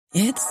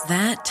It's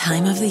that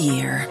time of the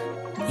year.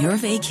 Your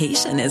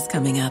vacation is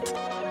coming up.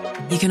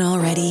 You can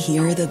already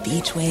hear the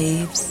beach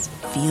waves,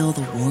 feel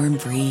the warm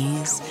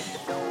breeze,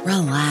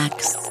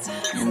 relax,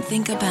 and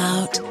think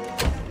about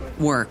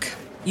work.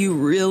 You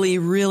really,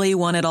 really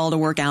want it all to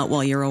work out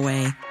while you're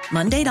away.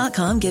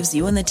 Monday.com gives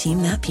you and the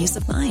team that peace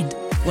of mind.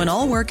 When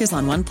all work is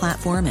on one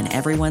platform and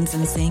everyone's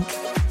in sync,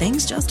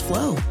 things just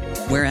flow.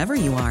 Wherever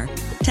you are,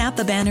 tap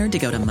the banner to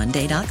go to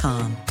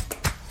Monday.com.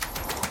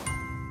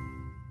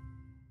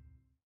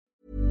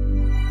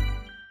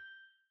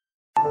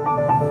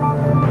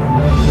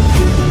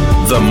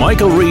 The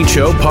Michael Reade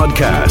Show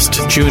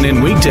podcast. Tune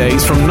in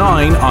weekdays from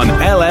 9 on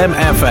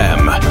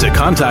LMFM. To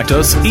contact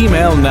us,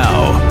 email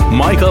now,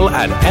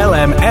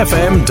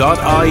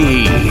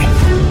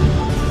 michael@lmfm.ie.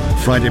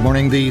 Friday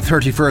morning, the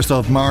 31st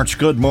of March.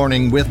 Good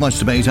morning, with much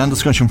debate and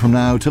discussion from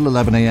now till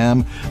 11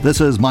 a.m.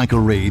 This is Michael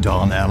Reade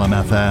on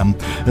LMFM.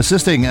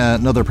 Assisting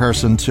another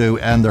person to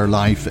end their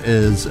life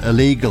is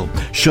illegal.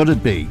 Should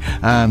it be?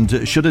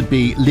 And should it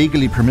be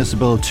legally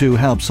permissible to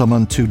help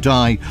someone to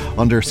die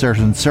under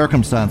certain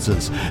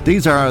circumstances?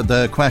 These are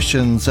the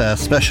questions a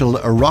special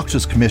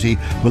Oireachtas committee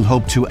will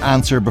hope to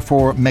answer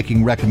before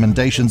making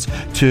recommendations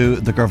to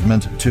the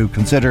government to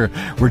consider.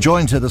 We're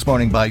joined this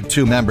morning by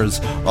two members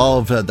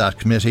of that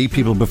committee.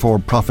 People Before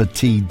Profit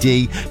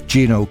TD,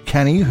 Gino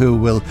Kenny, who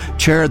will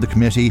chair the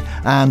committee,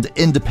 and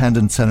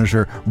Independent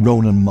Senator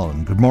Ronan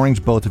Mullen. Good morning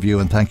to both of you,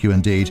 and thank you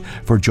indeed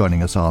for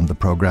joining us on the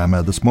programme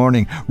this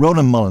morning.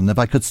 Ronan Mullen, if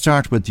I could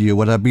start with you,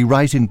 would I be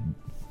right in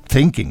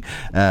thinking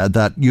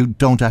that you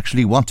don't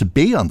actually want to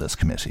be on this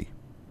committee?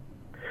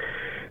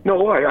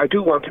 No, I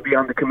do want to be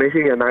on the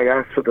committee, and I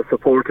asked for the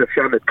support of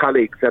Shannon's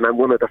colleagues, and I'm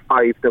one of the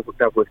five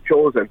that was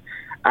chosen.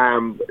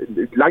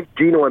 Like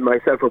Gino and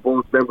myself are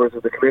both members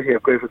of the committee. I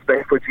have great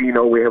respect for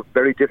Gino. We have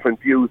very different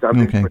views on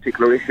this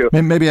particular issue.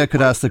 Maybe I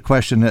could ask the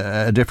question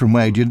a different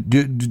way. Do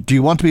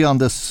you want to be on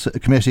this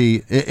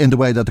committee in the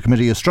way that the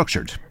committee is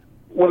structured?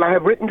 Well, I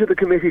have written to the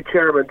committee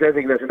chairman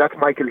designate, and that's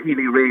Michael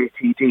Healy-Rae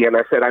TD, and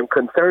I said I'm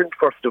concerned,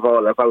 first of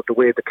all, about the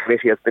way the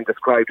committee has been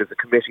described as a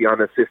committee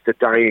on assisted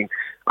dying.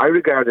 I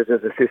regard it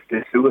as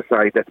assisted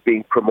suicide that's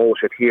being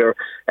promoted here.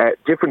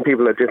 Different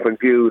people have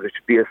different views. It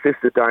should be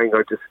assisted dying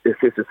or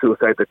assisted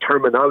suicide. The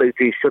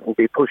terminology shouldn't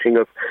be pushing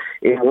us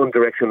in one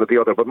direction or the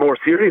other. But more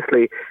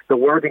seriously, the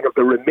wording of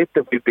the remit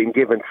that we've been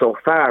given so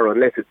far,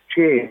 unless it's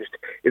changed,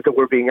 is that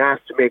we're being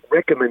asked to make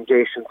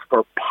recommendations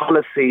for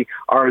policy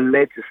or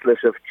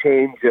legislative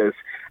changes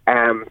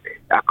on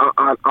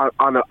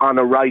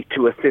a right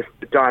to assist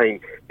dying.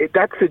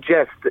 That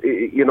suggests,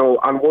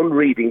 on one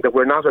reading, that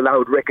we're not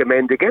allowed to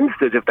recommend against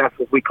it if that's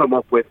what we come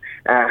up with,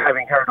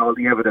 having heard all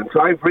the evidence.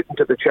 So I've written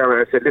to the chairman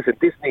and I said, listen,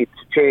 this needs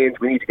to change.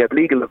 We need to get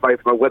legal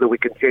advice about whether we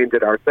can change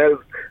it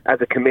ourselves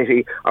as a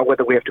committee or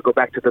whether we have to go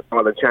back to the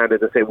Dáil and Shannon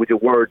and say, would you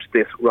word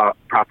this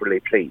properly,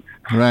 please?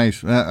 Right.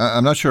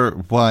 I'm not sure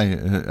why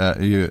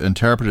you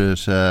interpret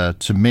it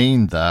to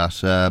mean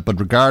that, but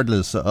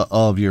regardless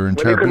of your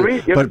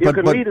interpretation...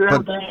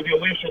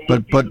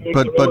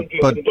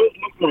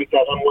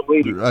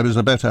 I was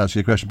about to ask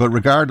you a question, but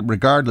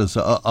regardless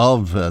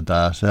of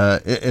that,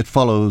 it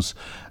follows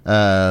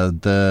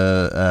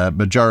the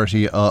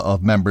majority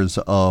of members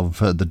of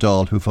the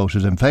Dáil who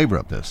voted in favour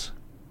of this.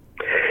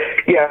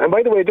 Yeah, and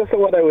by the way, just on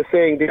what I was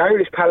saying, the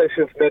Irish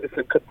Palliative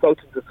Medicine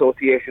Consultants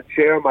Association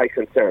share my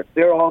concerns.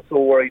 They're also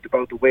worried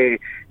about the way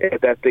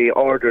that the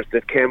orders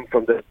that came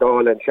from the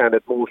Dáil and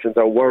Shannon motions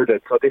are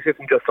worded. So this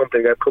isn't just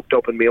something I've cooked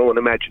up in my own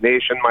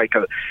imagination,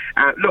 Michael.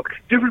 Look,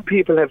 different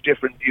people have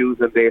different views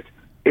on this.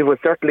 It was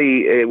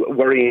certainly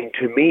worrying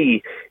to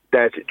me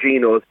that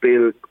Gino's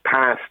bill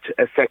passed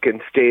a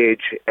second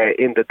stage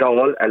in the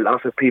Dáil. A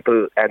lot of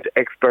people and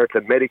experts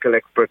and medical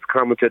experts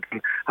commented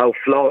on how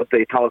flawed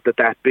they thought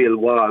that bill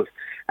was.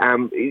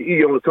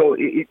 So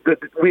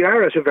we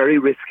are at a very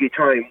risky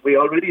time. We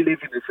already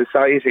live in a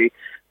society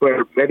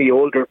where many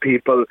older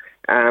people,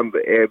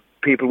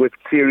 people with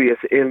serious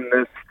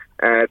illness,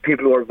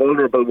 people who are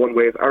vulnerable one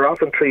way, are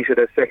often treated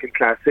as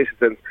second-class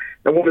citizens.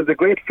 And one of the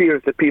great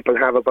fears that people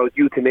have about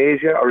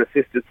euthanasia or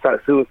assisted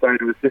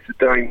suicide or assisted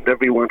dying,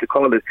 whatever you want to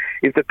call it,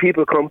 is that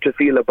people come to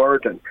feel a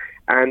burden.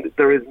 And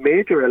there is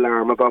major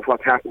alarm about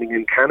what's happening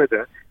in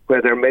Canada,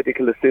 where their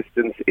medical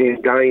assistance in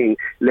dying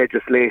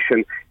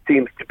legislation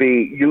seems to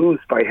be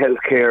used by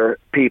healthcare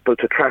people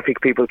to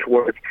traffic people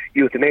towards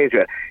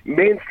euthanasia.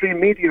 Mainstream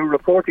media are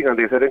reporting on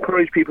this. I'd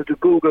encourage people to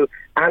Google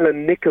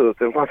Alan Nichols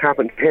and what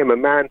happened to him, a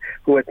man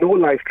who had no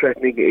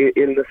life-threatening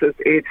illnesses,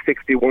 age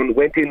 61,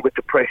 went in with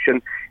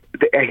depression.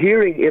 A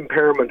hearing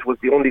impairment was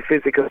the only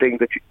physical thing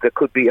that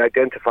could be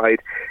identified,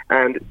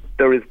 and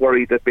there is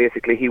worry that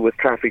basically he was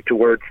trafficked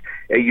towards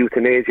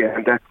euthanasia,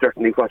 and that's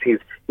certainly what his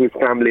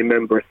family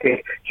members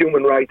say.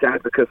 Human rights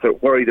advocates are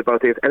worried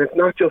about this, and it's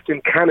not just in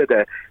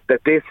Canada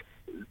that this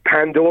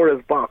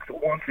Pandora's box,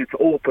 once it's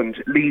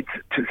opened,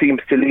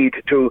 seems to lead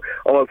to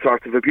all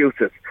sorts of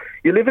abuses.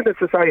 You live in a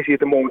society at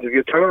the moment, if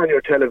you turn on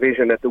your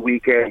television at the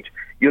weekend,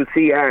 you'll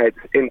see ads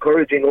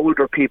encouraging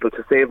older people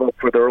to save up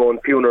for their own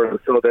funeral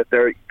so that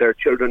their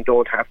children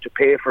don't have to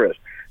pay for it.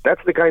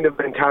 That's the kind of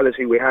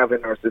mentality we have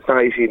in our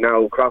society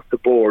now across the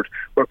board,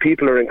 where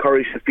people are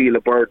encouraged to feel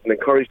a burden,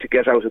 encouraged to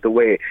get out of the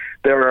way.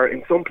 There are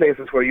in some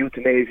places where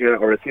euthanasia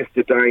or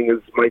assisted dying, as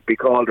might be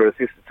called, or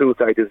assisted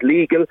suicide is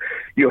legal.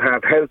 You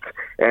have health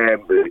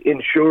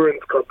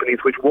insurance companies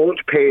which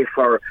won't pay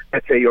for,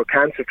 let's say, your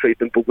cancer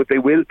treatment, but they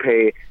will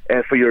pay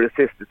for your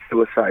assisted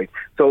suicide.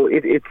 So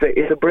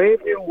it's a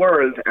brave new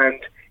world, and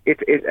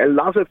a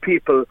lot of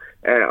people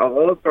of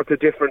all sorts of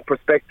different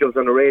perspectives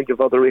on a range of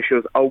other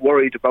issues are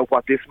worried about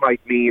what this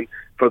might mean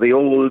for the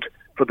old,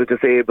 for the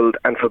disabled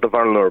and for the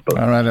vulnerable.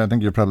 All right, I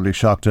think you're probably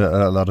shocked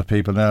a lot of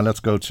people. Now let's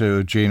go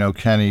to Gino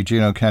Kenny.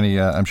 Gino Kenny,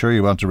 I'm sure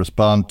you want to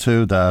respond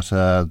to that.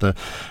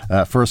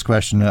 The first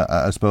question,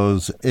 I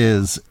suppose,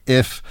 is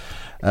if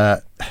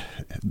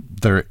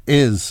there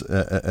is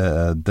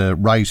the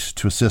right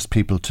to assist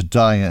people to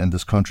die in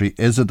this country,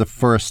 is it the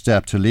first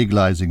step to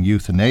legalising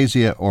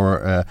euthanasia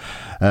or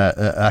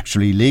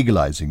actually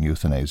legalising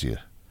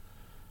euthanasia?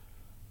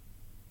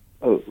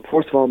 Oh,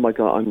 first of all,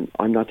 Michael,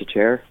 I'm not the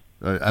chair.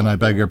 And I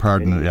beg your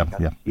pardon.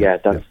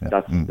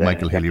 That's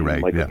Michael Healy-Rae.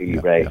 Michael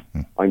Healy-Rae.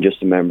 I'm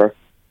just a member,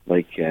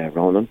 like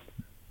Ronan,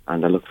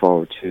 and I look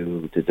forward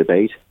to the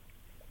debate.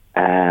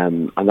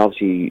 And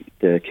obviously,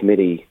 the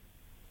committee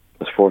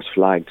was first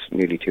flagged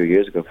nearly 2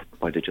 years ago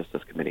by the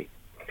Justice Committee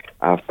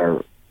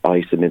after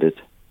I submitted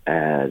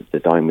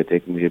the Dying with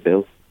Dignity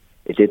bill.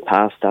 It did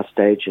pass that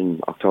stage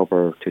in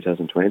October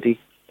 2020,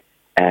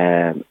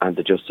 and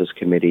the Justice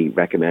Committee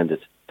recommended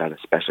that a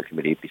special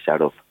committee be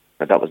set up.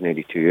 Now, that was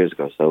nearly 2 years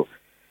ago, so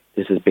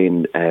this has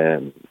been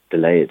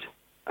delayed,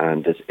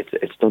 and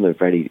it's done a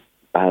very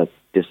bad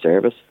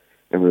disservice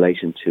in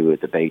relation to a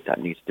debate that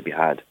needs to be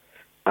had.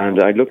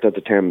 And I looked at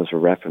the terms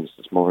of reference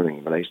this morning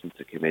in relation to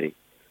the committee,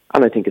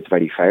 and I think it's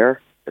very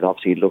fair. It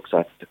obviously looks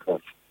at the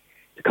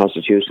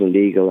constitutional,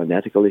 legal and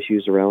ethical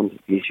issues around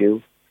the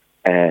issue.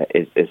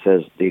 It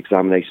says the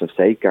examination of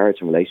safeguards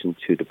in relation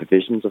to the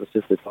provisions of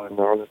assisted dying in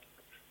Ireland,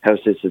 how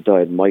assisted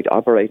dying might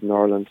operate in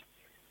Ireland,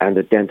 and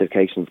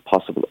identification of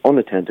possible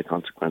unintended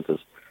consequences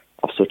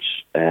of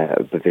such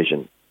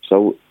provision.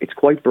 So it's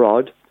quite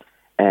broad.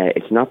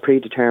 It's not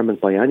predetermined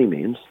by any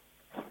means.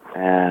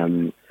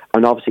 And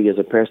obviously, as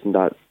a person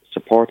that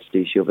supports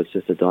the issue of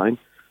assisted dying,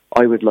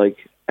 I would like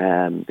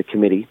the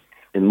committee,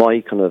 in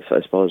my kind of,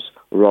 I suppose,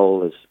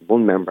 role as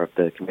one member of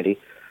the committee,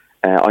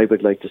 I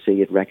would like to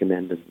see it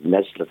recommended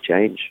legislative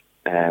change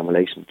in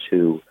relation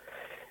to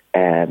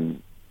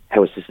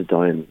how assisted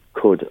dying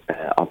could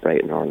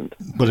operate in Ireland.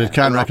 But it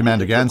can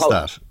recommend against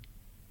that.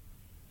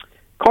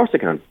 Of course it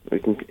can.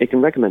 It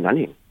can recommend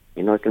anything.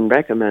 It can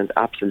recommend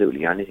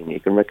absolutely anything.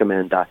 It can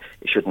recommend that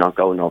it should not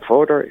go no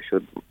further.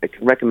 It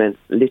can recommend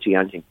literally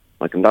anything.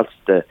 And that's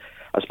the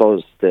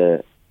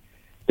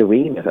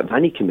remit of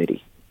any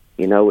committee.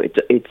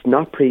 It's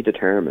not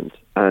predetermined,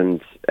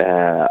 and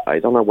I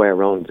don't know where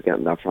Ron's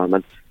getting that from.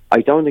 And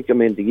I don't think,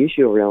 the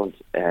issue around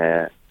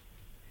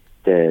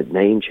the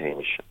name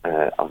change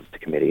of the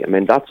committee,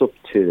 that's up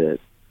to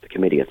the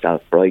committee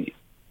itself, right?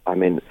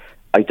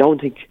 I don't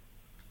think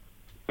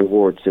the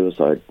word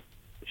suicide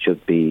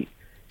should be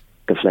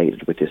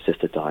conflated with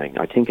assisted dying.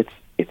 I think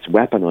it's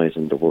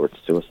weaponising the word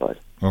suicide.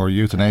 Or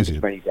euthanasia.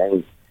 It's very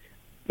dangerous.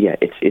 Yeah,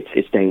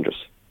 it's dangerous.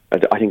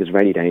 I think it's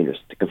very dangerous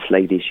to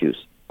conflate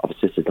issues of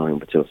assisted dying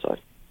with suicide.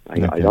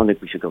 I don't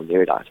think we should go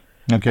near that.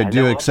 Okay, do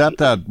you accept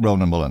that,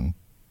 Ronan Mullen?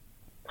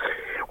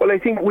 Well, I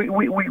think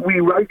we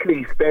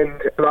rightly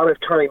spend a lot of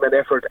time and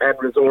effort and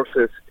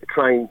resources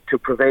trying to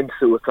prevent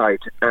suicide.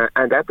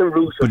 And at the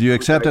root But do you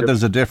accept that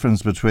there's a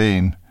difference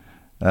between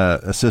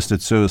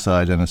assisted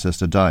suicide and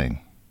assisted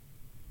dying?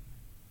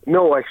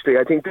 No, actually,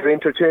 I think they're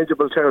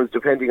interchangeable terms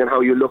depending on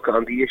how you look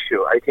on the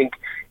issue. I think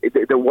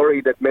the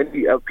worry that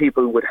many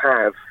people would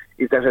have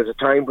is that at a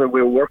time when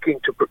we're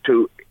working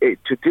to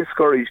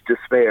discourage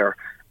despair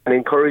and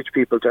encourage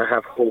people to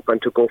have hope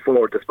and to go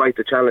forward despite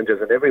the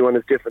challenges, and everyone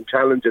has different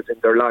challenges in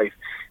their life,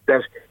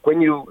 that when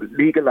you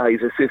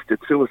legalise assisted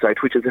suicide,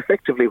 which is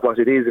effectively what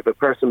it is if a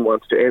person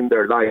wants to end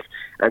their life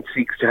and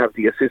seeks to have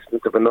the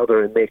assistance of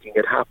another in making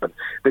it happen,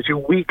 that you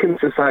weaken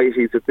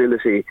society's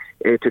ability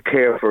to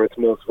care for its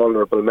most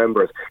vulnerable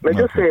members. And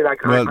I just say,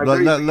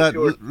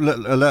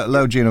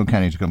 allow Gino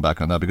Kenny to come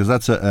back on that, because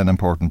that's an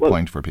important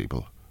point for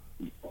people.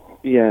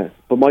 Yeah,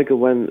 but Michael,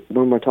 when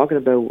we're talking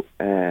about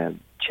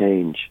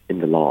change in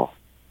the law,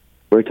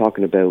 we're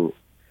talking about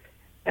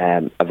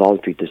a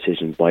voluntary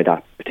decision by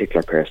that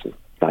particular person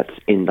that's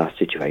in that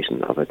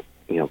situation of it,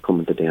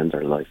 coming to the end of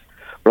their life.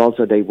 But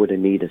also they would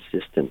need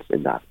assistance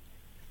in that.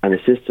 And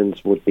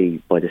assistance would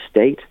be by the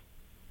state,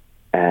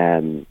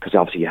 because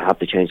obviously you have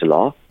to change the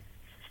law,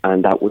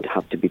 and that would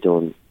have to be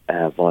done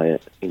via,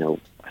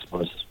 I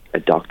suppose, a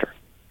doctor.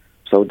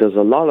 So there's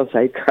a lot of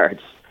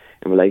safeguards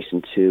in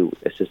relation to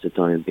assisted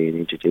dying being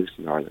introduced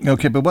in Ireland.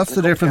 Okay, but what's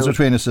the difference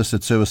between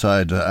assisted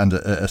suicide and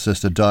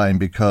assisted dying?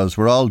 Because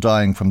we're all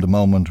dying from the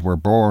moment we're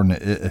born,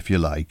 if you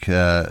like.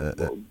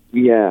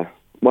 Yeah.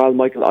 Well,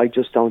 Michael, I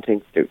just don't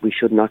think that we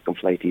should not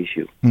conflate the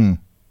issue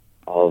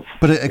of...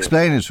 But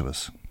explain it to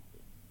us.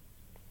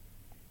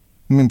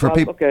 For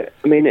people... Okay,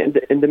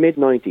 in the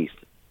mid-90s,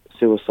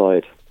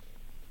 suicide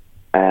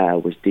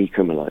was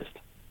decriminalised.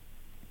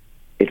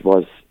 It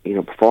was,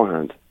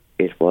 beforehand,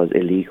 it was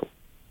illegal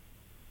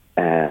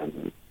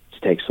to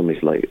take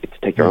somebody's life, to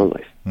take your own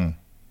life,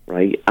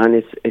 right? And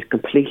it's a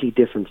completely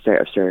different set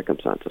of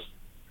circumstances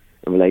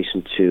in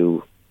relation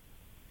to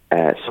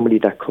somebody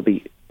that could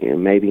be,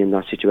 maybe in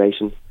that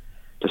situation,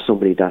 to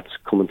somebody that's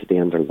coming to the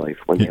end of their life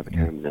when they have a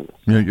terminal illness.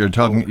 You're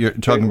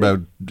talking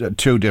about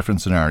two different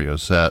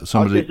scenarios.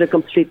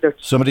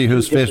 Somebody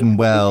who's fit and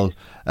well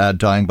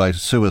dying by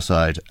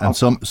suicide, and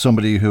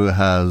somebody who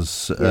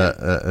has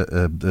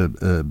a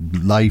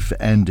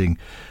life-ending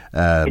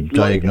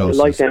diagnosis,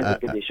 life-ending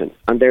condition,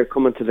 and they're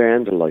coming to their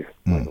end of life.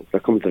 They're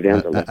coming to the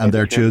end of life, and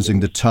they're choosing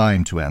the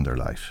time to end their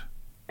life.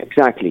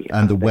 Exactly.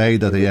 And the way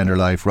that they end their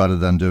life, rather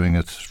than doing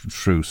it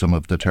through some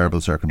of the terrible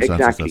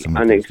circumstances.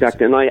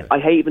 Exactly. And I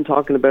hate even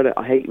talking about it.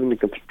 I hate even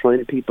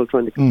trying to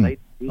conflate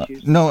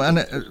issues. No, and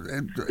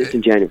it's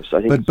ingenuous.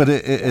 I think. But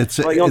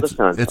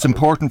it's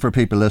important for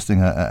people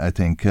listening. I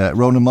think.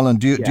 Ronan Mullen,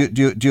 do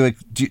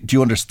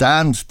you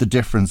understand the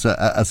difference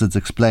as it's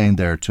explained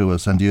there to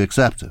us, and do you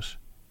accept it?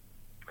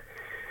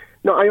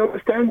 No, I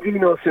understand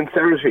Gino's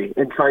sincerity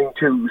in trying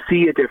to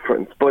see a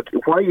difference, but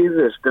why is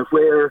it that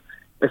where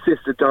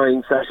assisted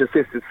dying /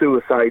 assisted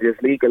suicide is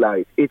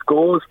legalised, it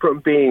goes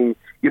from being,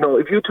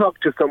 if you talk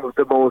to some of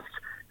the most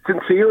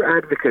sincere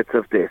advocates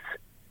of this,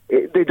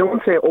 they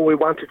don't say, we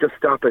want to just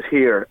stop it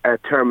here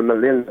at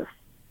terminal illness.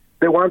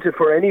 They want it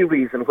for any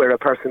reason where a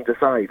person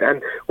decides.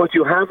 And what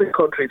you have in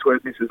countries where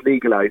this is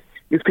legalised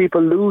is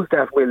people lose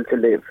that will to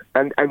live.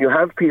 And you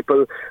have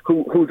people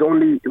who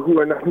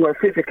are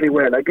physically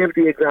well. I give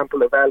the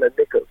example of Alan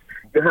Nichols.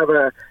 You have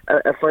a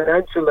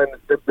financial and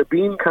the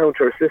bean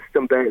counter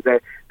system,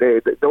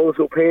 those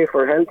who pay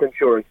for health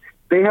insurance,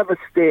 they have a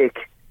stake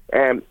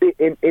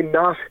in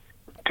not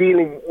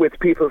dealing with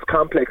people's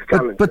complex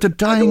challenges. But the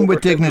Dying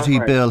with Dignity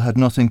bill had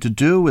nothing to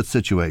do with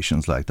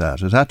situations like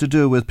that. It had to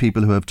do with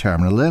people who have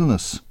terminal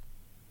illness.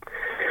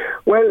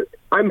 Well,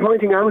 I'm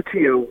pointing out to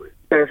you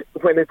that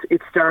when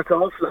it starts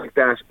off like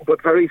that,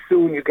 but very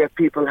soon you get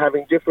people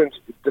having different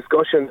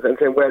discussions and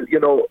saying, well,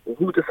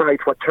 who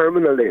decides what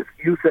terminal is?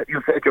 You said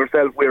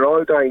yourself, we're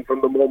all dying from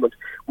the moment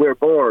we're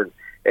born.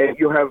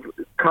 You have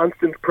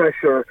constant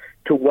pressure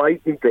to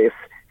widen this,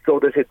 so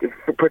that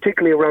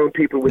particularly around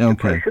people with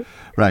depression.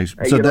 Right.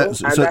 That's a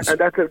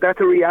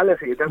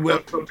reality. That's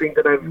not something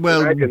that I've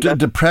imagined.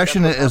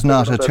 Depression is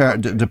not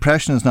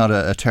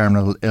a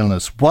terminal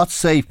illness. What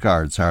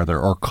safeguards are there,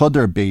 or could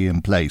there be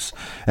in place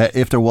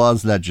if there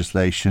was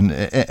legislation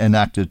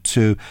enacted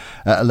to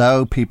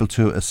allow people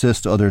to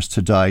assist others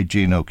to die,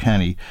 Gino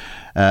Kenny,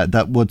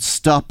 that would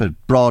stop it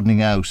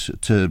broadening out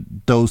to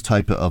those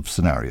type of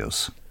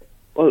scenarios?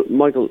 Well,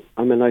 Michael,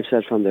 I've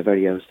said from the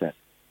very outset,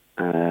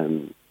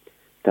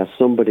 that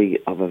somebody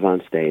of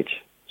advanced age,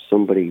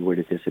 somebody with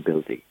a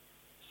disability,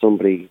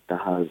 somebody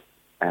that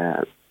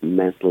has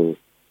mental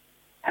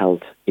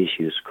health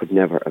issues could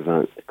never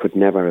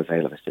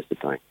avail of assisted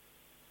dying.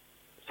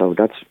 So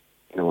that's,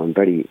 I'm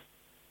very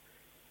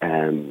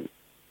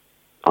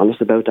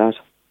honest about that.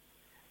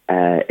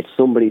 It's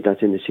somebody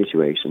that's in a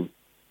situation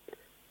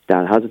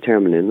that has a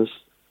terminal illness,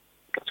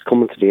 that's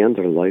coming to the end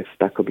of their life.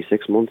 That could be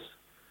 6 months,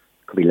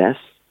 could be less,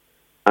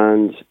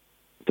 and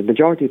the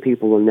majority of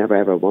people will never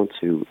ever want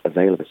to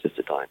avail of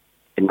assisted dying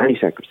in any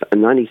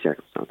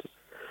circumstances.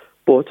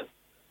 But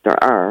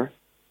there are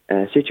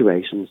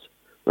situations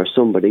where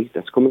somebody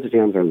that's coming to the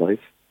end of their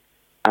life,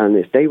 and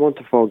if they want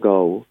to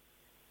forego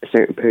a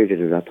certain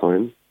period of that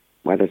time,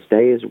 whether it's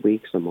days,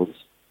 weeks or months,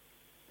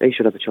 they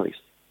should have a choice.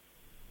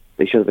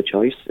 They should have a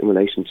choice in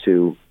relation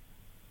to,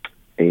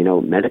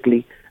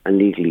 medically and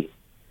legally,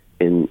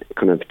 in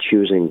kind of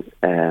choosing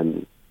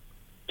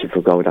to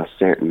forego that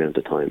certain amount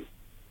of time.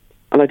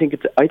 And I think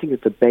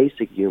it's a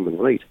basic human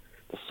right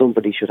that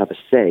somebody should have a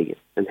say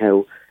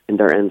in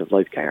their end of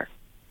life care.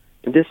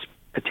 And this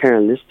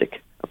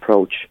paternalistic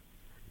approach,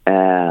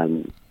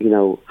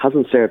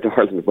 hasn't served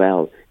Ireland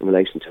well in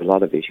relation to a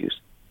lot of issues.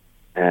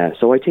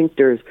 So I think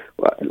this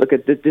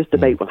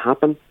debate will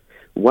happen.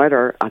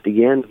 Whether at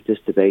the end of this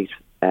debate,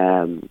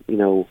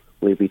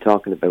 we'll be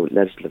talking about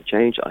legislative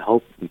change. I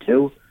hope we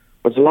do.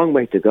 But it's a long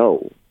way to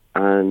go.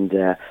 And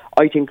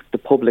I think the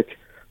public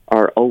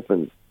are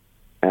open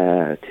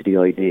to the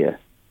idea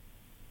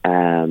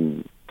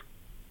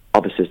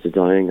of assisted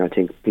dying. I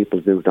think people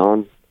have moved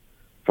on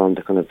from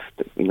the kind of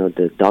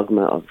the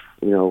dogma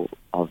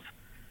of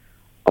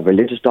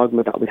religious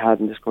dogma that we had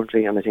in this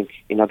country, and I think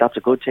that's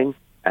a good thing.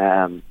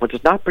 But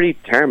it's not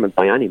predetermined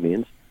by any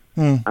means.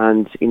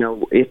 And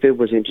if it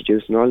was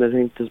introduced in Ireland, I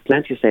think there's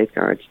plenty of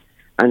safeguards,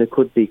 and it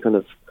could be kind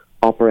of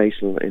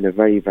operational in a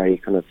very, very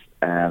kind of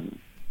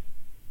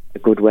a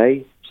good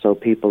way, so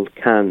people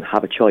can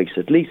have a choice,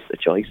 at least a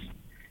choice,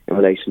 in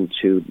relation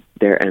to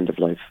their end of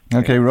life.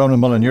 Okay, Ronan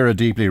Mullen, you're a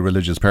deeply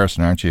religious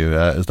person, aren't you?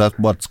 Is that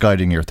what's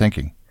guiding your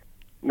thinking?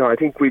 No, I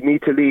think we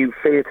need to leave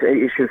faith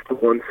issues to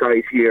one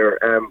side here.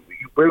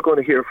 We're going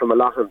to hear from a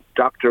lot of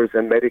doctors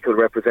and medical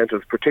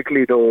representatives,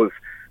 particularly those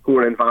who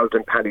are involved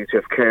in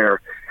palliative care.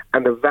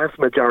 and the vast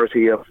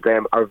majority of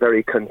them are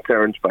very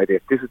concerned by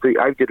this.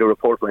 I did a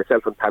report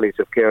myself on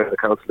palliative care in the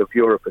Council of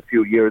Europe a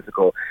few years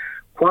ago.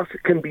 What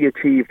can be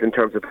achieved in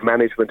terms of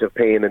management of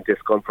pain and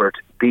discomfort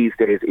these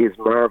days is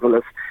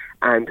marvellous.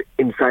 And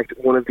in fact,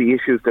 one of the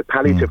issues that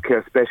palliative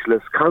care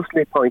specialists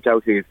constantly point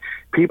out is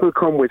people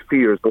come with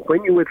fears, but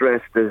when you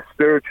address the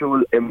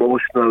spiritual,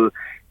 emotional,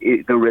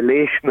 the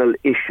relational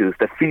issues,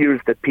 the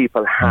fears that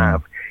people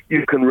have,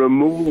 you can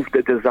remove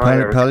the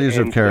desire.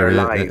 Palliative care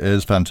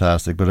is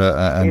fantastic, but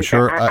I'm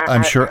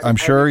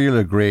sure you'll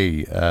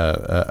agree,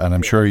 and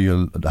I'm sure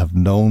you'll have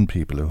known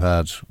people who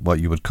had what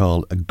you would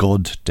call a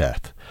good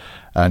death,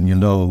 and you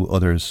know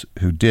others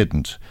who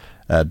didn't,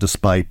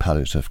 despite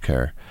palliative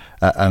care.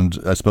 And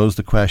I suppose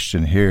the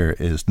question here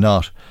is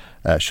not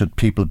should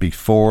people be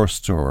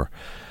forced or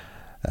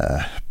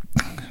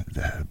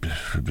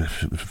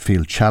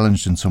feel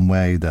challenged in some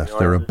way that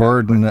they're a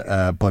burden,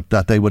 but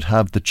that they would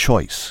have the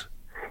choice.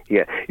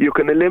 Yeah, you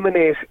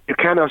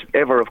cannot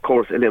ever, of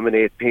course,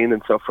 eliminate pain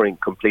and suffering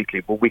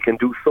completely, but we can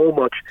do so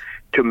much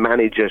to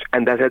manage it,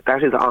 and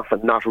that is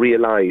often not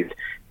realised.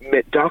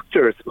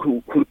 Doctors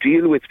who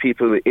deal with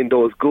people in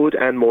those good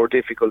and more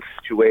difficult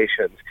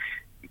situations,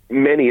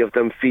 many of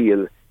them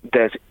feel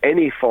that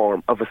any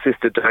form of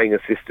assisted dying,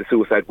 assisted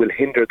suicide will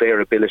hinder their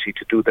ability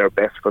to do their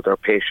best for their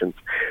patients,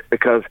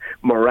 because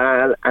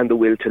morale and the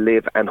will to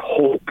live and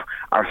hope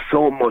are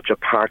so much a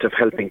part of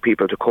helping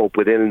people to cope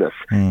with illness,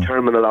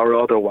 terminal or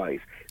otherwise.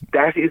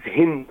 That is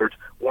hindered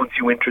once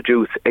you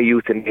introduce a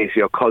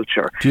euthanasia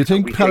culture. Do you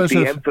think we take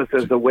the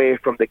emphasis away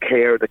from the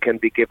care that can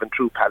be given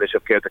through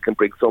palliative care that can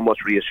bring so much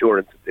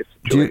reassurance in this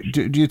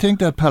situation? Do you think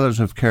that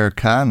palliative care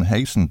can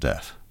hasten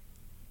death?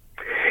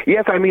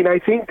 Yes, I mean, I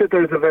think that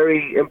there's a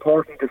very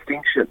important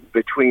distinction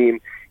between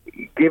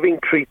giving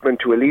treatment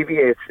to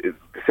alleviate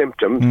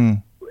symptoms,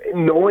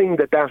 knowing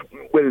that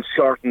will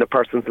shorten a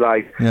person's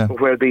life,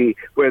 where the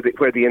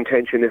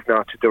intention is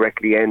not to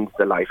directly end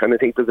the life. And I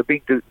think there's a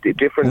big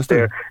difference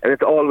there, and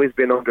it's always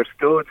been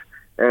understood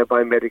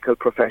by medical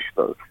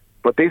professionals.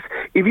 But this,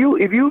 if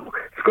you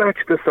scratch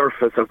the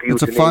surface of the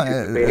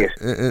euthanasia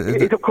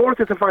debate, of course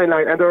it's a fine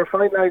line, and there are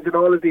fine lines in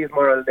all of these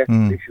moral and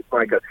ethical issues,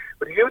 Michael.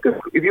 But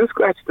if you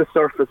scratch the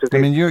surface of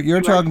this,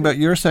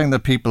 you're saying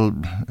that people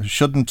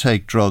shouldn't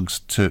take drugs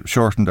to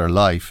shorten their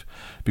life,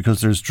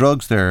 because there's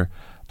drugs there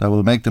that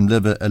will make them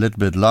live a little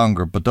bit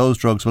longer, but those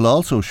drugs will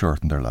also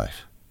shorten their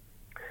life.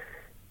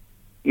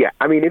 Yeah,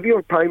 I mean, if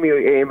your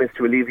primary aim is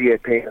to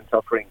alleviate pain and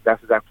suffering,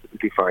 that is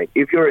absolutely fine.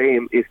 If your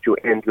aim is to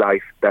end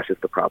life, that is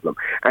the problem.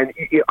 And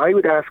I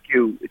would ask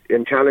you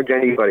and challenge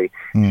anybody,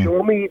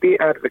 show me the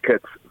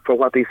advocates for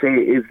what they say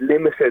is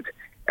limited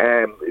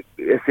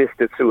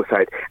assisted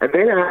suicide, and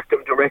then ask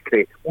them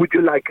directly, would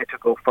you like it to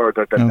go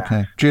further than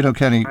that? Gino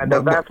Kenny. And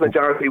the vast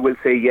majority will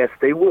say yes,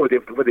 they would,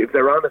 if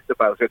they're honest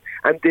about it,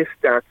 and this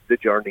starts the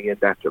journey in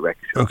that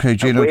direction. Okay,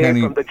 Gino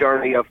Kenny. Away from the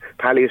journey of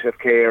palliative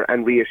care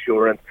and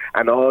reassurance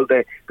and all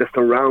the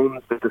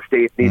surrounds that the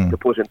state needs to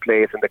put in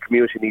place and the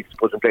community needs to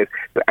put in place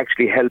to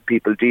actually help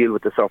people deal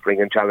with the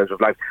suffering and challenge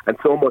of life. And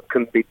so much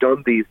can be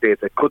done these days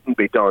that couldn't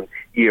be done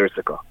years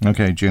ago.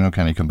 Okay, Gino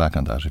Kenny, come back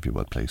on that if you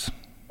would, please.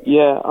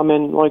 Yeah, I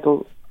mean,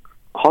 Michael,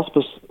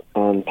 hospice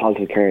and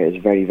palliative care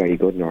is very, very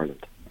good in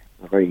Ireland.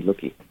 We're very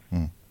lucky.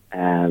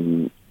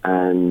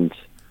 And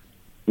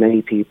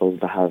many people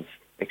that have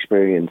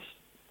experienced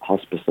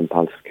hospice and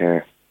palliative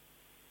care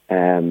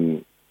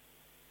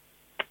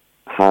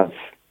have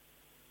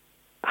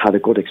had a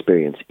good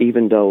experience,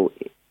 even though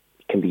it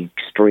can be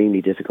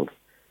extremely difficult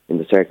in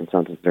the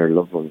circumstances of their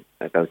loved one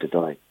about to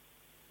die.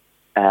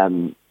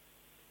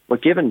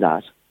 But given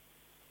that,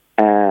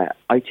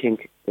 I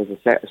think there's a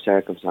set of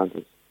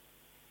circumstances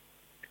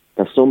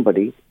that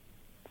somebody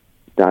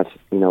that,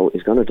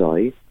 is going to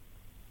die,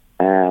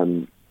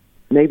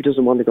 maybe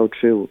doesn't want to go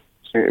through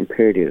certain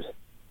periods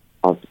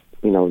of,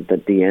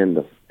 the end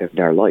of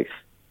their life.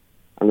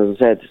 And as I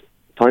said,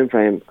 time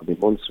frame could be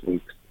months,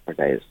 weeks, or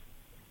days.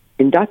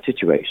 In that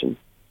situation,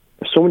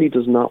 if somebody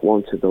does not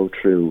want to go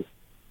through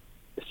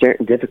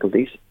certain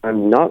difficulties,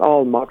 and not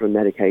all modern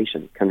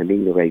medication can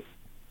ameliorate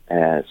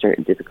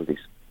certain difficulties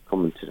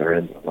coming to their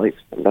end of life,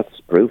 and that's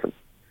proven.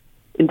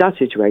 In that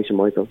situation,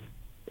 Michael,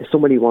 if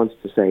somebody wants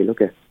to say, look,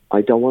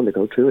 I don't want to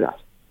go through that.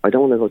 I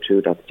don't want to go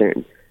through that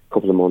certain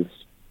couple of months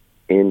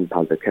in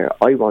palliative care.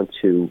 I want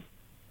to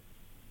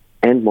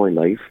end my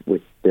life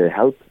with the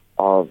help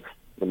of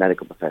the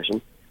medical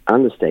profession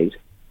and the state.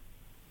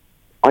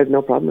 I have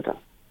no problem with that.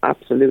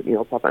 Absolutely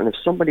no problem. And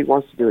if somebody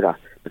wants to do that,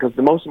 because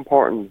the most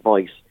important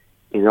voice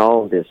in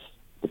all this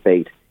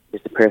debate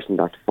is the person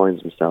that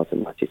finds himself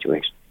in that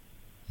situation.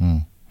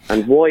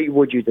 And why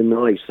would you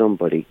deny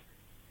somebody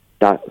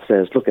that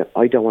says, look,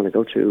 I don't want to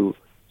go through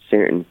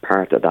certain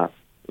part of that,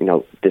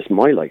 this is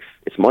my life.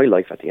 It's my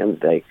life at the end of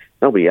the day,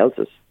 nobody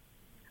else's.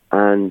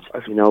 And,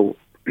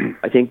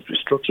 I think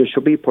structure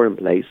should be put in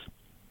place,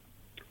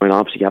 and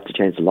obviously you have to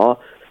change the law,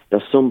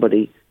 that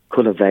somebody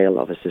could avail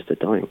of assisted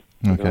dying.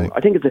 Okay. I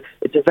think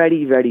it's a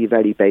very, very,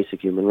 very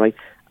basic human right,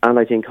 and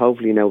I think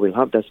hopefully now we'll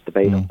have this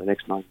debate over the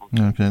next 9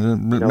 months. Okay,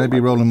 maybe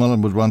Roland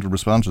Mullen would want to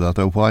respond to that,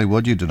 though. Why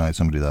would you deny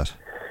somebody that?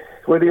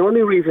 Well, the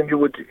only reason you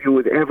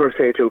would ever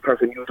say to a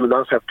person you do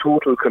not have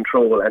total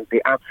control and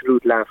the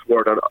absolute last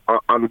word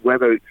on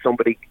whether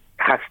somebody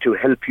has to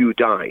help you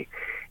die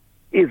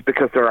is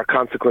because there are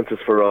consequences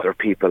for other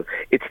people.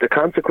 It's the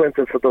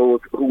consequences for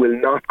those who will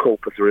not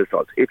cope as a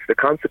result. It's the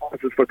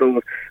consequences for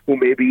those who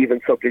may be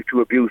even subject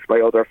to abuse by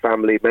other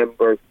family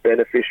members,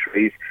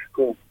 beneficiaries,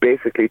 who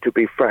basically, to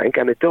be frank,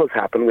 and it does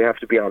happen, we have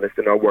to be honest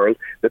in our world,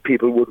 that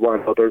people would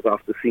want others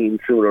off the scene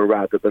sooner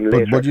rather than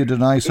later. But would you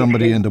deny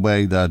somebody in the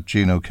way that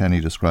Gino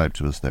Kenny described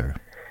to us there?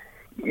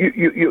 As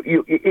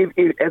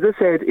I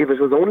said,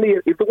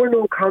 if there were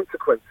no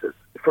consequences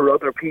for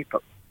other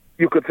people,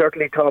 you could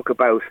certainly talk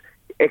about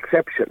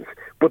exceptions,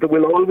 but there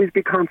will always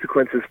be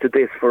consequences to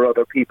this for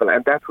other people,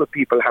 and that's what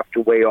people have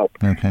to weigh up.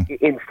 Okay.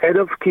 Instead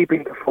of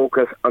keeping the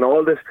focus on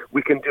all this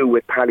we can do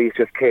with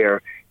palliative care,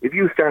 if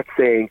you start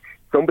saying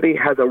somebody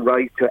has a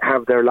right to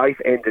have their life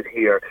ended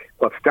here,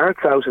 what starts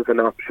out as an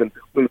option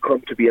will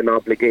come to be an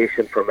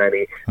obligation for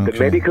many. Okay. The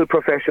medical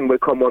profession will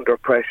come under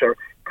pressure.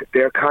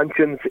 Their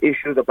conscience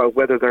issues about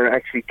whether they're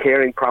actually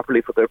caring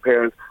properly for their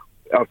parents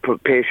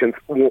patients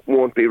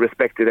won't be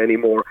respected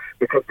anymore,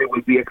 because they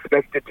will be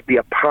expected to be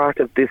a part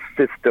of this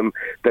system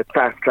that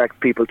fast-tracks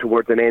people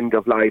towards an end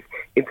of life.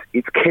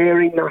 It's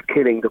caring, not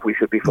killing, that we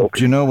should be focused on.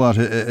 Do you know what?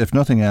 If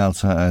nothing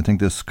else, I think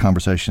this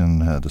conversation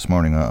this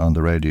morning on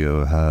the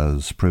radio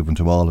has proven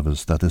to all of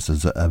us that this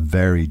is a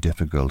very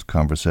difficult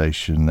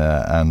conversation,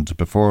 and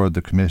before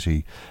the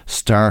committee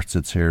starts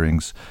its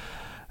hearings,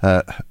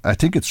 I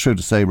think it's true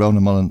to say,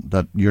 Ronan Mullen,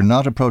 that you're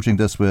not approaching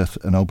this with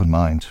an open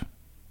mind.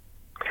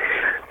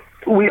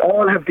 We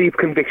all have deep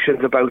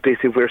convictions about this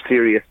if we're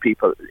serious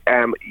people.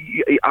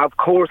 Of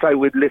course I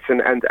would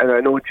listen, and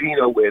I know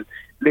Gino will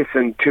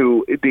listen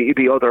to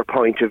the other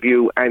point of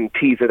view and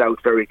tease it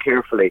out very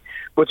carefully.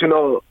 But, you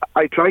know,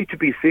 I try to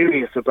be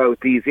serious about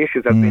these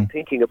issues. I've been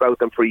thinking about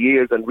them for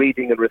years and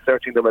reading and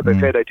researching them. As I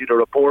said, I did a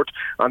report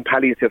on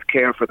palliative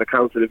care for the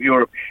Council of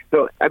Europe.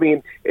 So, I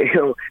mean, you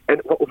know,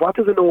 and what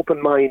does an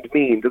open mind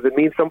mean? Does it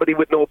mean somebody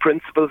with no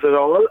principles at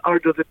all? Or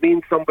does it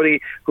mean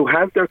somebody who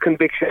has their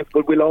convictions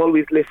but will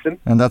always listen?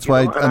 And that's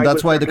why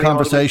the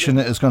conversation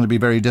is going to be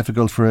very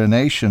difficult for a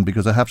nation,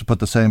 because I have to put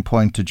the same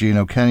point to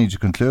Gino Kenny to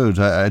conclude.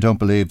 I don't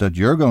believe that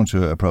you're going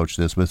to approach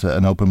this with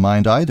an open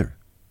mind either.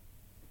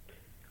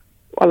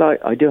 Well,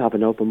 I do have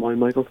an open mind,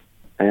 Michael,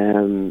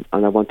 and I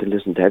want to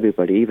listen to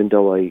everybody, even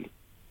though I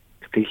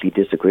completely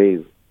disagree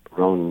with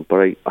Ron.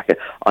 But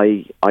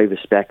I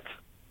respect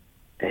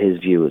his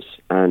views,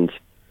 and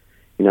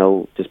you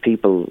know, there's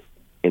people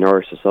in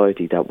our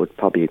society that would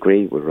probably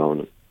agree with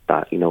Ron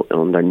that, you know,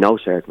 under no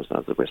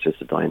circumstances where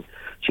assisted dying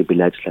should be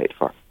legislated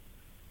for.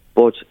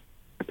 But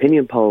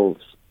opinion polls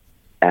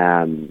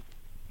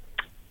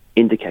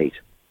indicate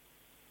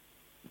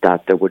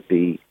that there would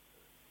be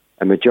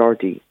a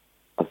majority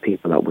of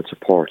people that would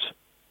support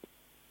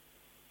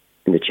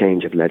in the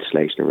change of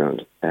legislation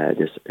around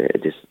this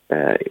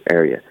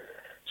area.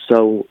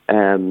 So,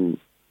 and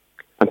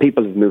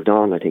people have moved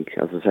on, I think,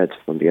 as I said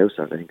from the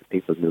outset, I think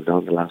people have moved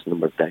on the last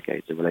number of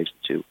decades in relation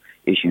to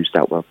issues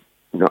that were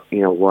not,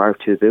 you know, were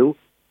taboo.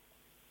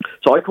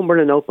 So I come with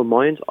an open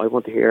mind. I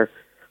want to hear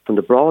from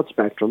the broad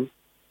spectrum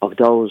of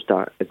those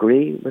that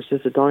agree with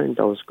assisted dying,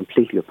 those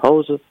completely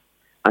oppose it,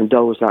 and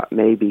those that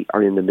maybe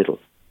are in the middle,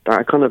 that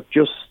are kind of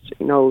just,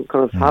 you know,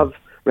 kind of have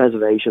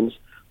reservations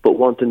but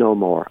want to know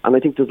more. And I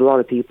think there's a lot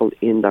of people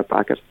in that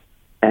bracket.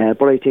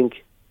 But I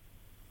think,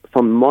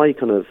 from my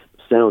kind of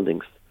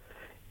soundings,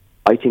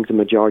 I think the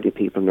majority of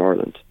people in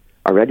Ireland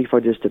are ready for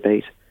this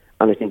debate,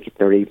 and I think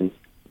they're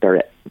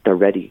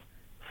ready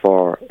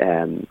for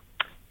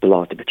the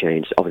law to be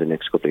changed over the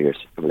next couple of years.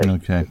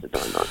 Okay.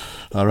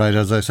 All right,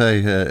 as I say,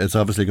 it's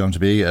obviously going to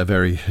be a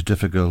very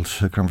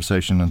difficult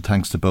conversation, and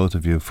thanks to both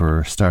of you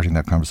for starting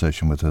that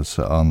conversation with us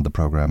on the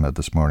programme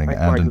this morning,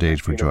 and indeed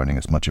for joining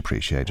us. Much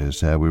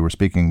appreciated. We were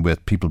speaking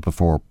with People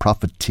Before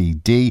Profit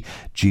TD,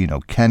 Gino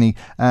Kenny,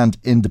 and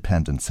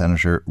Independent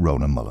Senator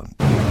Ronan Mullen.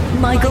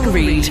 Michael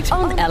Reade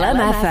on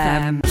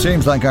LMFM.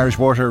 Seems like Irish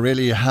water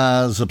really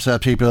has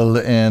upset people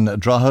in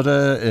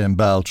Drogheda, in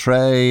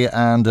Baltray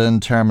and in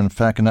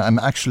Termonfeckin. I'm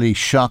actually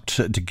shocked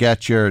to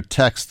get your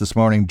text this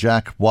morning,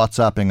 Jack,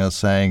 WhatsApping us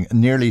saying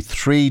nearly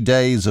 3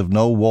 days of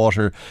no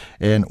water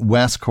in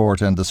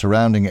Westcourt and the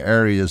surrounding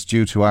areas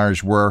due to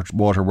Irish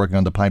water working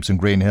on the pipes in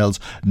Green Hills.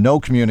 No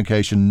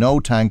communication, no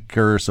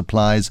tanker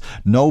supplies,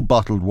 no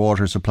bottled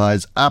water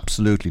supplies.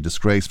 Absolutely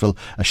disgraceful.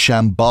 A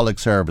shambolic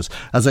service.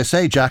 As I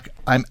say, Jack,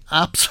 I'm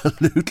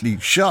absolutely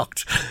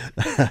shocked.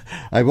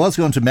 I was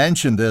going to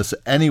mention this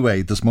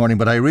anyway this morning,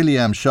 but I really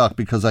am shocked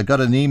because I got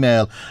an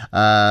email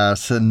at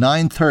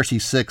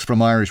 9:36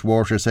 from Irish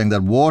Water saying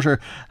that water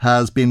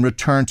has been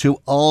returned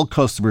to all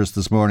customers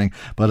this morning.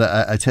 But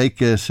I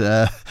take it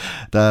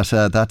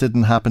that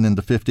didn't happen in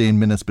the 15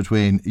 minutes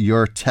between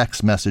your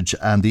text message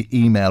and the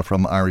email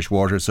from Irish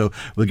Water. So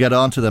we'll get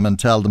on to them and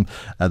tell them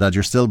that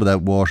you're still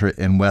without water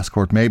in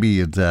Westcourt. Maybe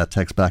you'd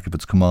text back if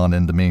it's come on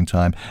in the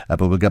meantime,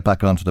 but we'll get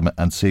back onto them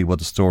and see what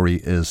the story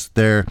is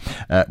there.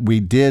 We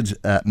did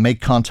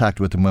make contact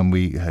with them when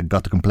we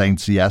got the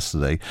complaints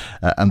yesterday,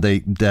 and they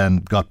then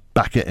got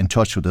back in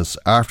touch with us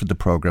after the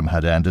programme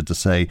had ended to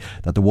say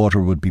that the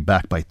water would be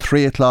back by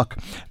 3 o'clock.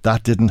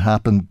 That didn't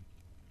happen.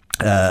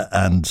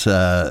 That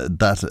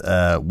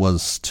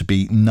was to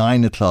be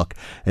 9 o'clock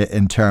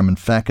in Term and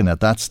Feckin.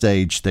 At that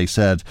stage, they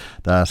said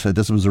that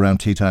this was around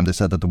tea time. They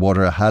said that the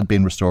water had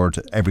been restored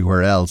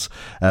everywhere else.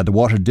 The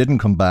water didn't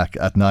come back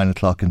at 9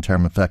 o'clock in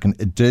Term and Feckin.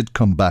 It did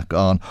come back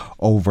on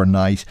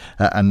overnight,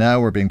 and now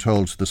we're being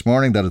told this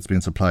morning that it's been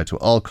supplied to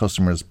all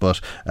customers.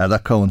 But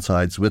that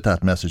coincides with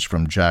that message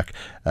from Jack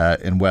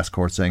in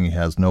Westcourt saying he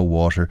has no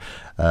water.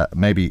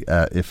 Maybe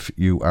if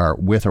you are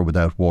with or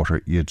without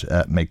water, you'd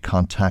make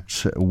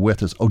contact with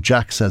us. Oh,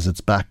 Jack says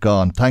it's back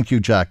on. Thank you,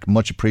 Jack.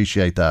 Much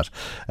appreciate that.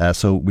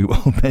 So we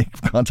will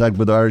make contact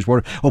with Irish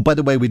Water. Oh, by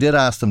the way, we did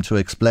ask them to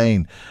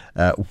explain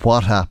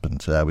what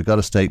happened. We got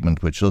a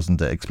statement which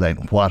doesn't explain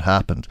what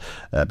happened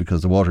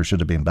because the water should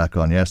have been back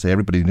on yesterday.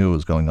 Everybody knew it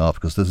was going off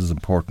because this is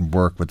important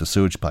work with the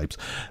sewage pipes.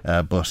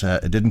 But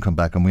it didn't come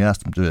back, and we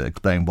asked them to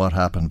explain what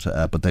happened,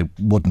 but they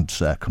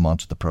wouldn't come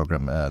onto the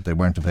programme. They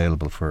weren't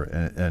available for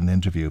an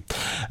interview.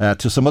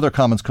 To some other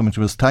comments coming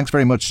to us. Thanks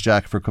very much,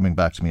 Jack, for coming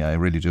back to me. I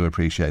really do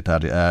appreciate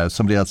that.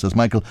 Somebody else says,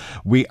 Michael,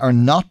 we are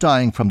not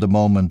dying from the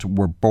moment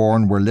we're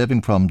born. We're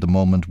living from the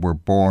moment we're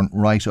born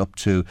right up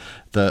to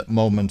the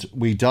moment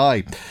we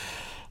die.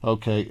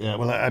 Okay,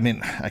 well, I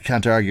mean, I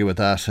can't argue with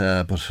that,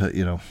 but,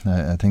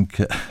 I think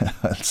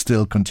I'll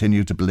still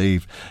continue to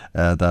believe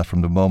that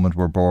from the moment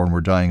we're born,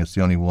 we're dying. It's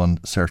the only one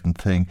certain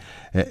thing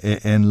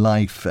in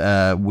life.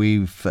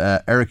 We've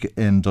Eric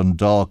in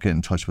Dundalk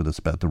in touch with us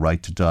about the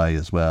right to die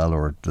as well,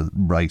 or the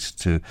right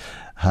to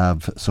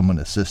have someone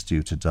assist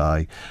you to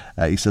die.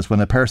 He says,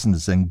 when a person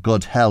is in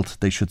good health,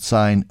 they should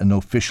sign an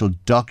official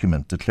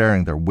document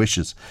declaring their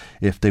wishes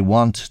if they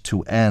want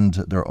to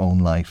end their own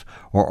life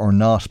or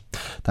not.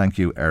 Thank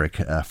you,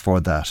 Eric, for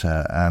that.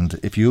 And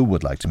if you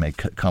would like to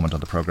make a comment on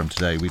the programme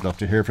today, we'd love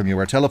to hear from you.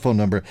 Our telephone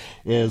number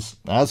is,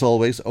 as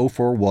always,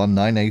 041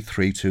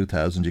 983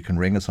 2000. You can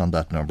ring us on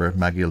that number.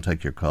 Maggie will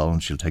take your call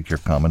and she'll take your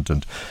comment,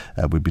 and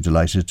we'd be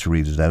delighted to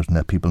read it out and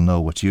let people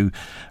know what you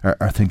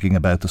are thinking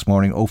about this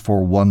morning.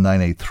 041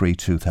 983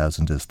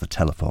 2000 is the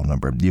telephone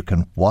number. You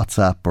can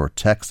WhatsApp or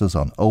text us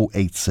on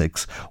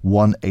 086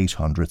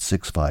 1800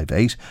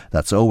 658.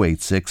 That's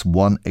 086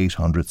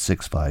 1800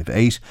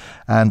 658.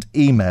 And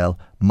email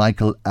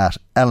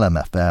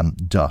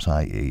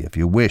michael@lmfm.ie if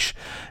you wish.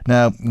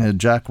 Now,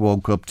 Jack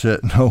woke up to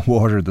no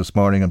water this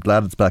morning. I'm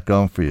glad it's back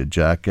on for you,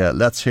 Jack.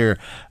 Let's hear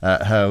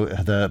how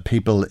the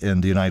people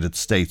in the United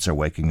States are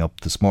waking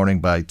up this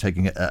morning by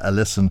taking a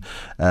listen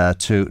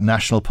to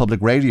National Public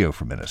Radio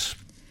for a minute.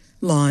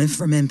 Live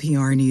from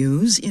NPR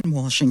News in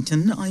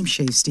Washington, I'm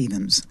Shay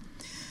Stevens.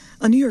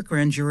 A New York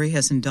grand jury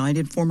has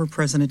indicted former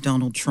President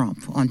Donald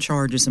Trump on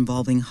charges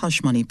involving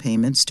hush money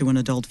payments to an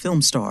adult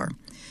film star.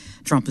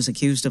 Trump is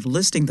accused of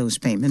listing those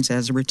payments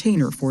as a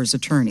retainer for his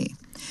attorney.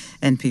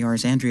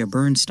 NPR's Andrea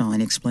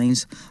Bernstein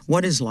explains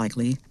what is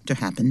likely to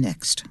happen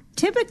next.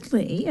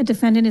 Typically, a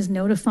defendant is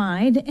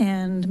notified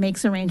and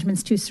makes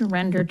arrangements to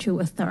surrender to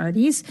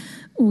authorities.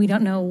 We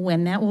don't know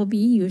when that will be.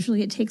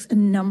 Usually it takes a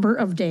number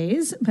of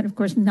days, but of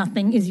course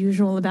nothing is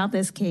usual about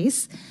this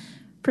case.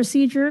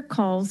 Procedure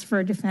calls for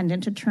a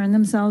defendant to turn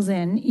themselves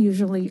in,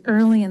 usually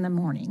early in the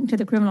morning, to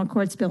the criminal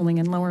courts building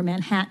in Lower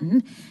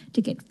Manhattan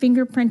to get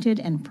fingerprinted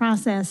and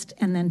processed,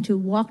 and then to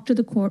walk to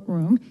the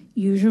courtroom,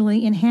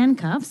 usually in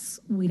handcuffs.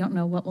 We don't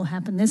know what will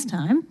happen this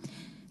time.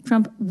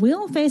 Trump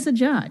will face a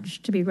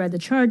judge to be read the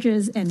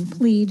charges and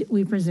plead,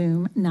 we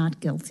presume,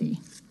 not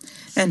guilty.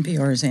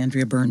 NPR's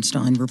Andrea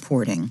Bernstein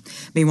reporting.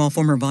 Meanwhile,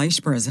 former Vice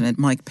President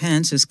Mike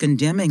Pence is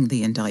condemning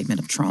the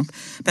indictment of Trump.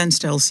 Pence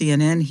tells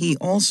CNN he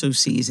also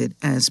sees it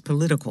as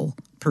political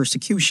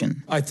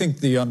persecution. I think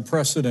the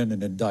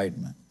unprecedented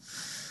indictment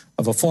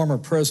of a former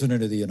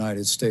president of the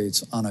United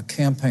States on a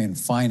campaign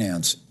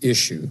finance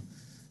issue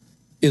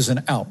is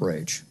an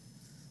outrage.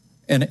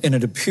 And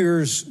it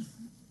appears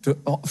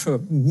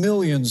to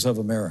millions of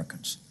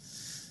Americans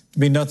to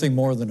be nothing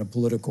more than a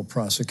political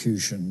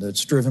prosecution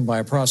that's driven by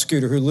a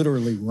prosecutor who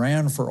literally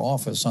ran for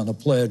office on a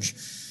pledge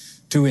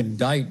to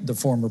indict the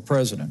former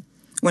president.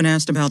 When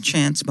asked about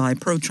chants by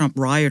pro-Trump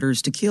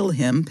rioters to kill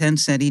him,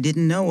 Pence said he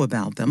didn't know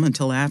about them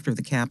until after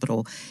the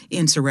Capitol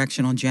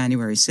insurrection on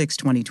January 6,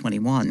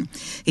 2021.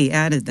 He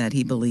added that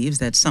he believes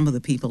that some of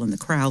the people in the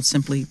crowd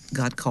simply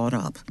got caught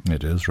up.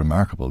 It is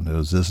remarkable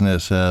news, isn't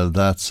it?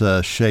 That's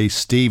Shay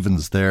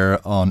Stevens there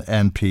on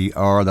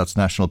NPR. That's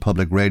National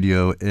Public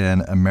Radio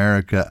in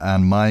America.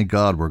 And my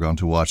God, we're going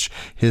to watch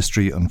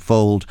history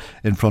unfold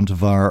in front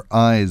of our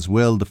eyes.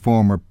 Will the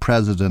former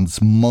president's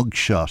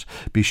mugshot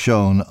be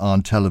shown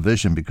on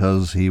television?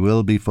 Because he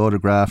will be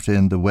photographed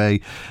in the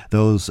way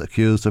those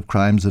accused of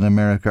crimes in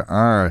America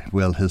are.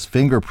 Will his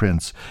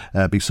fingerprints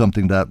be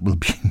something that will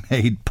be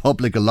made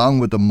public along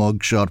with the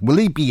mugshot? Will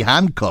he be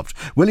handcuffed?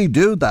 Will he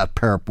do that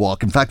perp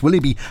walk? In fact, will he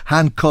be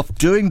handcuffed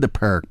doing the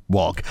perp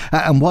walk?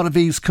 And what if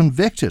he's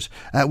convicted?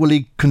 Will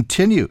he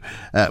continue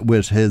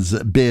with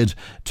his bid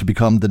to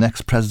become the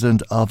next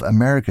president of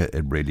America?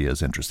 It really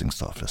is interesting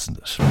stuff, isn't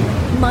it?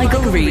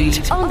 Michael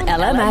Reade on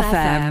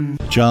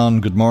LMFM.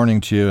 John, good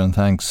morning to you, and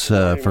thanks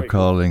for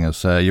calling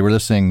us. You were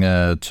listening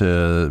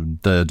to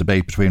the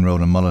debate between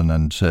Ronan Mullen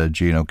and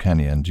Gino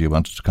Kenny, and you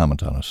wanted to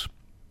comment on it.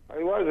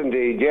 I was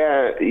indeed,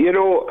 yeah.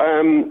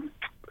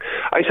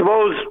 I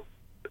suppose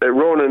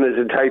Ronan is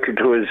entitled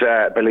to his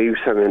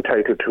beliefs and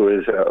entitled to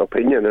his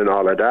opinion and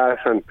all of that,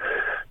 and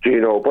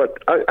Gino. But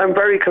I'm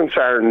very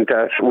concerned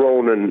that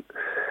Ronan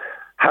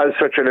has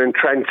such an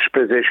entrenched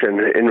position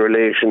in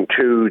relation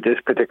to this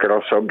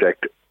particular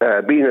subject.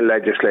 Being a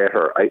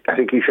legislator, I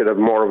think he should have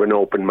more of an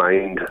open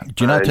mind.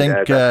 Do you not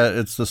think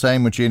it's the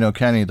same with Gino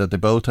Kenny, that they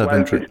both have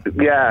interest?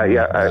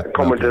 Yeah,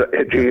 coming to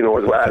Gino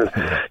as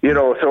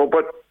well.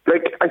 But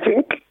I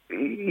think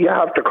you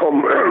have to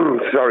come,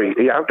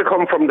 you have to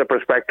come from the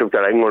perspective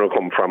that I'm going to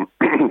come from.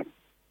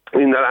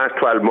 In the last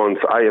 12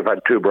 months, I have had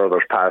two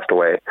brothers passed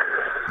away.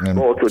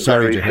 Both with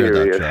sorry very to hear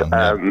serious. That,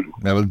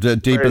 John.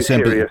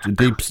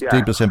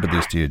 Deepest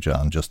sympathies to you,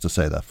 John, just to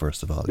say that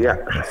first of all.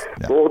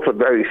 Both with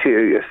very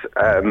serious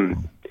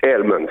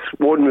ailments.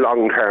 One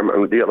long-term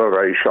and the other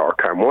very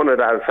short-term. One had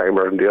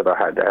Alzheimer's and the other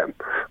had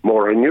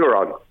motor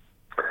neuron.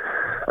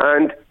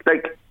 And,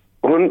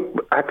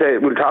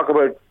 we'll talk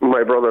about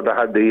my brother that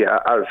had the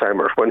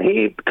Alzheimer's. When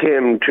he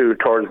came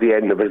towards the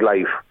end of his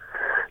life,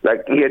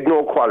 he had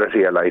no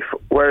quality of life,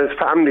 whereas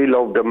family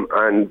loved him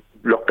and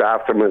looked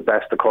after him as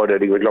best they could,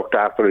 and he was looked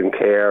after in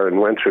care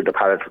and went through the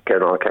palliative care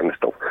and all that kind of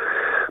stuff.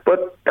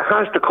 But there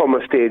has to come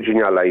a stage in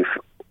your life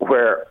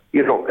where,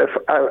 if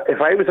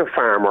I was a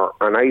farmer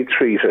and I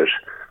treated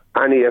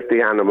any of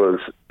the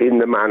animals in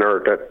the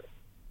manner that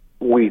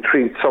we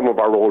treat some of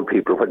our old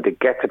people when they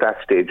get to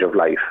that stage of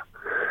life,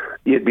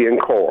 you'd be in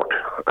court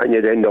and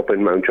you'd end up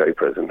in Mountjoy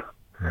prison.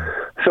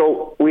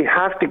 So we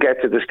have to get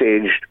to the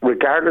stage,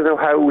 regardless of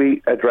how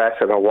we address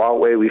it or what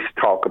way we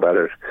talk about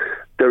it,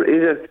 there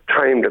is a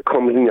time that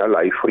comes in your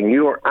life when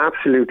you are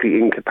absolutely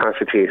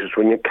incapacitated,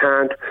 when you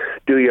can't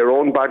do your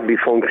own bodily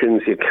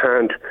functions, you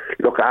can't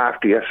look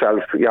after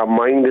yourself, your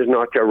mind is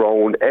not your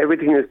own,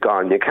 everything is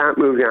gone, you can't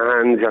move your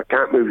hands, you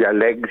can't move your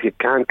legs, you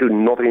can't do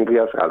nothing for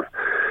yourself.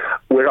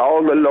 With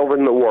all the love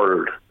in the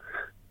world,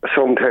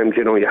 sometimes,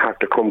 you have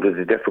to come to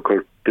the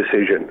difficult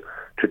decision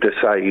to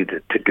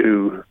decide to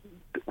do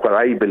what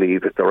I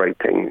believe is the right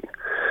thing.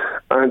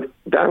 And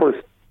that was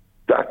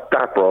that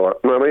brother.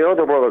 Now, my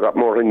other brother got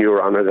motor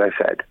neuron, as I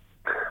said.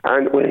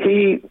 And when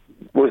he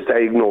was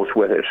diagnosed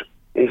with it,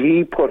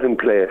 he put in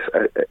place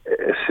a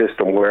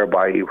system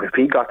whereby if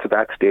he got to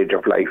that stage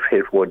of life,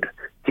 he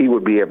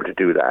would be able to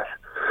do that.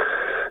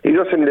 He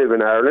doesn't live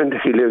in Ireland.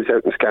 He lives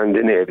out in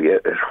Scandinavia,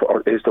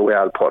 is the way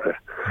I'll put it.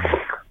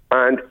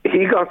 And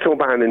he got so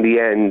bad in the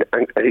end,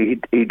 and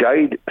he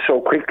died so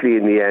quickly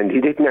in the end,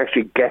 he didn't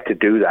actually get to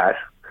do that.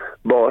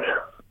 But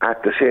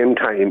at the same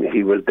time,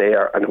 he was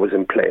there and it was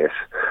in place.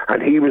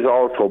 And he was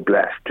also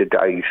blessed to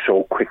die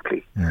so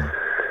quickly.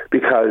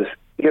 Because,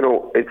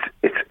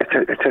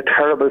 it's a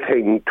terrible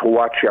thing to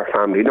watch your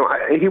family.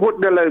 He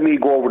wouldn't allow me to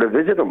go over to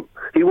visit him.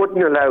 He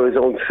wouldn't allow his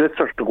own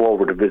sisters to go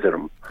over to visit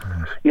him.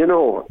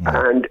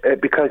 And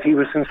because he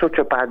was in such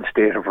a bad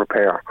state of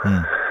repair.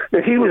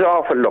 Now, he was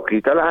awful lucky.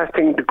 The last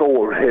thing to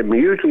go over him,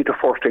 usually the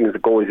first thing to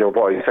go is your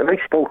voice. And I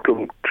spoke to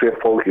him 3 or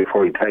 4 days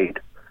before he died.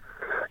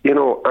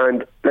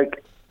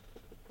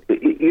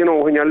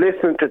 When you're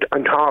listening to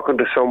and talking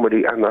to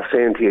somebody and they're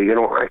saying to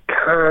you, I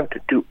can't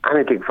do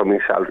anything for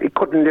myself. He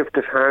couldn't lift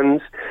his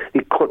hands.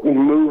 He couldn't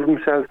move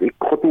himself. He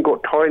couldn't go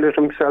toilet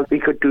himself. He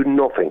could do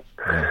nothing.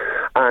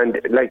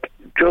 And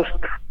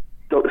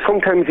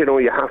sometimes,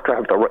 you have to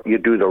have you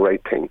do the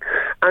right thing.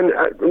 And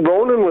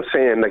Ronan was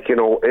saying,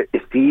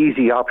 it's the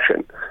easy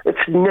option.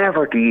 It's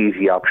never the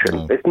easy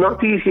option. It's not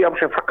the easy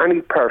option for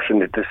any person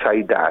to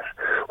decide that,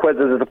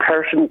 whether the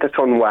person that's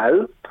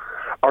unwell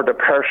or the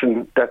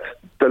person that's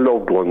the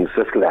loved ones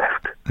that's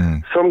left.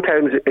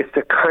 Sometimes it's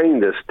the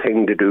kindest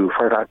thing to do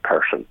for that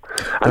person.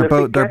 And they're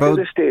both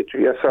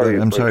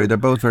they're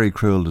both very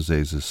cruel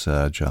diseases,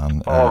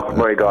 John. Oh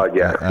my God,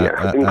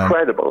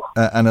 incredible.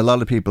 And a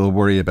lot of people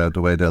worry about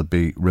the way they'll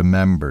be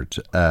remembered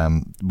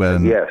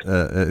when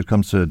it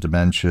comes to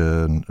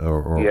dementia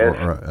or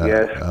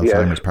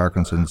Alzheimer's,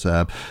 Parkinson's.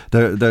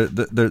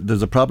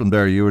 There's a problem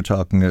there. You were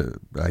talking,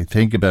 I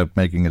think, about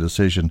making a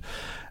decision.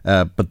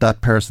 But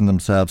that person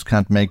themselves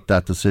can't make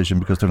that decision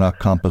because they're not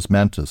compos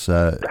mentis.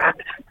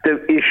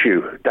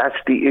 That's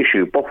the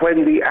issue. But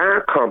when they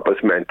are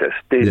compos mentis,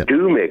 they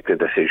do make the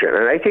decision.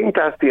 And I think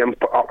that's the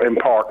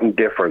important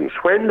difference.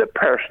 When the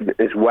person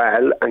is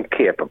well and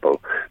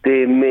capable,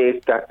 they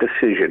make that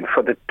decision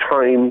for the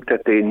time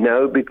that they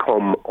now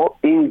become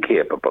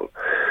incapable.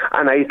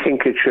 And I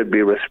think it should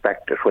be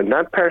respected. When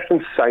that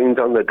person signs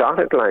on the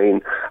dotted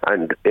line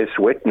and it's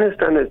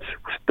witnessed and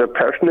the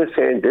person is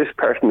saying this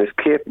person is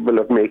capable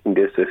of making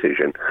this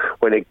decision,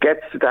 when it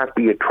gets to that,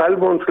 be it 12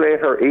 months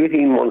later,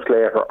 18 months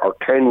later, or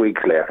 10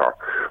 weeks later,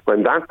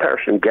 when that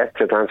person gets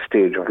to that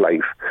stage of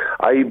life,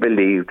 I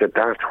believe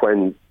that's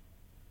when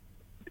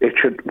it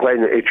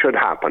should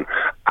happen.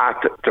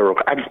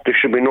 There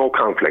should be no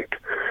conflict.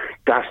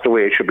 That's the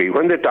way it should be.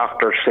 When the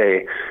doctors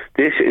say,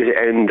 this is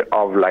end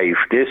of life,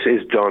 this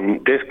is done,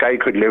 this guy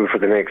could live for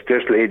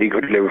this lady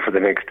could live for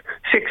the next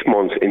 6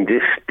 months in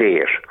this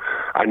state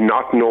and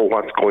not know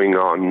what's going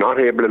on, not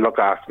able to look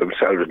after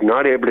themselves,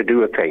 not able to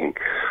do a thing,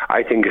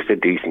 I think it's a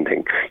decent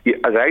thing.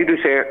 As I do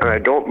say, and I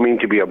don't mean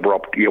to be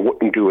abrupt, you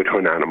wouldn't do it to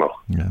an animal.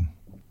 Yeah.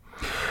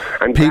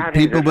 And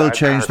people will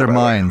change their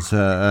minds.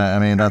 I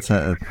mean, that's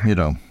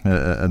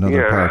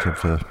another part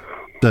of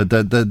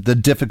the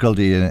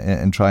difficulty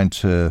in trying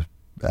to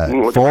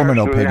form an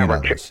opinion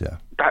on this. Yeah.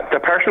 The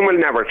person will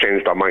never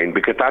change their mind,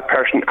 because that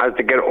person, as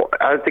they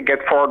get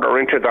further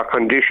into their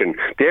condition,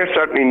 they're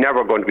certainly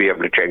never going to be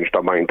able to change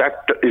their mind.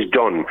 That is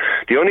done.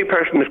 The only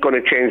person that's going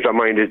to change their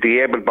mind is the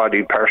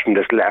able-bodied person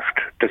that's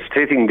left, that's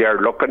sitting there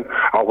looking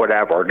or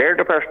whatever. They're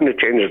the person that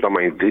changes their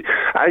mind.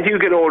 As you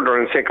get older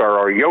and sicker,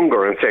 or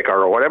younger and sicker,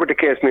 or whatever the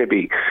case may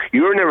be,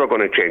 you're never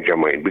going to change your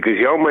mind, because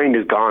your mind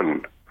is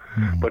gone.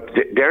 But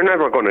they're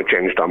never going to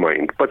change their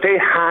mind. But they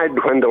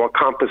had, when they were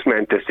compos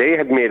mentis, they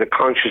had made a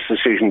conscious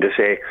decision to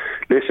say,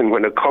 listen,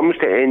 when it comes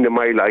to end of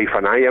my life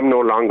and I am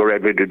no longer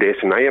able to do this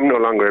and I am no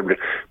longer able to,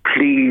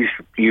 please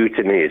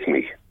euthanize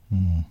me.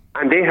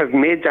 And they have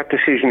made that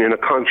decision in a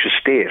conscious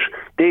state.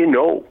 They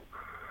know.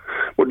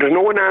 But there's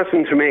no one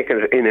asking to make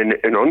it in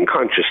an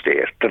unconscious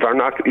state, that are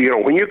not,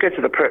 when you get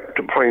to the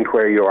point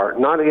where you are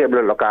not able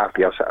to look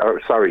after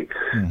yourself,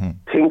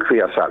 think for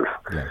yourself,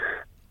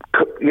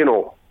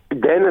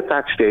 then at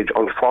that stage,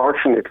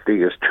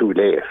 unfortunately, it's too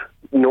late.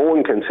 No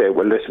one can say,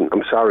 well, listen,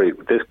 I'm sorry,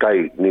 this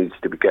guy needs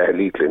to get a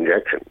lethal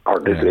injection, or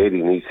this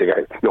lady needs to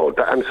get... No,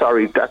 I'm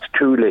sorry, that's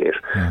too late.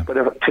 Yeah. But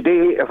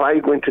if I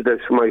go into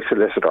my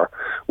solicitor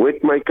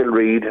with Michael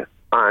Reade,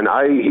 and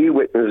he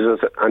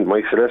witnesses and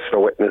my solicitor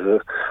witnesses,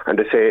 and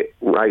they say,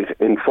 right,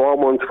 in 4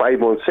 months, 5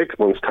 months, 6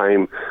 months'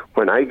 time,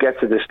 when I get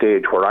to the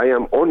stage where I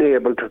am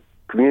unable to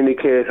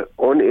communicate,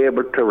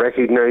 unable to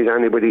recognise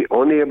anybody,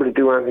 unable to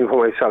do anything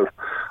for myself,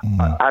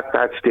 at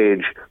that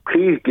stage,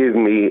 please give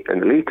me a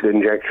lethal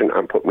injection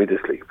and put me to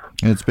sleep.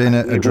 It's been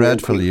a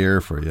dreadful year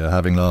for you,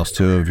 having lost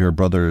two of your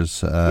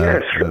brothers.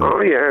 Yes.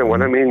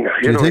 Well, I mean,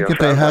 do you think if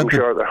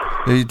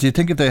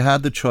they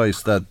had the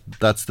choice,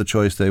 that's the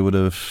choice they would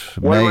have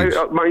made?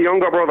 Well, my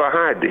younger brother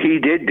had. He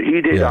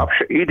did opt.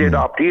 He did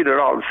it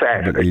all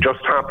set. It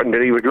just happened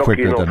that he was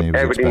lucky enough.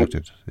 Everything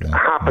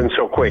happened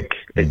so quick.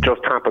 It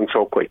just happened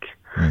so quick.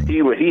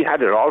 He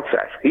had it all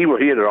set. He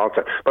had it all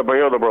set. But my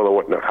other brother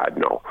wouldn't have had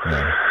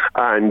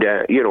and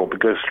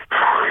because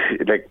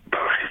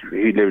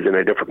he lives in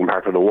a different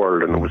part of the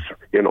world, and it was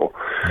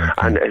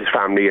and his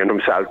family and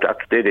himself, that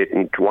they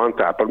didn't want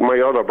that. But my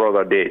other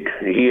brother did.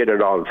 He had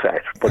it all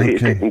set, but he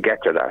didn't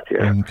get to that.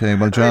 Yeah. Okay.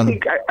 Well, John,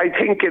 I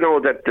think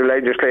that the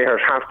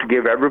legislators have to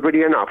give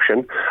everybody an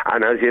option.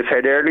 And as you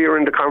said earlier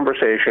in the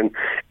conversation,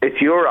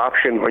 it's your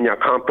option when you're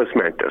compos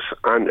mentis,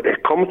 and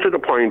it comes to the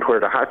point where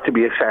there has to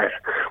be a set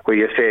where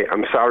you say,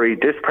 I'm sorry,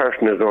 this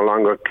person is no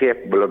longer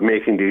capable of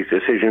making these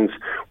decisions.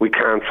 We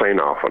can't sign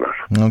off on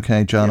it.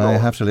 Okay, John, I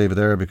have to leave it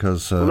there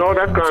because... no,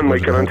 that's gone,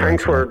 Michael, and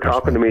thanks for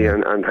talking to me,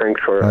 and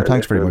thanks for...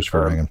 thanks very much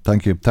for ringing.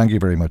 Thank you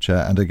very much.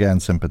 And again,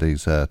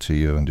 sympathies to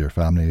you and your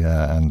family,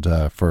 and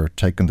for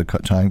taking the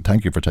time.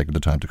 Thank you for taking the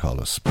time to call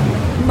us.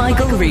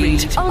 Michael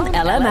Reade on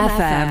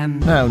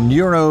LMFM. Now,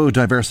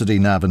 Neurodiversity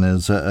Navan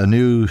is a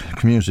new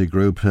community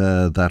group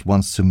that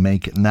wants to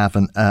make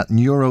Navan a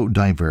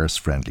neurodiverse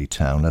friendly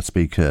town. Let's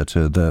speak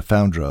to the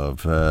founder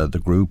of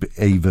the group,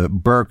 Eva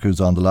Burke,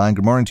 who's on the line.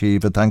 Good morning to you,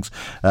 Eva. Thanks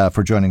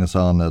for joining us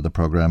on the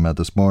programme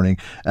this morning.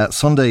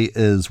 Sunday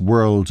is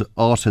World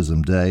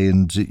Autism Day,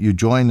 and you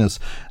join us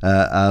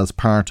as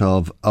part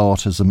of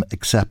Autism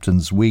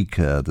Acceptance Week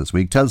this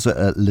week. Tell us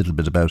a little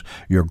bit about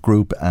your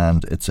group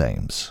and its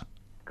aims.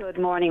 Good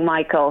morning,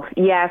 Michael.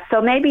 Yeah,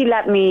 so maybe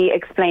let me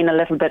explain a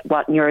little bit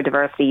what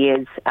neurodiversity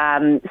is.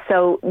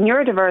 So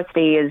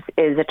neurodiversity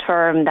is a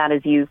term that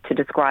is used to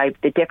describe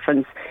the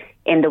difference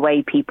in the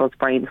way people's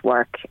brains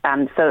work.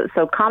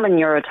 So common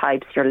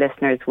neurotypes your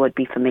listeners would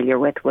be familiar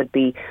with would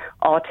be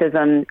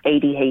autism,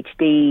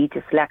 ADHD,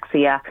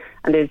 dyslexia,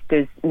 and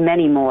there's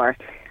many more.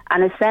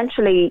 And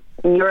essentially,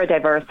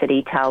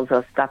 neurodiversity tells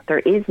us that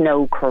there is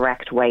no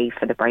correct way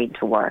for the brain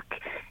to work.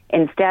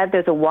 Instead,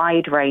 there's a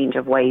wide range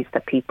of ways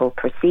that people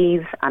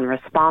perceive and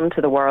respond to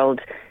the world,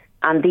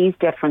 and these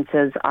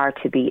differences are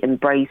to be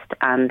embraced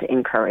and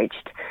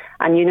encouraged.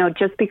 And,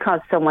 just because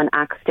someone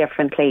acts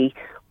differently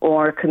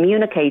or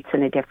communicates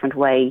in a different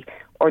way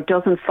or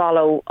doesn't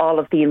follow all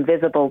of the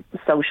invisible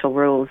social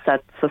rules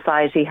that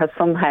society has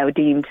somehow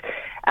deemed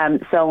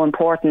so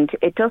important,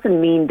 it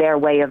doesn't mean their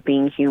way of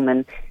being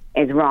human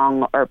is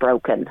wrong or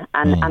broken.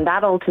 And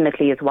that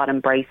ultimately is what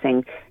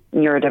embracing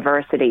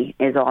neurodiversity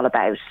is all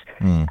about.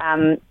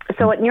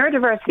 So at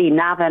Neurodiversity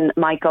Navan,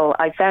 Michael,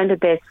 I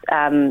founded this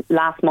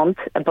last month,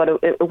 but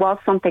it was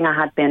something I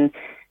had been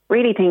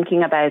really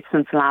thinking about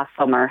since last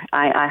summer.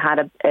 I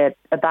had a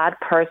bad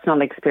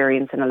personal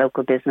experience in a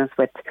local business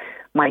with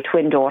my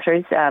twin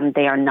daughters.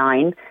 They are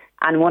 9,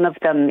 and one of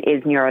them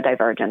is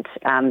neurodivergent.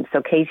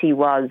 So Katie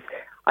was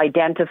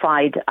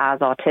identified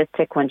as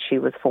autistic when she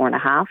was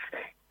 4.5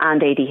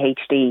 and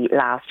ADHD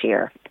last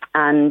year.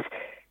 And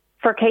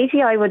for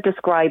Katie, I would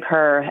describe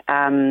her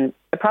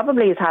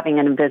probably as having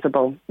an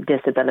invisible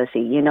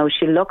disability.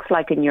 She looks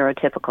like a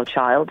neurotypical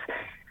child.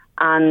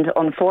 And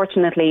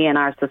unfortunately, in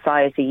our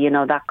society,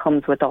 that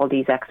comes with all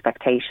these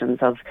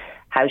expectations of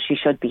how she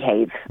should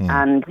behave.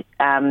 And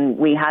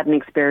we had an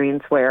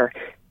experience where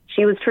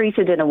she was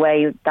treated in a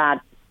way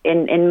that,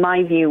 in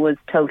my view, was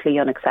totally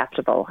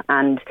unacceptable.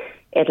 And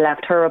it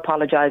left her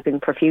apologising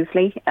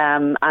profusely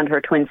and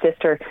her twin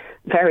sister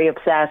very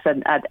upset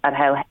at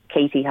how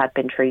Katie had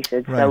been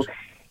treated. Right. So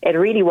it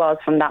really was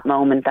from that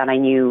moment that I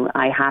knew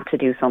I had to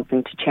do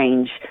something to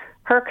change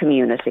her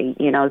community,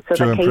 so to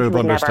that improve Katie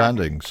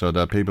understanding, so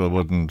that people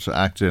wouldn't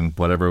act in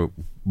whatever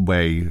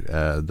way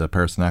the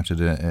person acted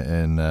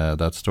in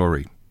that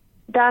story.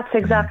 That's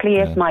exactly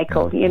it,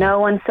 Michael,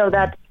 and so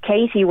that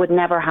Katie would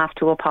never have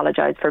to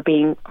apologise for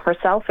being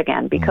herself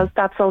again, because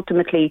that's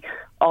ultimately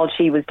all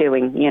she was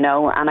doing,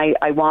 and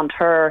I want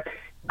her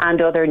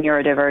and other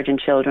neurodivergent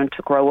children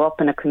to grow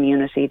up in a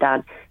community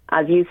that,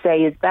 as you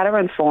say, is better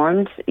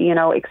informed,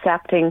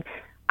 accepting,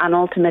 and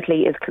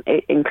ultimately is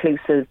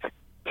inclusive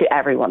to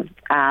everyone.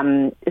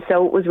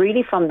 So it was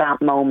really from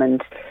that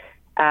moment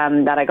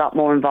that I got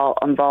more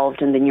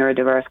involved in the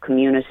neurodiverse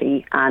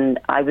community, and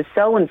I was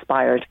so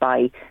inspired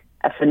by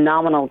a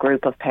phenomenal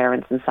group of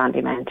parents in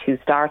Sandymount who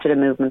started a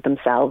movement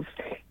themselves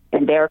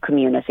in their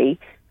community,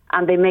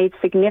 and they made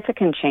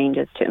significant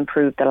changes to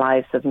improve the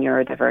lives of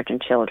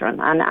neurodivergent children.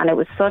 And it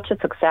was such a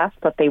success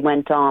that they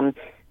went on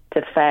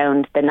to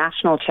found the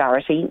national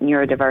charity,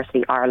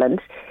 Neurodiversity Ireland,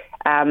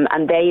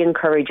 and they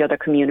encourage other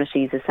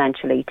communities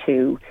essentially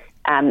to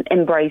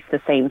embrace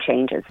the same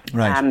changes.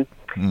 Right.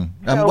 And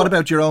what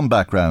about your own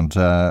background?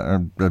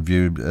 Have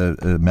you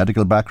a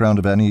medical background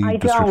of any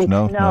description?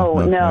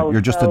 No.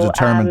 You're just a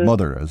determined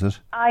mother, is it?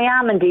 I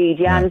am indeed.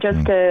 Yeah, I'm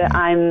just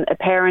I'm a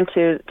parent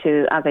to,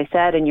 as I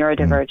said, a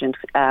neurodivergent.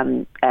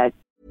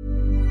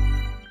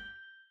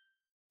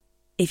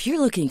 If you're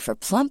looking for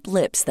plump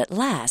lips that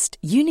last,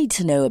 you need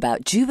to know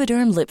about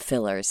Juvederm lip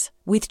fillers.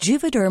 With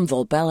Juvederm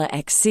Volbella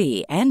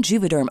XC and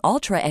Juvederm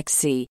Ultra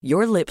XC,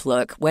 your lip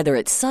look, whether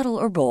it's subtle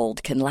or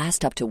bold, can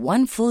last up to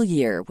 1 full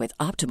year with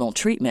optimal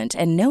treatment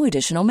and no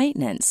additional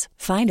maintenance.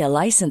 Find a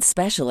licensed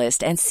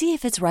specialist and see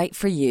if it's right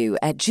for you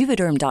at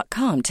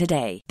Juvederm.com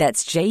today.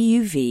 That's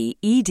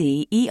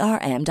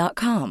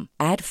JUVEDERM.com.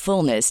 Add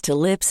fullness to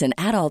lips in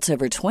adults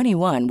over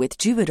 21 with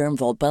Juvederm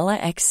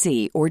Volbella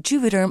XC or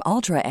Juvederm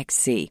Ultra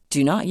XC.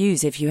 Do not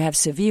use if you have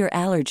severe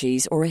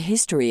allergies or a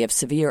history of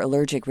severe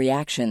allergic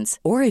reactions,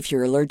 or if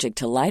you're allergic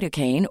to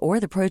lidocaine or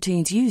the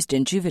proteins used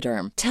in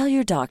Juvederm. Tell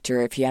your doctor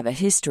if you have a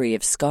history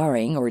of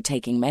scarring or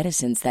taking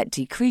medicines that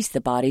decrease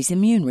the body's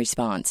immune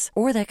response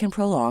or that can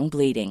prolong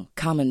bleeding.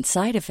 Common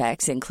side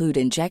effects include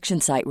injection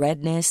site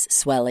redness,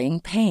 swelling,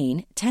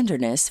 pain,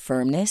 tenderness,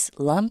 firmness,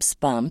 lumps,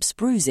 bumps,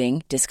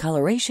 bruising,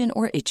 discoloration,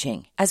 or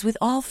itching. As with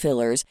all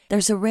fillers,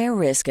 there's a rare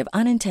risk of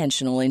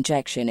unintentional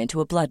injection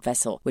into a blood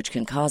vessel, which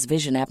can cause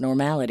vision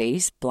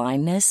abnormalities,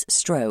 blindness,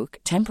 stroke,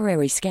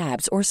 temporary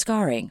scabs, or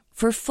scarring.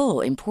 For full,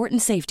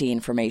 important safety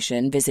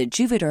information, visit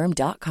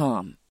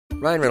Juvederm.com.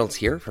 Ryan Reynolds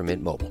here from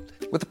Mint Mobile.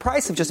 With the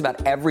price of just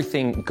about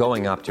everything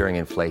going up during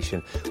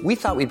inflation, we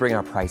thought we'd bring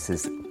our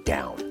prices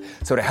down.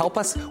 So to help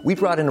us, we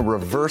brought in a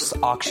reverse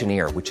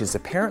auctioneer, which is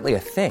apparently a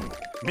thing.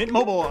 Mint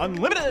Mobile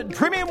Unlimited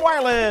Premium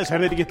Wireless. How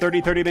to get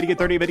 30, 30, bit to get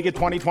 30, bit to get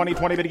 20, 20,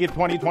 20, bit to get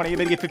 20, 20, bit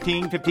to get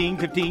 15, 15,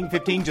 15,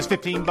 15, just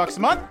 $15 a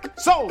month?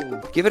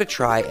 Sold! Give it a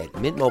try at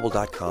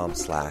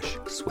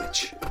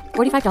mintmobile.com/switch.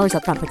 $45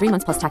 up front for 3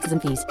 months plus taxes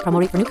and fees.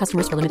 Promo rate for new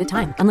customers for limited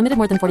time. Unlimited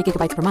more than 40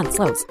 gigabytes per month.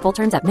 Slows full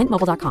terms at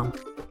mintmobile.com.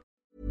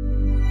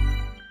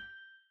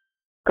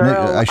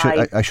 girl. I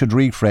should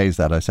rephrase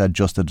that. I said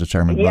just a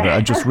determined mother.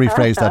 I just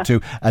rephrase that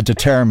to a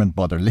determined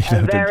mother.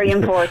 A very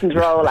important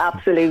role,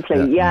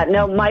 absolutely.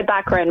 No, my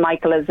background,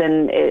 Michael, is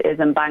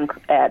in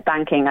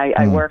banking.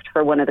 I worked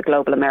for one of the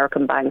global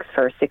American banks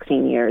for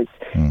 16 years.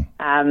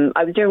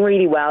 I was doing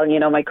really well.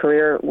 My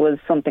career was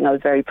something I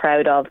was very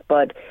proud of,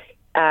 but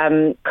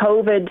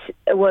COVID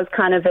was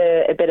kind of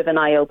a bit of an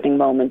eye-opening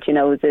moment. It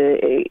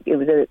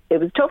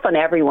was tough on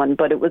everyone,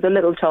 but it was a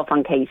little tough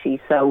on Katie.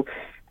 So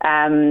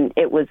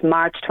it was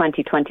March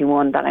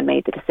 2021 that I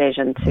made the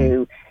decision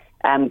to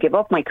give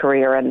up my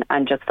career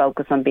and just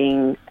focus on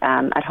being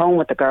at home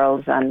with the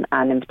girls and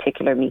in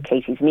particular meet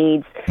Katie's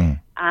needs.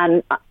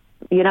 And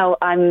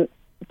I'm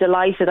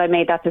delighted I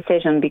made that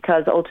decision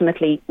because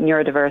ultimately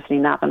neurodiversity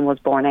Navan was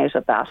born out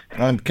of that.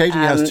 And Katie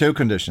has two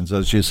conditions,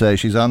 as you say.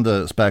 She's on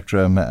the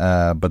spectrum,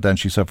 but then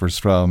she suffers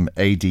from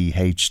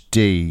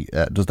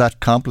ADHD. Does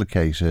that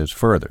complicate it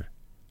further?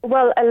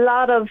 Well, a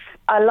lot of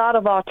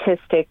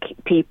autistic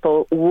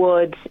people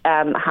would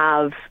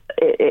have.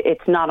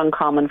 It's not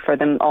uncommon for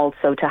them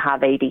also to have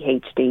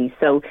ADHD.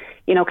 So,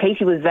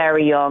 Katie was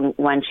very young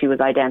when she was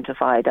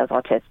identified as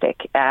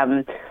autistic.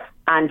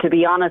 And to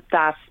be honest,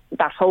 that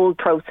whole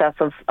process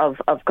of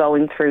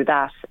going through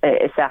that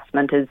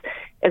assessment is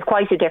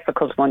quite a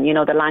difficult one.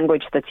 The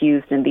language that's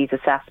used in these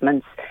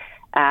assessments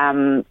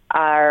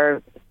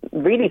are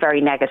really very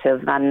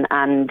negative,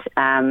 and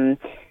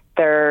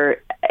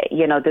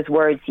there's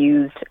words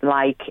used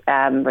like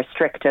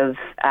restrictive,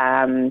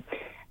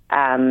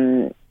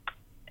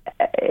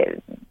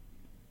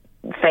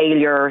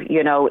 failure,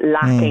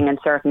 lacking in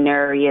certain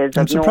areas.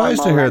 I'm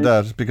surprised to hear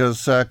that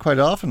because quite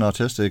often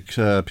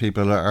autistic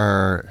people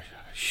are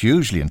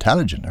hugely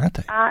intelligent, aren't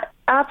they?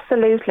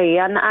 Absolutely,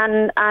 and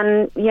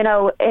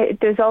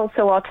there's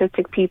also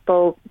autistic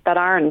people that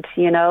aren't,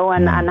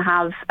 and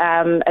have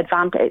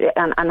advantage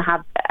and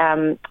have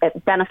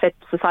benefit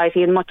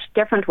society in much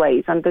different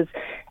ways. And there's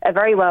a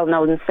very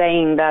well-known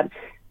saying that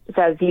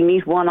says you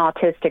meet one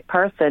autistic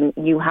person,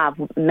 you have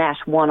met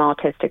one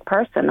autistic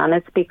person, and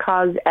it's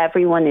because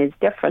everyone is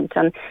different,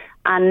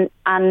 and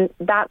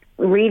that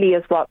really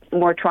is what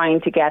we're trying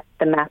to get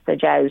the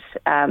message out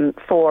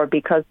for,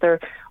 because there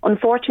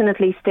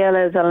unfortunately still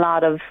is a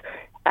lot of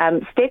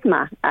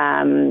stigma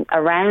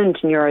around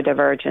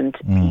neurodivergent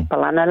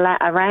people and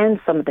around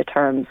some of the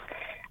terms.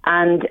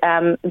 And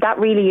that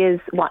really is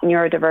what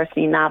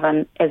neurodiversity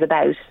Navan is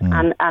about.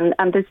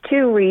 And there's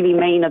two really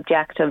main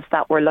objectives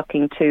that we're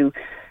looking to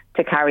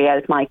carry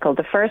out, Michael.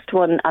 The first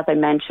one, as I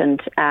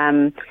mentioned,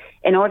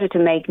 in order to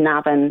make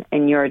Navan a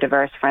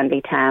neurodiverse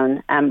friendly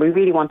town, we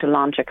really want to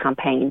launch a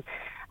campaign.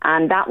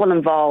 And that will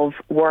involve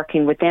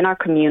working within our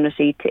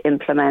community to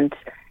implement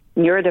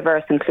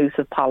neurodiverse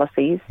inclusive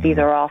policies. These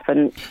are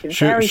often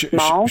very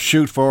small.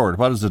 Shoot forward.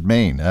 What does it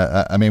mean?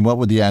 What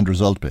would the end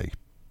result be?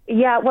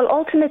 Yeah, well,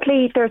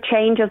 ultimately, there are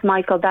changes,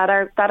 Michael, that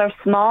are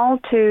small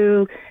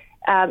to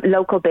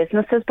local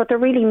businesses, but they're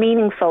really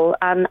meaningful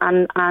and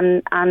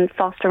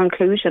foster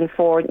inclusion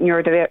for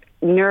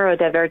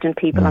neurodivergent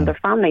people and their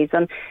families.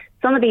 And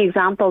some of the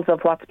examples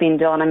of what's been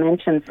done, I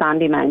mentioned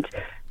Sandymount,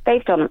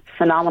 they've done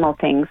phenomenal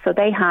things. So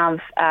they have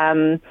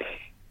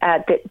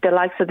the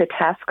likes of the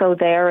Tesco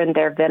there in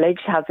their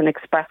village has an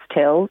express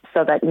till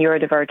so that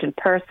neurodivergent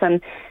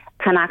person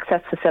can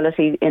access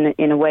facilities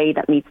in a way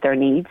that meets their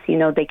needs.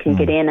 They can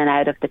get in and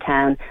out of the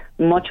town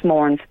much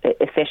more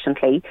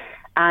efficiently.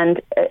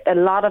 And a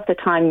lot of the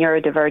time,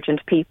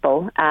 neurodivergent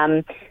people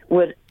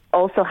would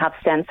also have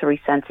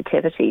sensory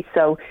sensitivity.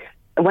 So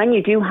when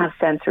you do have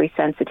sensory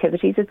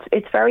sensitivities,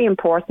 it's very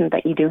important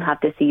that you do have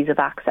this ease of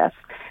access,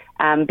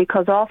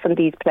 because often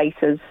these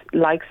places,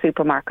 like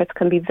supermarkets,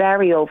 can be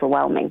very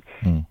overwhelming.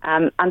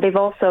 And they've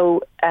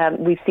also,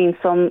 we've seen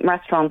some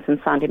restaurants in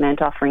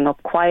Sandymount offering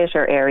up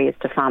quieter areas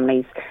to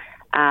families.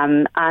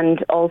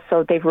 And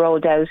also they've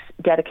rolled out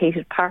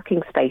dedicated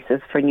parking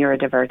spaces for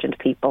neurodivergent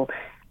people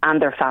and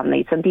their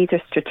families. And these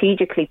are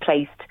strategically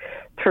placed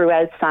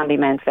throughout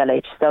Sandymount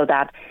Village so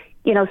that,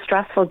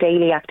 stressful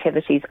daily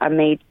activities are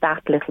made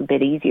that little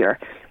bit easier.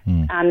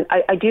 And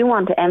I do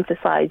want to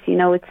emphasise,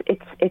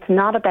 it's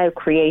not about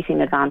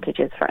creating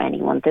advantages for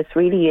anyone. This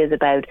really is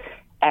about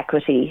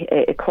equity,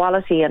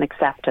 equality and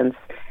acceptance,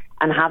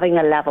 and having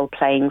a level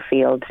playing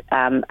field,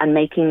 and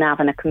making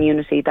Navan a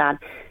community that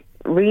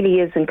really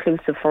is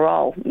inclusive for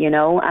all,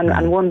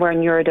 and one where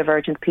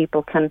neurodivergent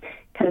people can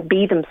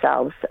be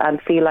themselves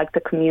and feel like the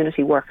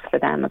community works for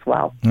them as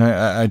well.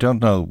 I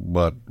don't know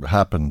what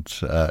happened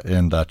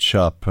in that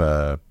shop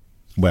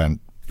when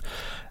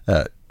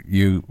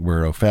you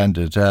were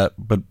offended,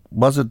 but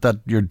was it that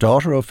your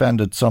daughter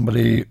offended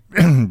somebody?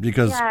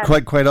 Because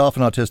quite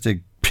often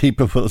autistic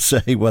people will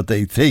say what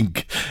they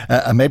think,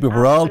 and maybe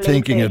we're all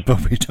thinking it,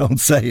 but we don't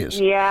say it.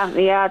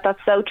 Yeah, that's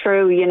so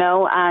true,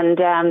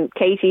 and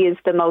Katie is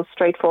the most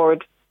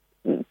straightforward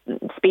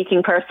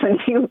speaking person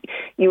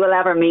you will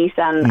ever meet,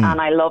 and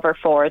I love her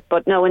for it.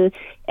 But no, in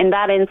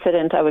that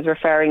incident I was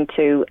referring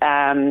to,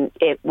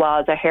 it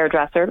was a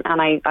hairdresser,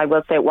 and I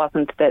will say it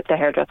wasn't the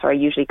hairdresser I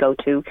usually go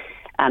to.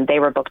 and they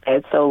were booked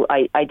out. So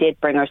I did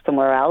bring her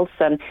somewhere else,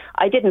 and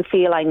I didn't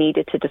feel I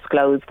needed to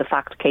disclose the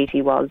fact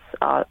Katie was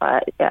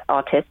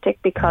autistic,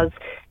 because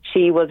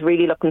she was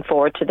really looking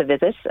forward to the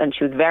visit and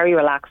she was very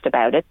relaxed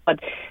about it. But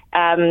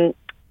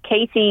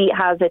Katie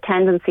has a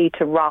tendency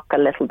to rock a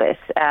little bit.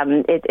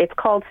 It's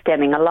called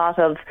stimming. A lot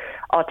of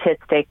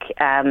autistic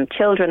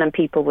children and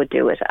people would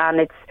do it, and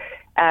it's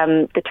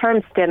the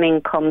term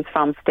stimming comes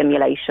from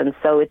stimulation.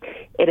 So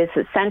it is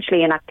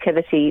essentially an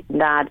activity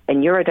that a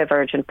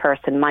neurodivergent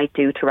person might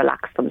do to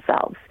relax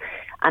themselves.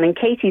 And in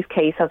Katie's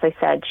case, as I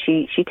said,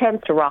 she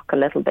tends to rock a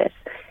little bit.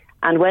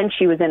 And when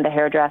she was in the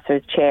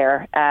hairdresser's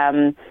chair,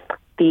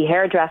 the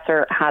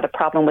hairdresser had a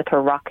problem with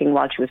her rocking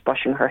while she was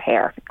brushing her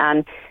hair.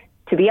 And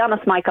to be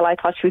honest, Michael, I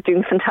thought she was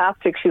doing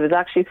fantastic. She was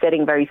actually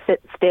sitting very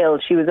still.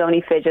 She was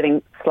only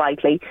fidgeting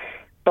slightly.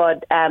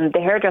 But the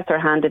hairdresser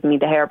handed me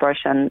the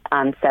hairbrush and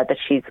said that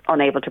she's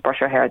unable to brush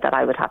her hair, that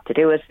I would have to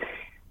do it.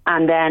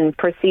 And then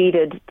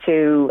proceeded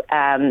to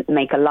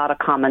make a lot of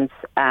comments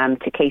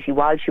to Katie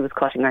while she was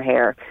cutting her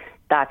hair,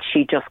 that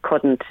she just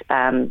couldn't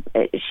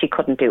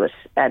do it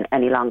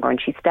any longer.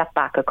 And she stepped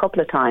back a couple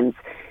of times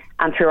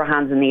and threw her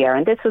hands in the air.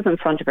 And this was in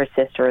front of her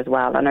sister as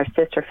well. And her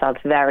sister felt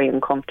very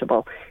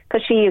uncomfortable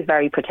because she is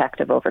very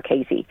protective over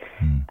Katie.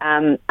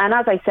 And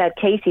as I said,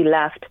 Katie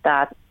left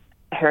that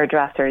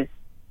hairdresser's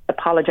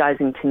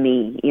apologising to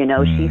me. You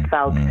know, she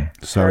felt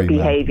her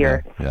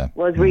behaviour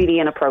was really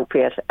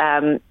inappropriate.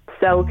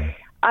 So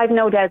I've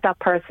no doubt that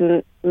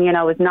person, you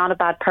know, is not a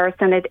bad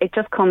person. It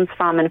just comes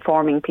from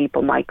informing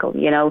people, Michael.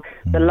 You know,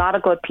 there's a lot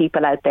of good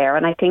people out there,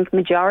 and I think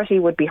majority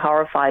would be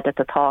horrified at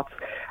the thoughts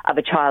of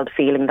a child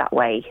feeling that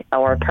way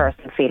or a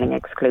person feeling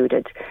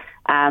excluded.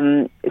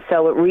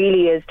 So it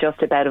really is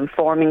just about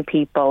informing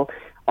people,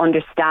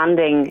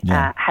 understanding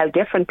how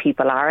different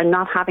people are, and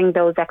not having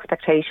those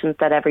expectations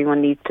that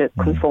everyone needs to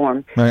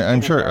conform.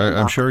 I'm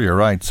sure you're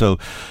right. So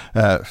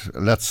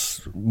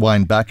let's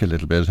wind back a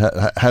little bit.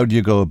 How do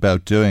you go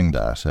about doing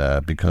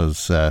that?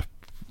 Because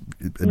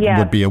it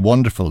would be a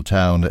wonderful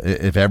town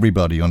if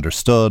everybody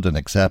understood and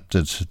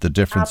accepted the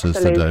differences,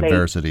 the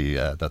diversity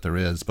that there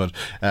is. But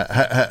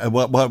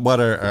what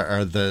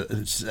are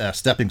the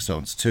stepping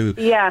stones to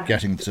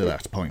getting to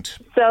that point?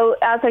 So,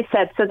 as I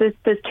said,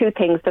 there's two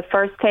things. The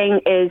first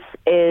thing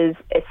is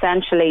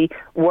essentially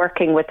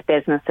working with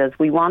businesses.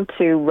 We want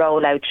to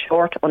roll out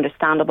short,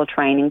 understandable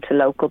training to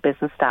local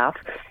business staff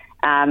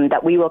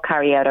that we will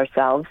carry out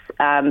ourselves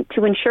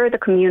to ensure the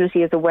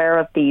community is aware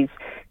of these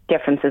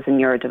differences in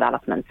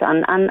neurodevelopments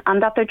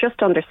and that they're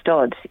just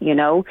understood, you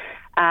know.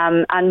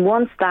 And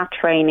once that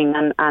training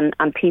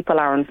and people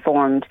are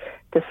informed,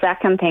 the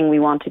second thing we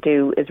want to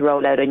do is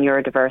roll out a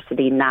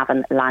neurodiversity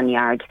Navan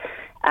lanyard.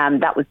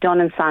 That was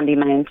done in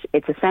Sandymount.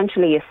 It's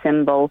essentially a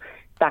symbol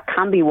that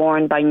can be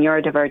worn by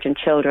neurodivergent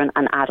children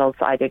and adults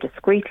either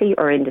discreetly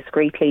or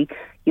indiscreetly.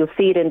 You'll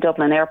see it in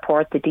Dublin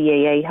Airport. The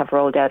DAA have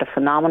rolled out a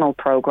phenomenal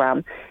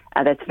programme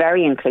that's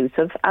very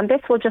inclusive, and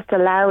this will just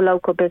allow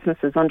local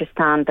businesses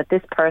understand that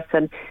this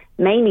person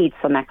may need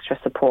some extra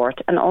support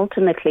and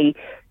ultimately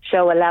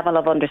show a level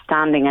of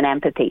understanding and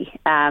empathy.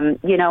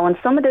 You know, and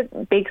some of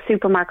the big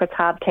supermarkets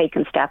have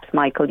taken steps,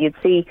 Michael. You'd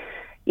see,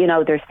 you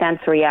know, there's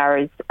sensory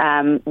hours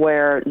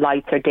where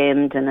lights are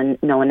dimmed and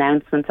no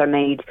announcements are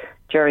made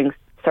during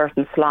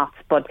certain slots,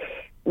 but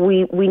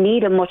we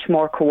need a much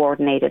more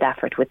coordinated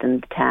effort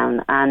within the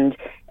town and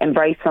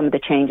embrace some of the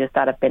changes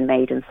that have been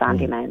made in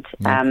Sandymount.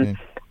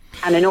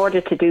 And in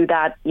order to do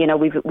that, you know,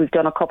 we've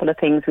done a couple of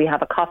things. We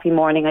have a coffee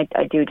morning.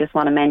 I do just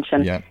want to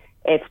mention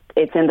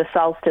it's in the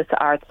Solstice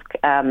Arts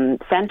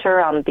Centre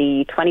on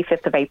the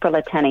 25th of April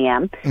at 10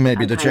 a.m.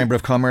 Maybe the Chamber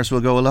of Commerce will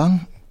go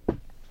along?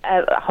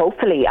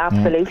 Hopefully,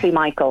 absolutely,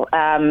 Michael.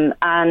 And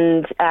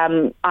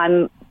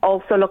I'm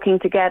also looking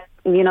to get,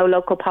 you know,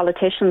 local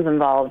politicians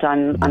involved.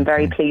 I'm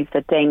very pleased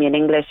that Damien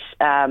English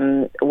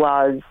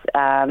was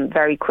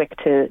very quick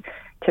to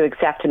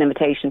accept an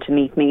invitation to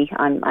meet me.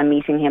 I'm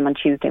meeting him on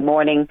Tuesday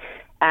morning.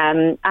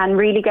 And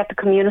really get the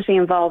community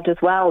involved as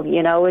well.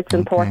 You know, it's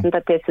important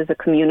that this is a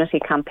community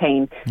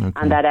campaign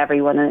and that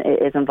everyone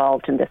is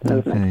involved in this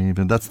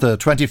movement. That's the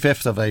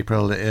 25th of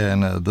April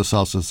in the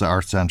Solstice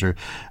Arts Centre.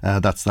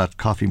 That's that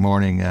coffee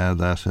morning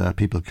that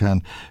people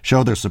can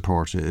show their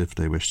support if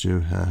they wish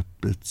to.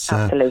 It's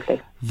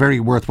absolutely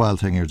very worthwhile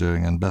thing you're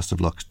doing, and best of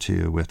luck to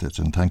you with it.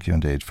 And thank you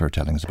indeed for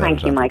telling us about it.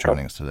 Thank you, Michael. For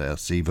joining us today.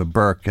 Siva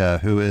Burke,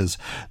 who is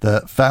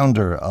the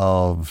founder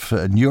of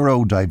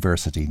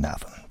Neurodiversity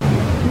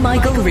Navan.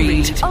 Michael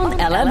Reade on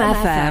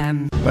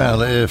LMFM.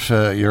 Well, if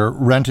you're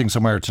renting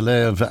somewhere to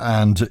live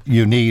and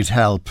you need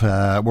help,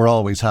 we're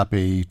always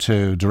happy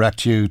to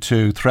direct you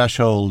to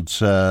Threshold,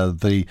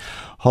 the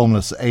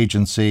homeless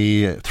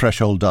agency.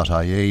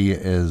 Threshold.ie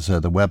is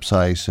the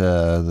website.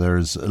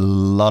 There's a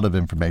lot of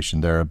information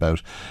information there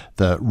about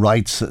the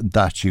rights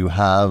that you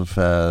have.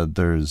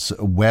 There's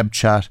a web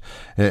chat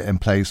in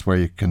place where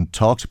you can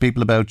talk to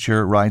people about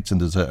your rights,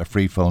 and there's a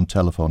free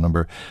telephone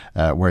number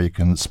where you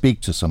can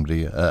speak to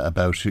somebody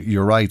about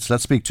your rights.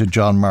 Let's speak to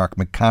John Mark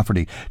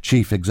McCafferty,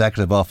 Chief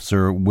Executive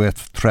Officer with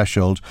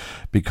Threshold,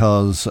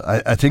 because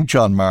I think,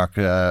 John Mark,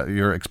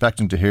 you're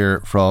expecting to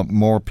hear from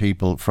more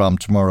people from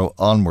tomorrow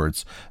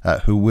onwards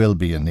who will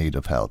be in need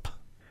of help.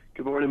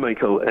 Good morning,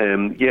 Michael.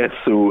 Yes,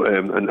 so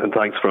and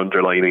thanks for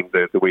underlining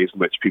the ways in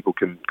which people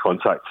can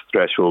contact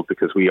Threshold,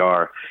 because we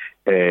are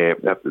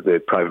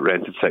the private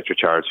rented sector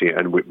charity,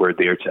 and we're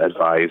there to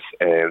advise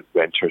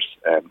renters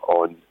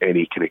on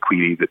any kind of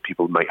query that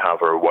people might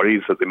have or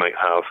worries that they might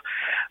have.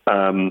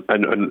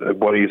 And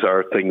worries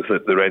are things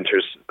that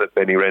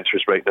many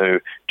renters right now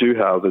do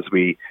have as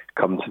we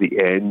come to the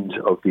end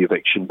of the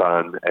eviction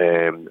ban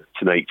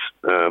tonight.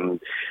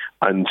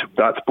 And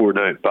that's borne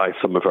out by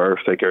some of our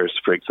figures.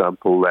 For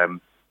example,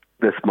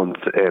 this month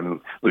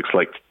looks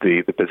like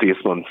the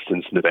busiest month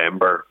since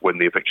November, when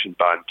the eviction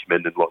ban came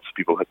in, and lots of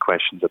people had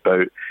questions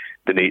about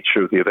the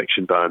nature of the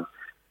eviction ban.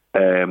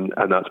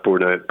 And that's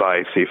borne out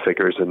by, say,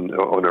 figures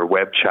on our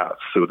web chats.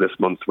 So this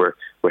month we're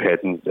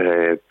heading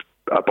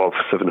above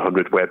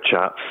 700 web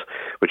chats,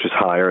 which is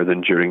higher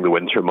than during the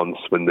winter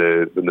months when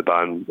the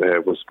ban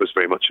was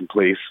very much in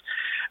place.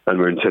 And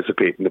we're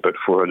anticipating about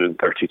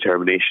 430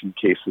 termination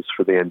cases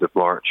for the end of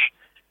March.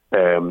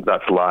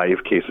 That's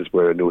live cases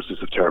where a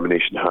notice of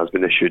termination has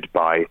been issued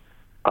by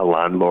a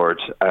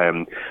landlord.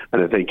 And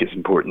I think it's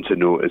important to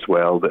note as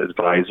well that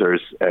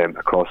advisors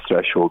across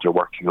Threshold are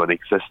working on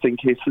existing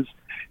cases.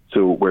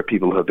 So where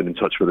people have been in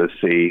touch with us,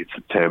 say,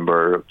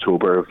 September,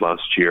 October of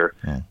last year,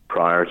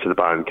 prior to the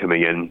ban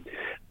coming in,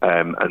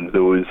 and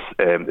those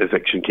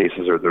eviction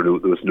cases or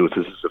those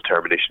notices of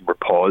termination were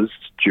paused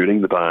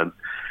during the ban,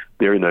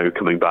 they're now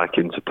coming back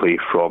into play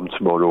from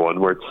tomorrow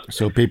onwards.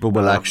 So people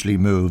will actually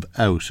move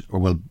out, or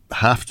will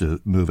have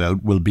to move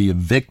out, will be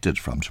evicted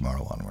from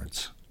tomorrow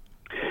onwards?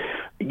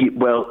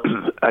 Well,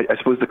 I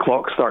suppose the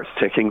clock starts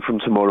ticking from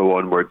tomorrow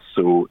onwards.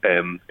 So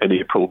in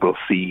April we'll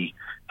see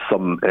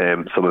some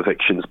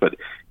evictions, but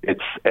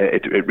it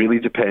really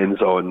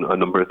depends on a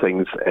number of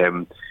things.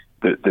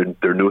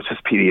 Their notice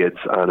periods,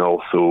 and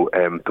also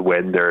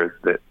when their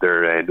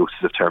notice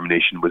of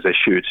termination was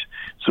issued.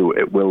 So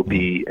it will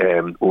be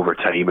over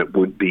time. It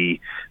would be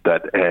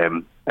that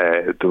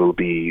there will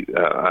be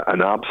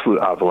an absolute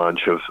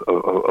avalanche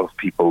of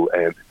people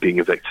being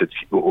evicted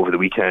over the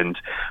weekend,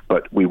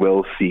 but we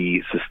will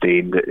see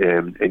sustained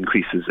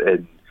increases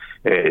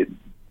in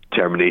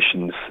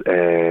terminations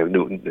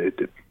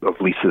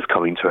of leases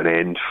coming to an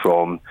end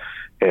from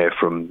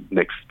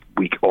next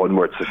week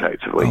onwards,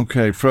 effectively.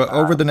 Okay,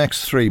 over the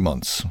next 3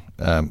 months,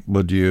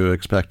 would you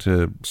expect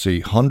to see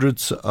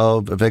hundreds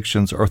of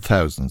evictions or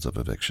thousands of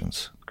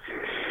evictions?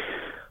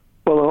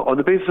 Well, on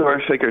the basis of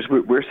our figures,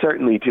 we're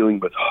certainly dealing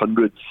with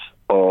hundreds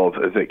of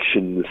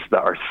evictions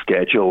that are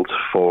scheduled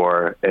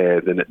for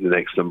the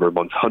next number of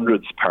months,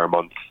 hundreds per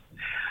month.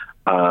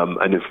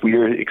 And if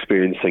we're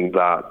experiencing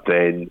that,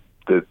 then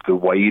the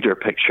wider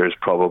picture is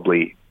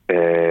probably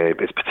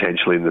is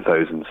potentially in the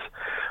thousands.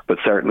 But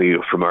certainly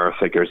from our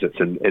figures,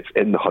 it's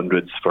in the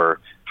hundreds for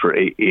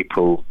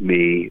April,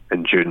 May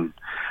and June.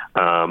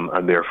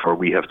 And therefore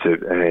we have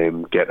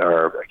to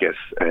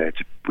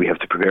we have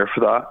to prepare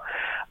for that.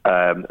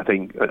 I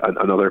think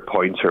another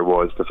pointer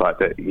was the fact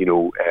that,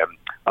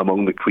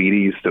 among the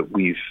queries that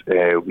we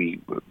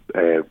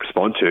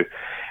respond to,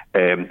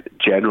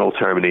 general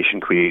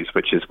termination queries,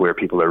 which is where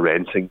people are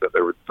renting, but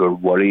they're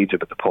worried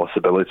about the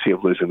possibility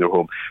of losing their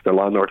home. Their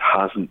landlord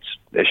hasn't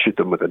issued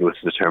them with a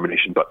notice of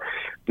termination, but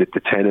the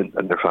tenant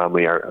and their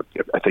family are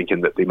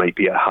thinking that they might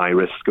be at high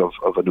risk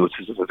of a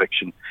notice of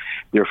eviction.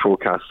 They're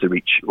forecast to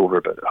reach over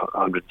about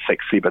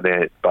 160 by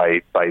the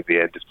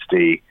end of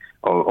today,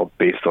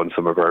 based on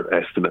some of our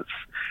estimates.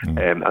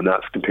 And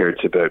that's compared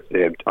to about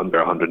under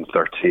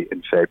 130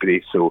 in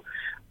February. So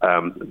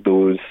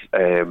those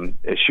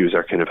issues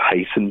are kind of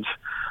heightened,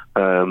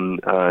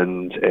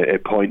 and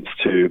it points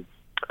to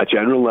a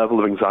general level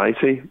of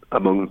anxiety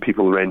among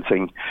people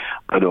renting,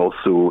 and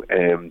also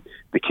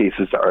the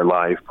cases that are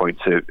live point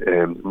to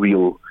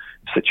real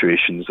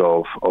situations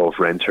of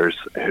renters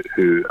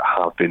who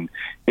have been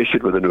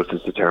issued with a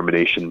notice of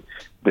termination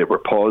that were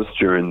paused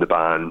during the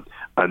ban,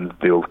 and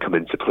they'll come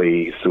into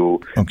play.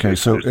 So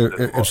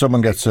if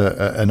someone gets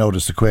a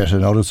notice to quit, a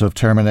notice of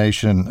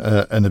termination,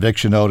 an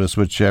eviction notice,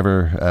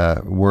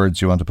 whichever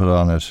words you want to put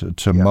on it,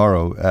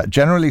 tomorrow,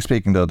 generally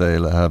speaking, though,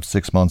 they'll have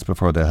 6 months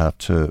before they have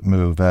to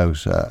move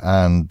out.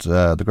 And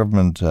the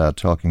government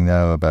talking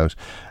now about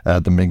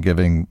them being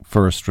giving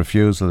first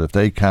refusal. If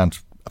they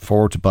can't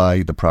afford to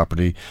buy the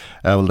property,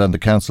 well, then the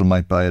council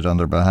might buy it on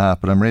their behalf.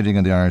 But I'm reading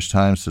in the Irish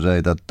Times today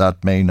that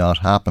may not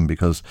happen,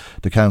 because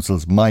the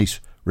councils might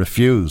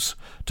refuse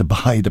to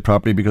buy the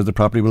property because the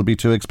property will be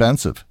too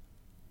expensive.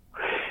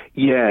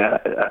 Yeah,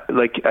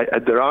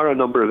 there are a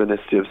number of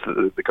initiatives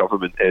that the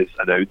government is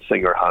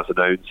announcing or has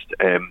announced.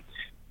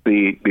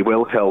 they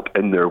will help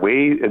in their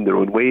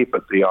own way,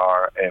 but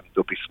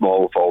there'll be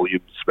small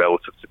volumes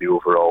relative to the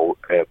overall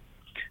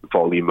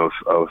volume of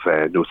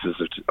notices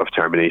of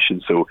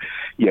termination. So,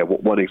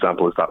 one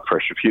example is that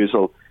first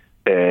refusal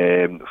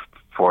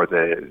for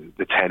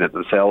the tenant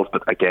themselves.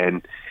 But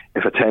again,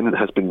 if a tenant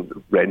has been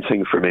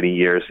renting for many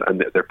years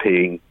and they're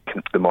paying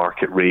the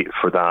market rate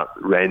for that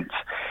rent,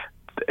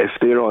 if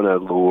they're on a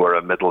low or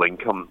a middle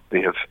income,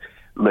 they have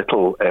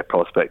little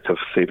prospect of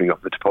saving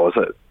up the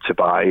deposit to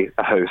buy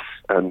a house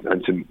and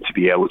to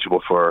be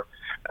eligible for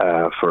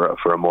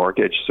a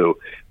mortgage. So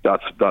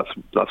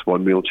that's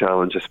one real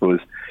challenge, I suppose.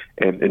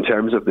 In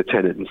terms of the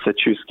tenant in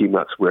situ scheme,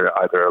 that's where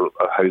either a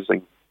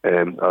housing,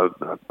 an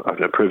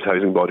approved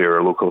housing body or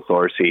a local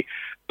authority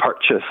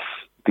purchase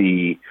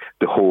the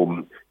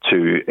home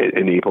to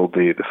enable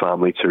the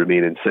family to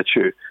remain in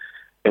situ.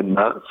 In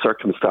that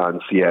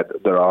circumstance,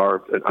 there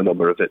are a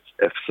number of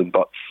ifs and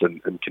buts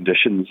and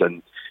conditions.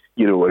 And,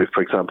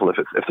 for example,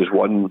 if there's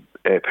one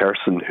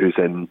person who's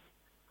in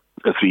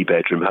a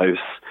 3-bedroom house,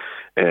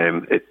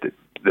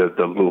 the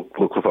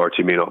local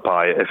authority may not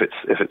buy it.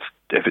 If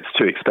it's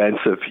too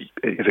expensive,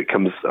 if it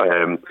comes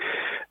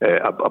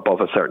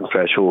above a certain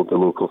threshold, the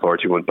local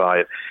authority won't buy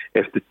it.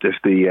 If the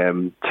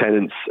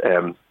tenant's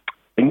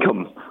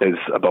income is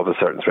above a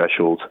certain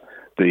threshold,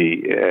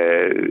 the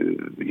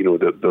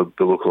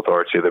local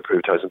authority or the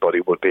approved housing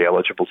body would be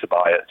eligible to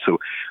buy it. So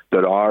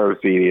there are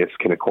various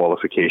kind of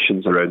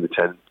qualifications around the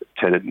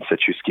tenant in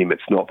situ scheme.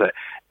 It's not that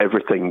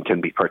everything can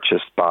be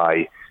purchased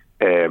by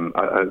the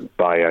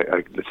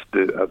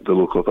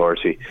local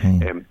authority.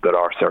 There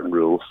are certain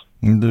rules.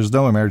 There's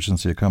no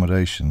emergency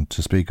accommodation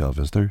to speak of,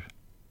 is there?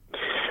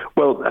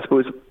 Well, I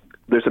suppose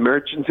there's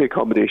emergency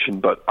accommodation,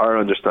 but our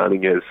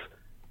understanding is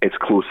it's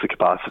close to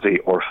capacity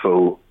or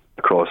full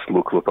across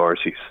local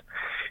authorities.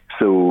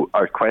 So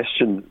our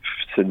question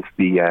since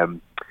the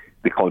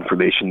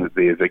confirmation that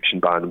the eviction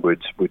ban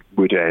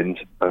would end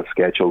as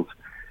scheduled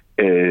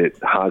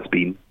has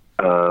been,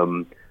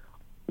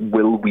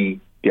 will we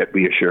get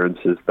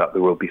reassurances that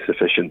there will be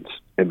sufficient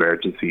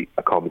emergency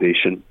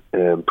accommodation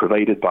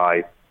provided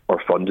by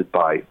or funded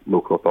by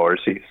local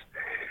authorities?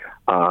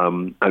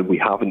 And we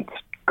haven't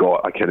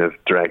got a kind of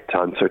direct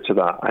answer to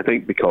that. I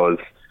think because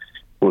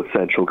both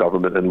central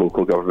government and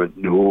local government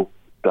know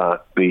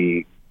that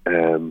they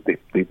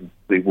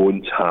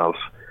won't have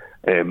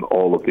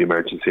all of the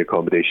emergency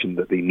accommodation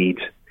that they need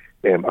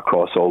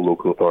across all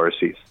local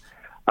authorities.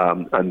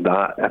 And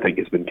that, I think,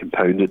 has been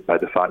compounded by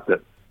the fact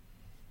that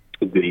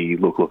the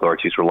local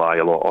authorities rely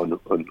a lot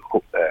on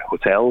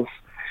hotels.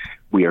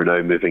 We are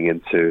now moving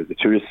into the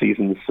tourist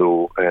season,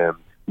 so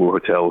more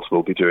hotels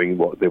will be doing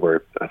what they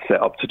were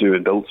set up to do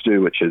and built to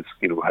do, which is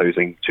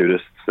housing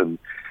tourists and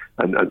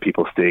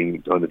people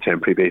staying on a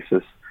temporary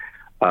basis.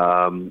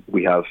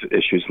 We have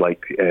issues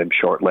like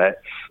short lets,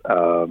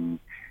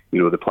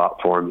 the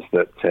platforms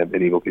that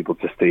enable people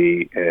to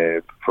stay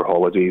for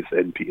holidays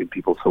in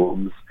people's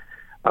homes.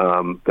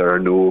 There are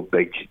no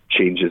big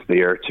changes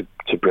there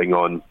to bring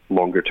on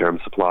longer term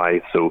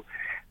supply, so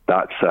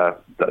that's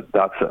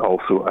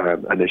also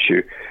an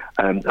issue.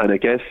 And I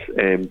guess,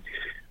 and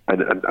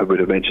I would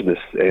have mentioned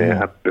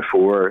this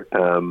before,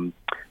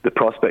 the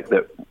prospect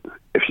that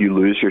if you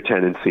lose your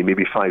tenancy,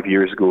 maybe 5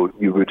 years ago,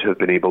 you would have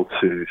been able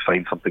to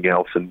find something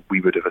else, and we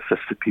would have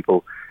assisted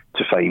people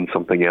to find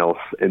something else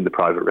in the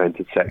private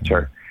rented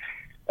sector.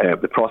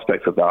 The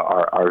prospects of that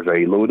are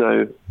very low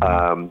now,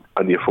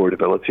 and the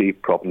affordability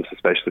problems,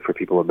 especially for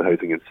people on the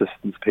housing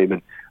assistance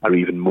payment, are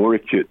even more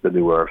acute than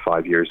they were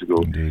 5 years ago.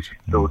 Indeed.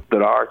 So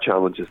there are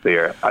challenges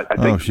there. I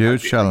think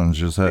huge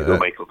challenges.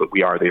 Michael, but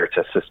we are there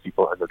to assist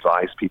people and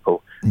advise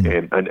people,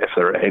 and if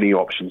there are any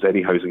options,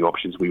 any housing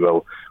options, we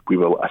will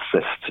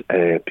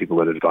assist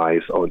people and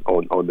advise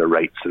on their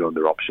rights and on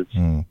their options.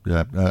 And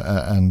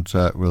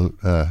we'll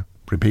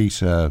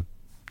repeat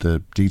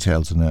the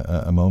details in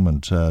a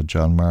moment,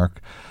 John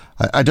Mark.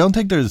 I don't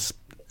think there's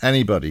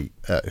anybody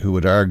who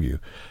would argue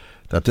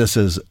that this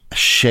is a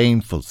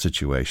shameful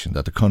situation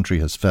that the country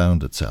has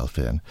found itself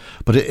in.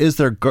 But is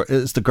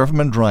the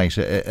government right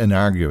in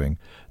arguing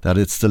that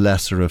it's the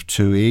lesser of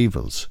two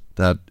evils,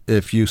 that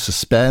if you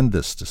suspend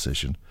this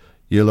decision,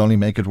 you'll only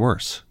make it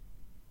worse?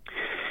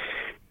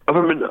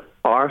 Government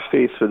are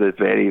faced with a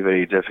very,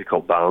 very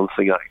difficult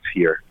balancing act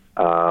here.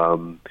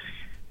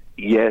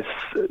 Yes,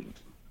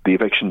 the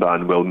eviction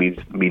ban will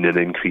mean an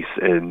increase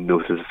in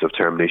notices of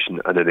termination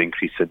and an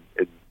increase in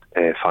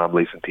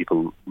families and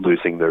people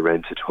losing their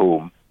rented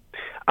home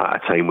at a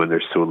time when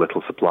there's so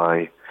little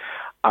supply.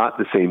 At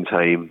the same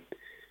time,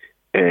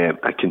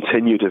 a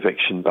continued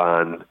eviction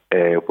ban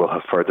will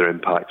have further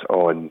impact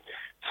on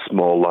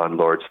small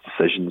landlords'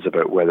 decisions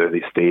about whether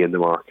they stay in the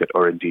market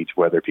or indeed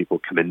whether people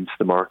come into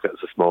the market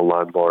as a small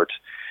landlord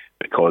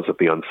because of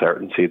the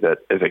uncertainty that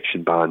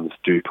eviction bans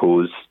do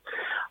pose.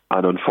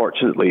 And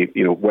unfortunately,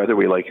 whether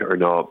we like it or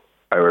not,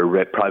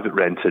 our private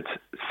rented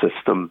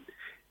system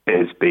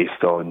is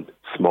based on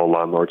small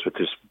landlords with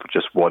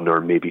just one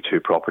or maybe two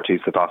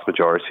properties. The vast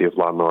majority of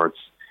landlords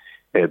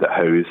that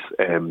house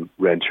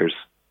renters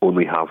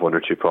only have one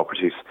or two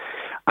properties.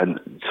 And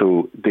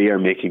so they are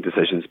making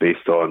decisions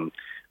based on,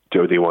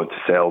 do they want to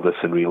sell this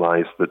and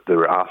realise that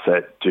their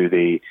asset? Do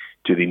they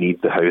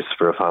need the house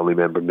for a family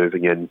member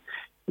moving in?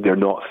 They're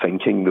not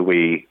thinking the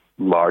way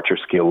larger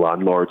scale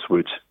landlords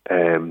would,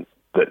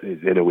 that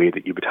in a way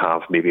that you would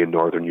have maybe in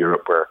Northern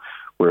Europe,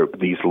 where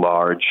these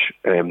large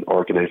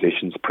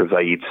organisations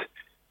provide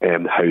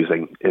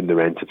housing in the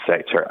rented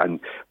sector, and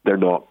they're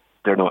not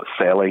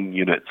selling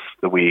units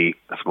the way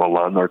a small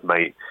landlord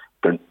might.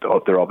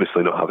 They're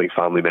obviously not having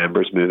family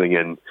members moving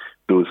in,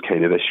 those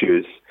kind of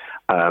issues.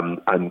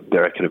 And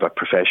they're a kind of a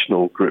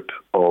professional group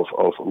of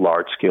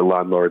large-scale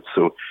landlords.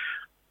 So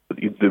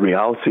the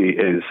reality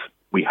is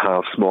we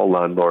have small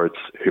landlords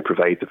who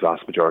provide the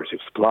vast majority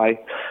of supply,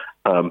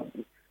 and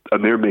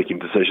they're making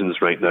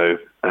decisions right now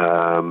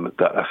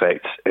that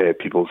affect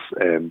people's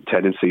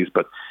tenancies,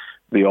 but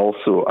they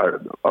also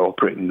are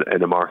operating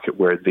in a market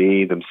where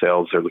they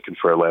themselves are looking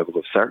for a level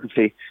of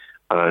certainty,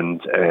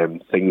 and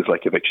things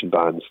like eviction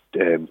bans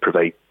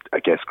provide, I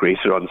guess,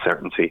 greater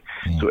uncertainty.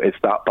 So it's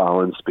that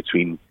balance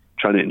between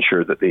trying to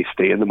ensure that they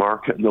stay in the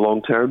market in the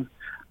long term,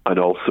 and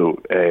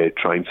also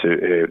trying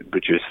to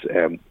reduce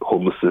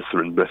homelessness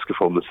and risk of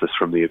homelessness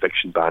from the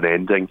eviction ban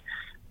ending.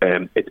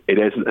 It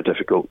isn't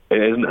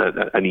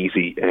an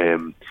easy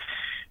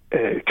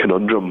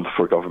conundrum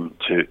for government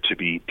to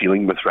be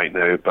dealing with right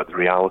now, but the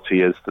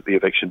reality is that the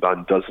eviction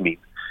ban does mean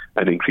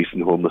an increase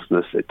in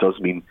homelessness. It does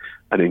mean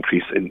an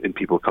increase in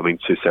people coming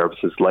to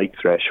services like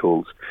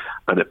Thresholds,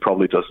 and it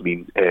probably does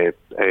mean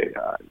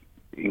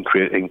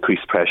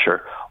increased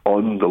pressure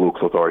on the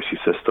local authority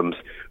systems,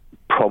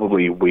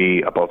 probably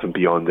way above and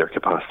beyond their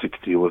capacity to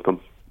deal with them.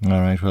 All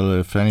right, well,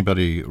 if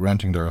anybody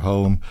renting their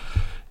home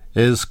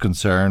is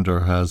concerned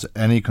or has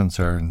any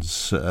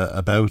concerns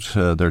about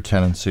their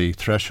tenancy,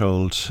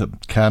 Threshold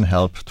can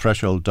help.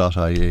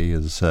 Threshold.ie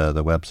is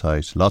the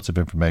website. Lots of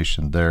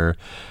information there.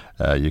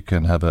 You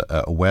can have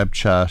a web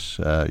chat.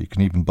 You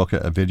can even book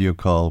a video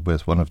call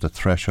with one of the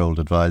Threshold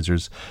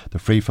advisors. The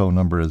free phone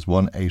number is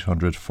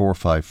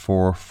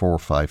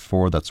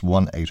 1-800-454-454. That's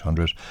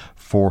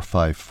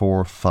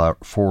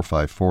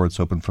 1-800-454-454. It's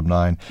open from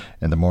 9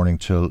 in the morning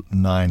till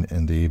 9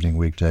 in the evening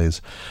weekdays.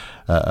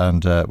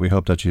 And we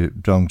hope that you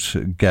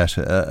don't get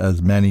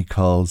as many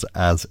calls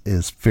as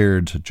is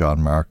feared,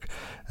 John Mark,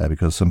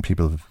 because some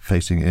people are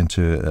facing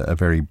into a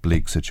very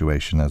bleak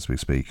situation as we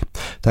speak.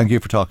 Thank you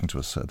for talking to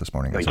us this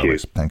morning, as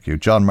always. Thank you.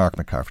 John Mark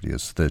McCafferty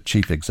is the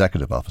Chief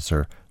Executive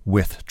Officer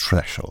with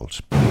Threshold.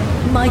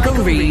 Michael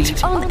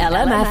Reade on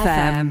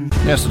LMFM.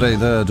 Yesterday,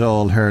 the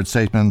Dáil heard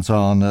statements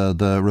on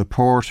the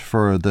report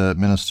for the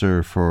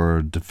Minister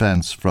for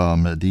Defence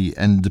from the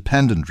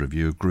independent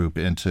review group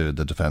into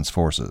the Defence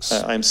Forces.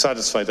 I'm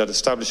satisfied that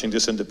establishing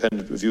this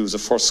independent review as a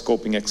first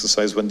scoping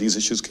exercise when these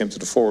issues came to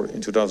the fore in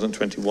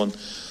 2021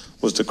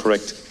 was the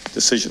correct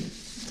decision.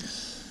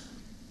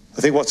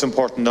 I think what's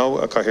important now,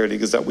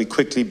 Cathaoirligh, is that we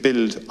quickly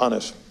build on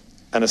it,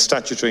 and a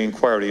statutory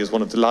inquiry is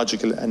one of the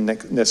logical and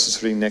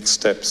necessary next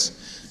steps,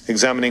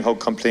 examining how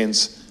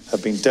complaints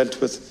have been dealt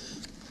with,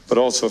 but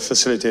also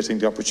facilitating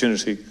the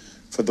opportunity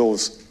for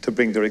those to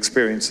bring their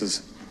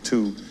experiences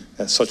to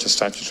such a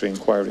statutory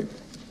inquiry.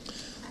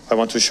 I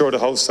want to assure the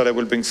House that I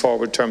will bring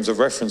forward terms of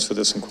reference for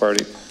this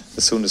inquiry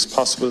as soon as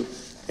possible,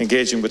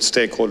 engaging with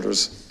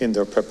stakeholders in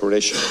their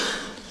preparation.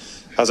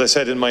 As I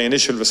said in my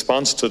initial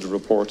response to the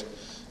report,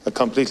 a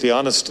completely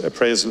honest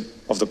appraisal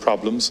of the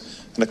problems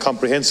and a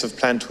comprehensive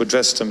plan to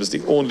address them is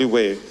the only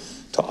way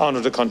to honour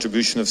the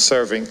contribution of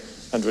serving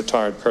and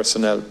retired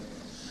personnel.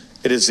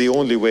 It is the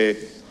only way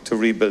to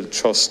rebuild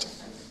trust.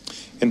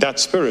 In that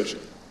spirit,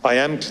 I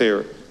am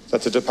clear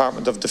that the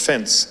Department of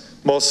Defence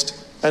must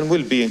and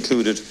will be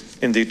included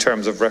in the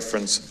terms of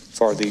reference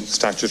for the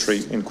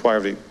statutory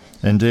inquiry.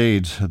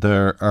 Indeed,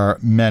 there are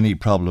many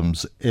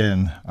problems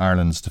in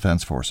Ireland's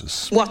Defence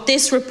Forces. What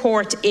this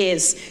report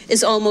is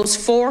almost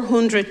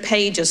 400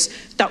 pages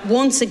that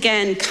once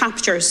again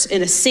captures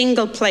in a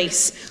single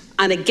place,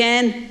 and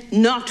again,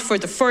 not for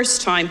the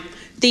first time,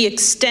 the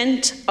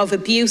extent of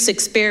abuse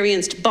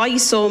experienced by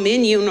some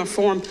in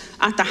uniform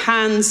at the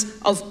hands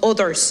of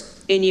others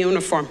in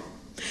uniform.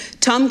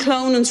 Tom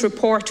Clonan's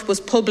report was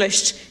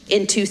published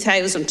in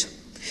 2000.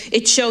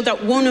 It showed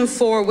that 1 in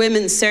 4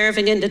 women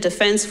serving in the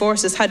Defence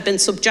Forces had been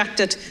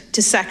subjected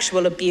to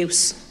sexual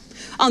abuse.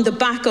 On the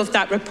back of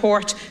that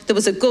report, there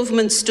was a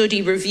government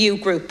study review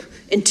group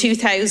in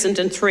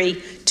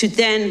 2003 to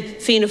then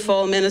Fianna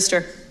Fáil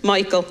Minister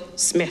Michael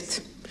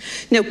Smith.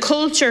 Now,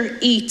 culture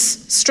eats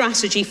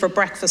strategy for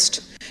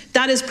breakfast.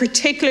 That is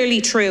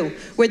particularly true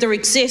where there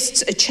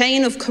exists a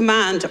chain of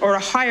command or a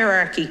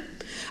hierarchy.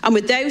 And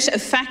without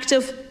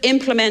effective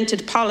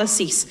implemented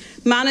policies,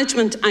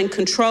 management and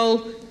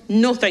control,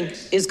 nothing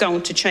is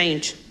going to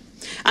change.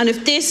 And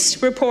if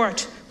this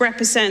report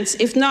represents,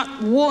 if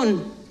not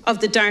one of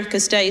the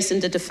darkest days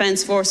in the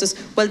Defence Forces,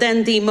 well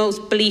then the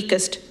most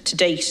bleakest to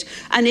date.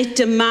 And it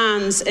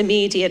demands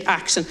immediate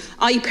action.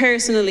 I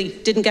personally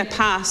didn't get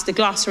past the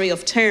glossary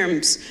of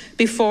terms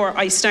before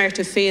I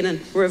started feeling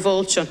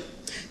revulsion.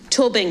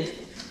 Tubbing,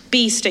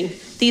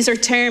 beasting, these are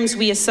terms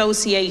we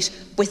associate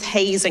with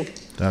hazing.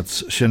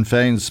 That's Sinn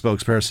Féin's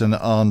spokesperson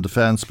on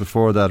defence.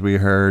 Before that, we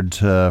heard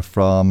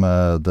from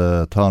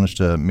the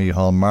Taoiseach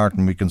Micheál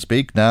Martin. We can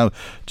speak now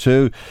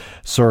to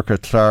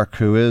Sorcha Clark,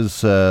 who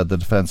is the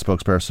defence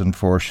spokesperson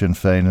for Sinn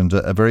Féin. And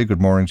a very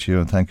good morning to you,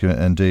 and thank you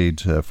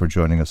indeed for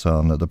joining us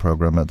on the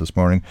programme this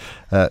morning.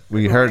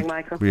 We heard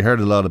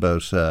a lot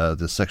about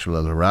the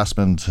sexual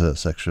harassment,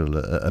 sexual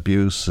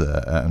abuse,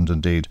 and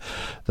indeed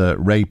the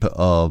rape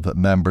of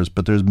members.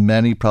 But there's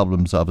many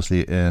problems,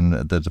 obviously,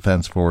 in the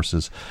Defence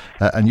Forces,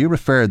 and you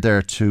referred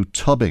there to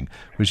tubbing,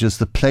 which is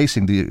the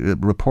placing, the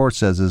report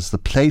says, is the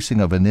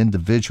placing of an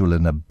individual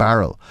in a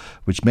barrel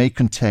which may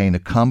contain a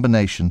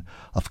combination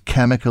of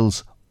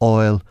chemicals,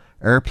 oil,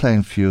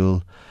 airplane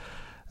fuel,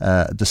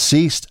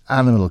 deceased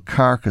animal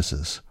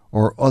carcasses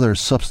or other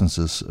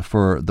substances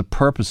for the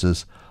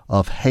purposes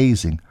of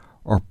hazing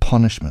or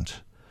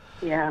punishment.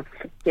 Yeah.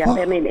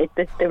 I mean,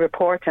 the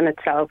report in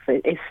itself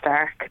is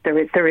stark.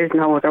 There is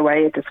no other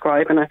way of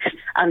describing it,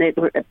 and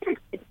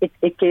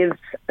it gives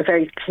a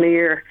very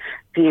clear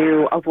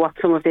view of what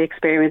some of the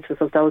experiences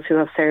of those who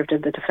have served in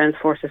the Defence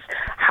Forces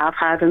have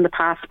had in the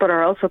past, but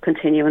are also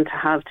continuing to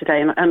have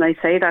today. And I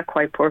say that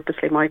quite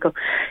purposely, Michael.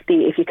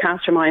 If you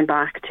cast your mind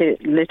back to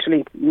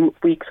literally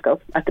weeks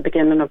ago, at the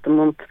beginning of the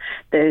month,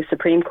 the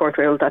Supreme Court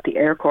ruled that the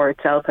Air Corps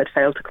itself had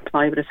failed to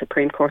comply with a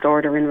Supreme Court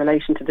order in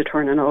relation to the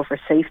turning over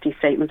safety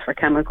statements for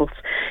chemicals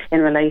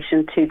in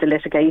relation to the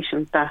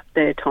litigation that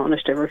the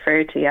Taoiseach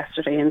referred to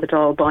yesterday in the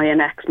Dáil by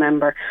an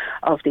ex-member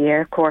of the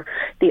Air Corps.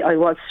 I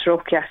was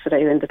struck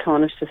yesterday in the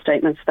Taoiseach's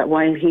statements that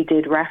while he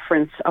did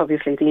reference,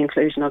 obviously, the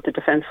inclusion of the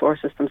Defence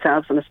Forces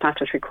themselves in the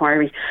statutory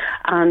inquiry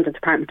and the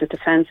Department of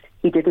Defence,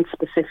 he didn't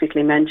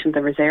specifically mention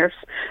the reserves,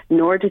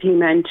 nor did he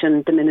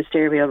mention the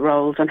ministerial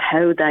roles and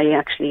how they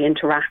actually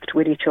interact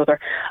with each other.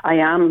 I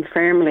am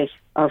firmly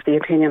of the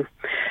opinion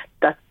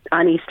that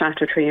any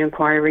statutory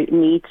inquiry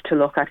needs to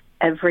look at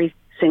every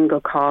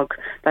single cog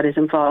that is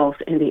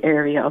involved in the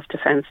area of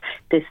defence.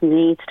 This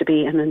needs to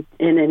be in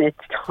its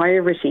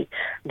entirety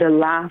the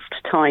last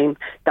time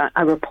that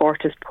a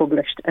report is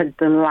published, and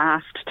the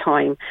last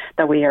time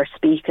that we are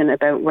speaking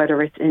about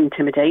whether it's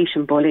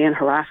intimidation, bullying,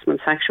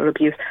 harassment, sexual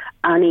abuse,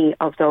 any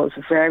of those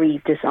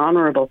very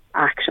dishonourable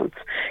actions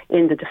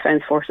in the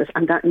Defence Forces,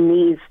 and that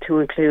needs to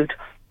include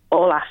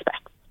all aspects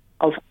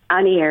of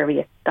any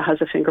area that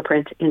has a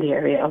fingerprint in the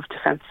area of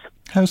defence.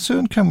 How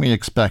soon can we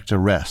expect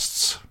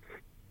arrests?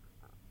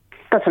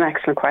 That's an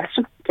excellent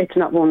question. It's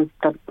not one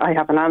that I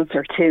have an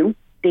answer to.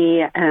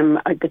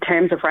 The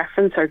terms of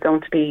reference are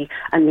going to be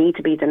and need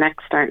to be the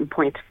next starting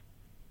point,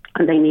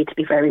 and they need to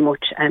be very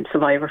much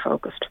survivor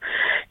focused.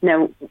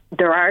 Now,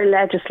 there are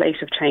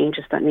legislative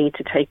changes that need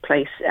to take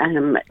place.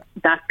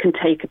 That can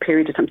take a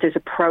period of time. There's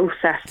a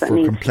process that for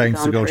needs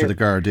complaints to go to the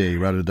Gardaí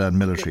rather than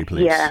military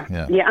police. Yeah.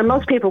 And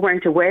most people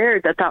weren't aware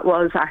that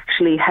was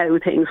actually how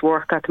things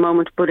work at the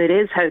moment, but it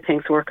is how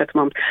things work at the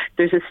moment.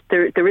 There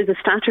is a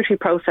statutory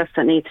process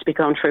that needs to be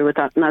gone through with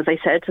that, and as I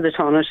said to the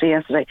Taoiseach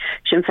yesterday,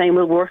 Sinn Féin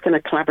will work in a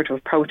collaborative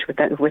approach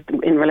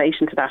in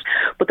relation to that.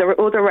 But there are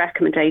other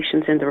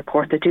recommendations in the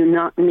report that do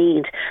not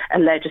need a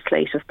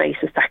legislative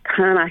basis, that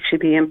can actually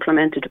be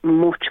implemented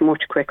much,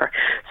 much quicker.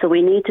 So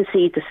we need to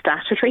see the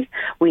statutory,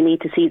 we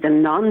need to see the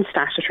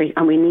non-statutory,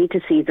 and we need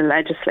to see the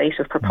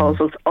legislative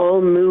proposals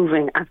all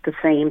moving at the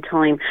same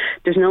time.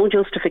 There's no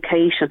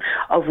justification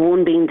of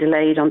one being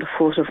delayed on the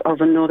foot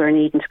of another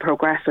needing to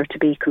progress or to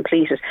be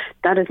completed.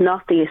 That is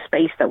not the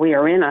space that we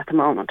are in at the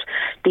moment.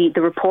 The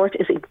report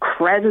is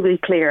incredibly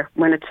clear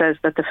when it says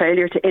that the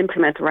failure to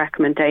implement the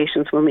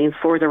recommendations will mean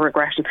further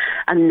regression,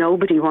 and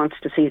nobody wants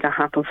to see that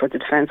happen for the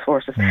Defence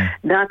Forces.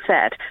 That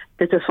said,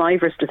 the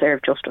survivors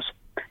deserve justice.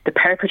 The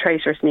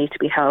perpetrators need to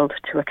be held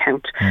to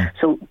account.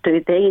 So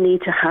they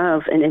need to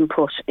have an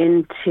input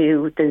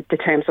into the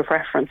terms of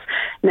reference.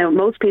 Now,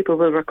 most people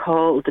will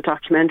recall the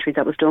documentary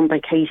that was done by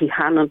Katie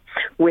Hannon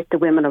with the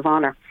Women of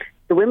Honour.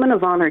 The Women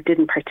of Honour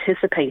didn't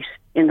participate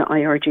in the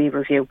IRG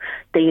review.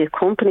 They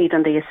accompanied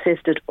and they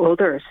assisted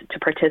others to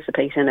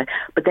participate in it,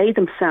 but they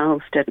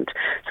themselves didn't.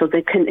 So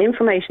the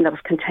information that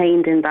was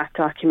contained in that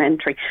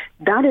documentary,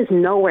 that is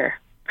nowhere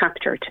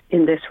captured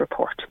in this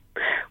report,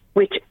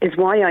 which is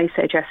why I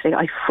said yesterday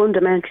I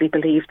fundamentally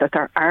believe that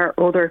there are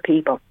other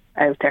people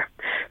out there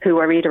who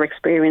are either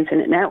experiencing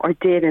it now or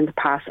did in the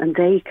past, and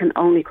they can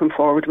only come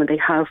forward when they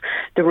have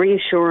the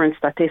reassurance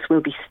that this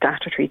will be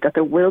statutory, that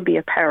there will be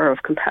a power of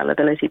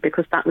compellability,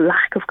 because that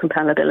lack of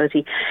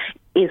compellability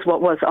is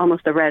what was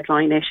almost a red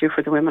line issue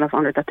for the Women of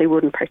Honour, that they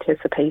wouldn't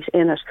participate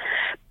in it.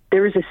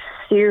 There is a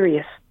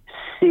serious,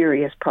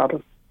 serious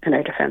problem in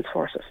our Defence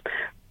Forces.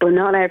 But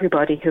not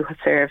everybody who has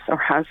served or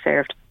has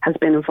served has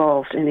been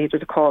involved in either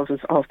the causes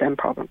of them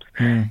problems.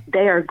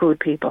 They are good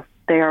people.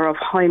 They are of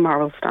high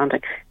moral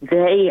standing.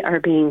 They are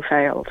being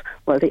failed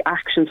while the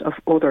actions of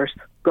others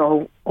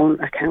go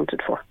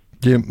unaccounted for.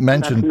 You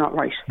mentioned, that's not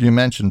right. You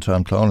mentioned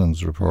Tom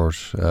Clonan's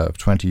report of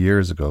 20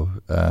 years ago.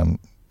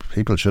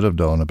 People should have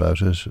known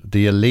about it.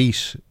 The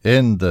elite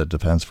in the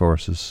Defence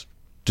Forces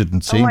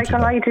didn't seem to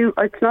know. I do.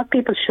 It's not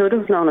people should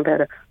have known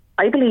about it.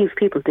 I believe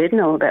people did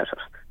know about it.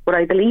 What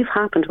I believe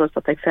happened was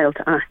that they failed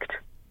to act.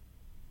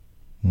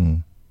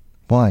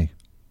 Why?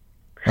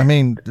 I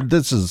mean,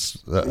 this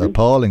is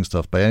appalling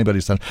stuff by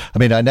anybody's standard. I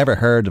mean, I never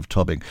heard of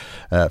tubbing.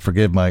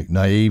 Forgive my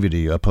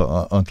naivety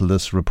until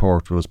this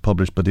report was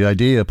published. But the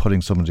idea of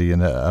putting somebody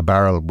in a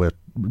barrel with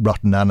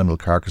rotten animal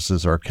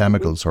carcasses or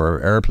chemicals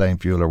or airplane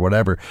fuel or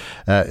whatever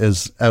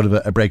is out of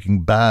a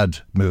Breaking Bad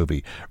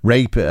movie.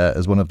 Rape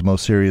is one of the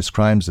most serious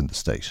crimes in the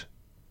state.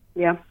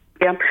 Yeah.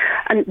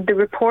 And the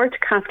report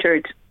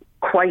captured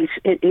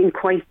in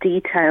quite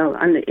detail,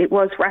 and it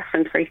was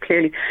referenced very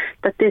clearly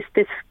that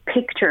this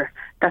picture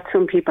that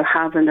some people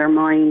have in their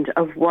mind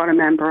of what a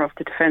member of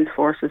the Defence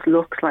Forces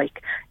looks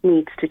like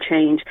needs to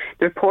change.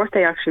 The report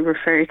they actually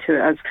refer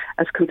to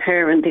as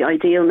comparing the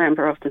ideal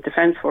member of the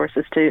Defence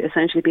Forces to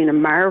essentially being a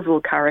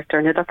Marvel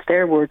character. Now that's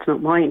their words,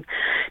 not mine.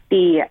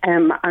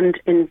 And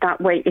in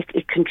that way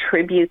it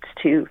contributes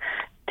to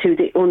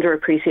the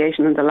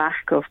underappreciation and the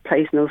lack of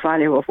place no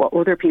value of what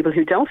other people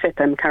who don't fit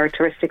them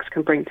characteristics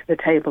can bring to the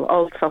table.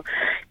 Also,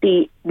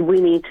 we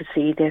need to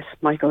see this,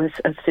 Michael,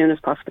 as soon as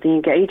possible. The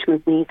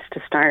engagement needs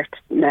to start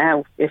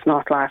now, if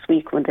not last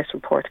week when this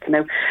report came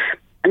out.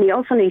 And you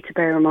also need to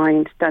bear in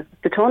mind that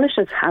the Taoiseach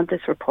has had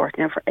this report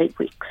now for 8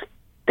 weeks.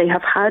 They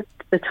have had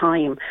the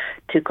time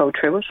to go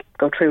through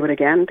it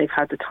again. They've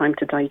had the time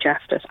to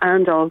digest it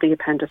and all the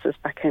appendices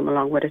that came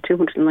along with it,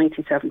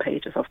 297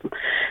 pages of them.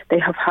 They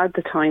have had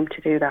the time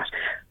to do that.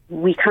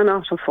 We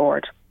cannot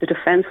afford, the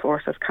Defence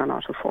Forces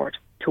cannot afford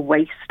to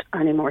waste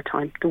any more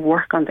time. The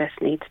work on this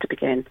needs to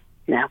begin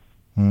now.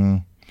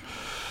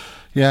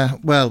 Yeah,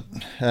 well,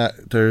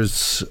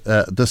 there's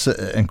this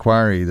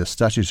inquiry, the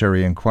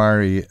statutory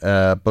inquiry,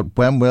 but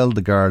when will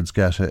the guards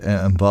get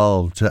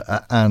involved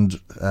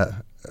and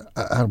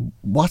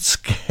what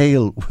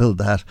scale will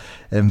that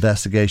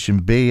investigation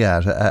be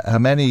at? How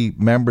many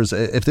members,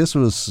 if this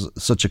was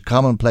such a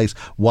commonplace,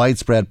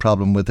 widespread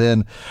problem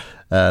within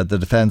the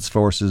Defence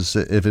Forces,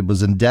 if it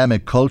was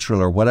endemic,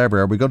 cultural or whatever,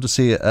 are we going to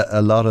see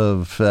a lot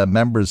of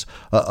members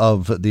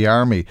of the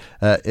Army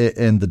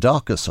in the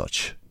dock as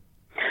such?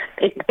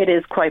 It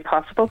is quite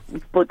possible,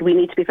 but we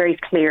need to be very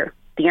clear.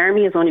 The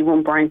Army is only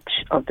one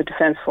branch of the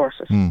Defence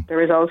Forces.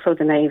 There is also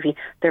the Navy,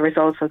 there is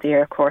also the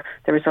Air Corps,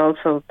 there is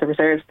also the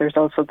Reserves, there is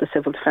also the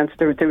Civil Defence.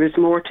 There is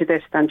more to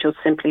this than just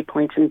simply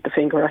pointing the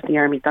finger at the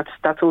Army. That's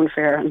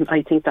unfair, and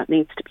I think that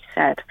needs to be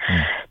said.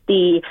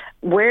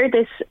 Where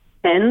this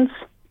ends,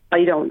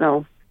 I don't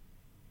know.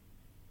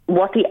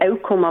 What the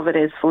outcome of it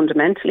is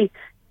fundamentally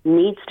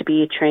needs to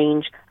be a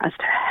change as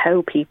to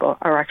how people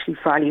are actually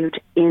valued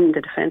in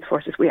the Defence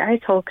Forces. We are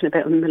talking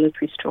about a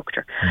military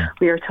structure.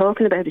 We are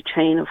talking about a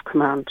chain of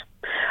command.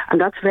 And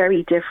that's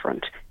very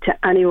different to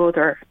any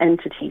other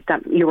entity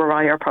that you or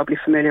I are probably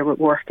familiar with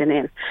working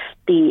in.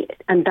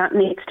 And that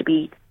needs to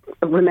be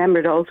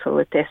remembered also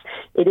with this.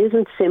 It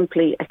isn't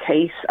simply a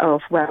case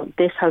of, well,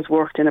 this has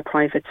worked in a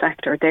private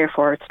sector,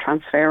 therefore it's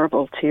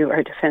transferable to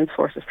our Defence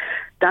Forces.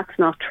 That's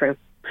not true.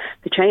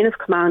 The chain of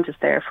command is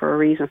there for a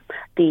reason,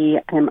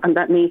 and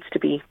that needs to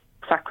be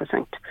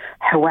sacrosanct.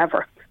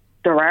 However,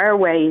 there are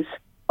ways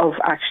of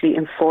actually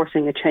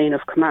enforcing a chain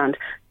of command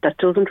that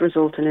doesn't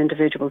result in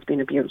individuals being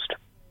abused.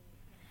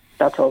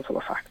 That's also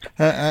a fact.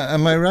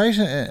 Am I right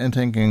in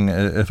thinking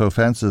if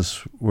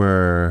offences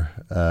were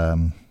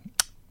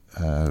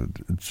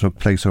took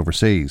place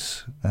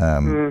overseas,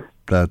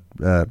 that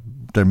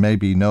there may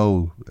be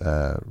no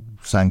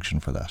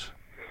sanction for that?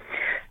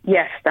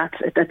 Yes,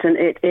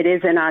 it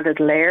is an added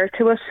layer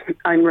to it.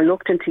 I'm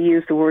reluctant to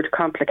use the word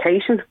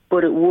complication,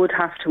 but it would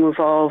have to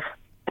involve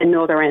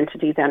another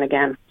entity then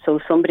again. So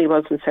if somebody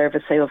was in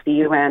service, say, of the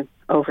UN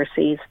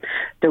overseas,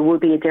 there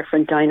would be a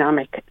different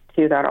dynamic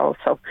to that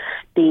also.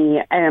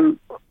 It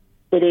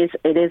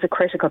is a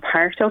critical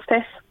part of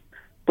this.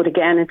 But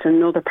again, it's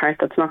another part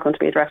that's not going to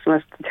be addressed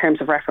unless the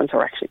terms of reference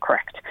are actually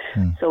correct.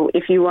 So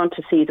if you want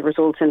to see the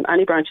results in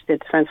any branch of the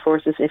Defence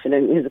Forces, if it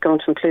is going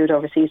to include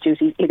overseas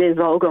duties, it is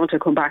all going to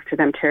come back to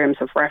them terms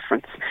of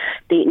reference.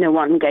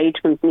 What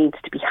engagement needs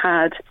to be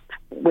had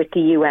with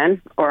the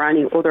UN or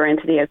any other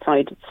entity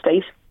outside the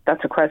state,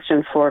 that's a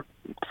question for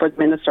the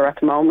Minister at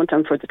the moment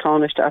and for the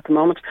Taoiseach at the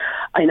moment.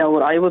 I know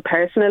what I would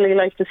personally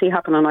like to see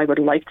happen, and I would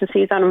like to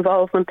see that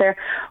involvement there.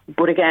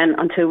 But again,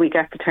 until we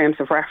get the terms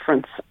of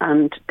reference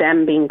and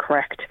them being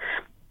correct,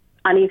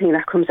 anything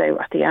that comes out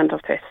at the end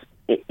of this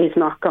is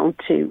not going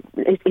to,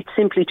 it's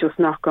simply just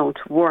not going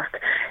to work.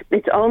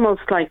 It's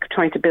almost like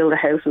trying to build a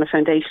house on a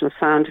foundation of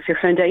sand. If your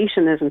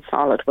foundation isn't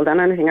solid, well then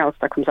anything else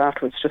that comes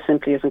afterwards just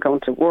simply isn't going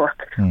to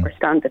work or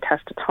stand the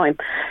test of time.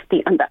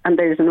 And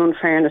there's an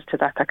unfairness to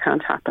that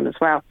can't happen as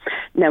well.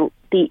 Now,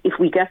 if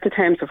we get the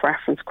terms of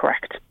reference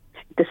correct,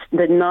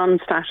 the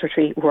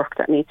non-statutory work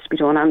that needs to be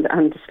done and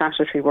the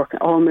statutory work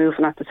all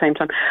moving at the same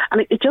time.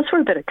 And just for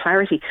a bit of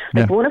clarity,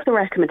 one of the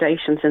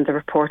recommendations in the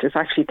report is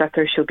actually that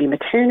there should be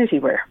maternity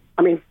wear.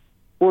 I mean,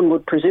 one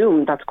would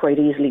presume that's quite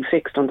easily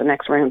fixed on the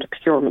next round of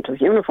procurement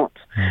of uniforms.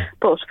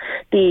 But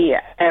the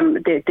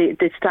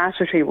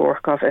statutory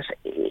work of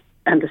it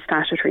and the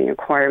statutory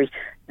inquiry,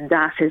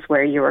 that is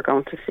where you are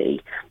going to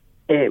see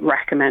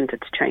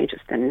recommended changes,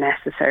 the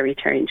necessary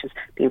changes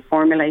being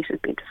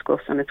formulated, being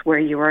discussed, and it's where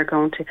you are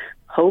going to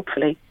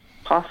hopefully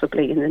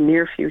possibly in the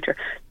near future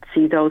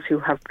see those who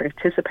have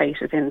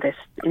participated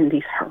in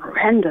these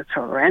horrendous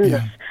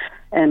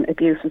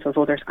abuses of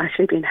others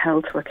actually being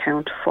held to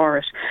account for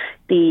it.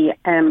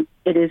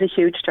 It is a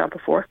huge job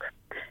of work,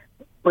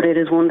 but it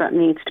is one that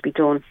needs to be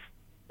done.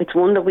 It's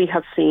one that we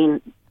have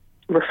seen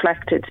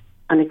reflected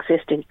and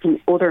existing in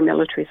other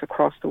militaries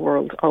across the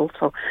world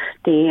also.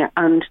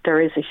 And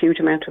there is a huge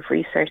amount of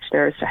research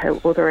there as to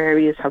how other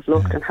areas have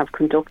looked and have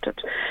conducted.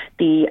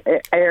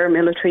 The air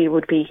military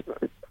would be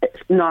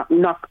not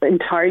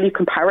entirely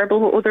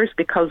comparable with others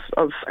because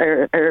of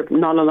our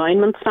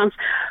non-alignment stance,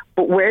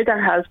 but where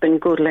there has been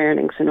good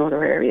learnings in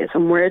other areas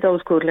and where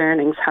those good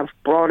learnings have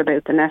brought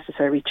about the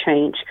necessary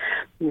change,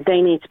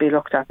 they need to be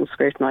looked at and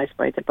scrutinised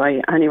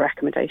by any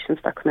recommendations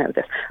that come out of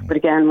this. But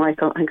again,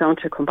 Michael, I'm going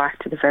to come back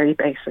to the very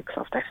basics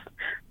of this.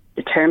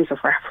 The terms of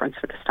reference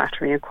for the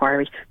statutory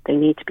inquiry, they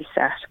need to be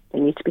set. They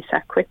need to be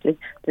set quickly.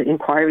 The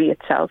inquiry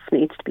itself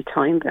needs to be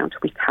time-bound.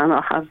 We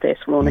cannot have this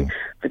running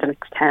for the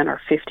next 10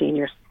 or 15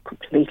 years.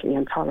 Completely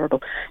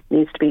intolerable. It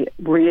needs to be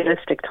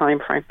realistic time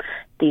frame.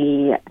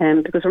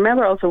 Because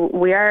remember also,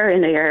 we are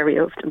in the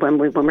area of, when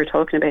we're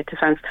talking about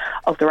defence,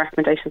 of the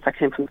recommendations that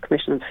came from the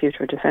Commission on the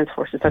Future of Defence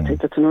Forces.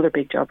 That's another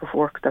big job of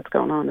work that's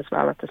going on as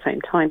well at the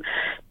same time.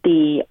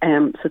 So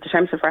the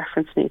terms of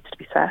reference needs to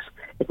be set.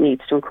 It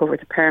needs to uncover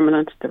the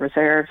permanent, the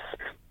reserves,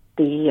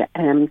 the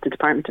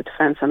Department of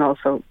Defence, and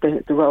also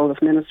the role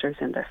of ministers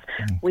in this.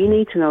 We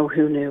need to know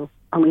who knew,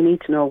 and we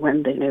need to know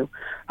when they knew,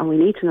 and we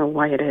need to know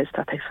why it is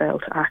that they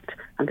failed to act,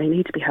 and they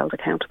need to be held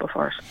accountable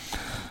for it.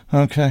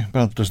 Okay,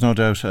 well, there's no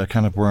doubt a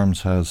can of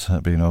worms has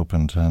been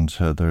opened, and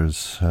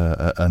there's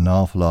an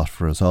awful lot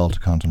for us all to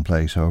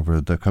contemplate over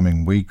the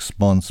coming weeks,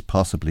 months,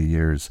 possibly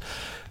years.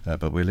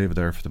 But we'll leave it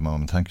there for the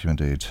moment. Thank you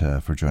indeed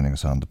for joining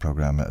us on the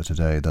programme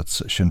today.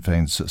 That's Sinn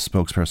Féin's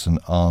spokesperson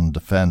on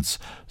defence,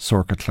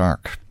 Sorcha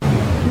Clark.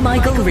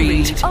 Michael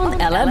Reade on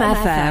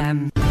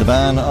LMFM. The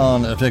ban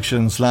on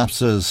evictions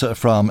lapses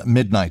from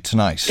midnight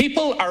tonight.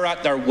 People are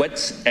at their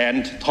wits'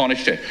 end,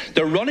 Taoiseach.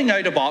 They're running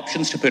out of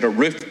options to put a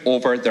roof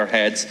over their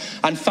heads,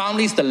 and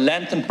families the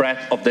length and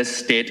breadth of this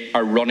state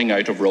are running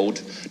out of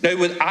road. Now,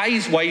 with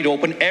eyes wide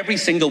open, every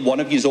single one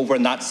of you over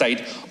on that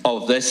side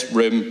of this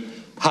room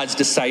has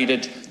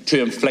decided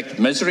to inflict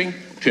misery,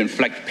 to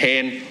inflict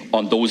pain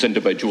on those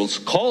individuals.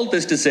 Call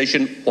this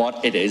decision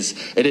what it is.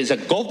 It is a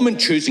government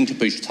choosing to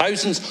push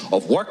thousands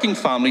of working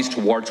families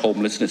towards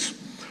homelessness.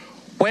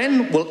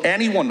 When will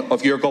any one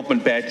of your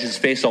government badges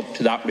face up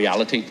to that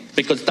reality?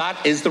 Because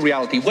that is the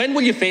reality. When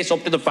will you face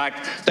up to the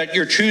fact that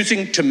you're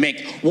choosing to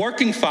make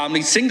working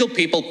families, single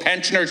people,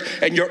 pensioners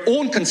in your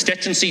own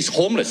constituencies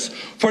homeless?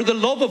 For the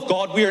love of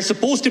God, we are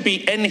supposed to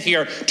be in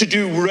here to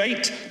do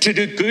right, to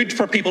do good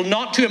for people,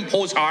 not to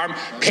impose harm,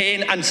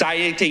 pain,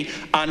 anxiety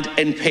and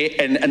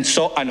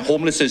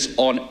homelessness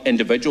on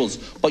individuals.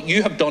 But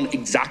you have done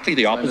exactly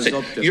the opposite.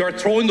 You are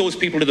throwing those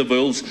people to the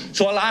wolves.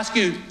 So I'll ask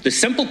you the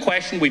simple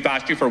question we've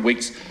asked you for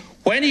weeks.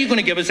 When are you going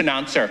to give us an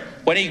answer?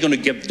 When are you going to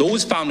give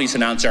those families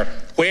an answer?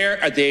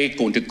 Where are they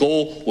going to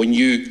go when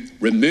you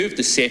remove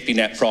the safety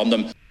net from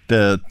them?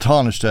 The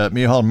Taoiseach,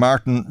 Micheál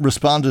Martin,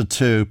 responded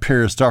to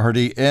Piers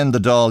Doherty in the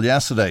Dáil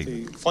yesterday.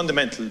 The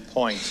fundamental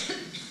point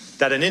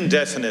that an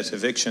indefinite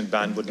eviction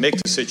ban would make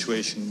the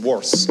situation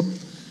worse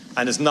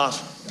and is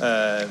not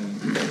a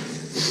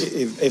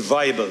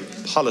viable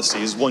policy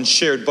is one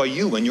shared by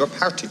you and your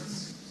party.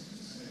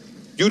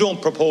 You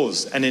don't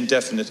propose an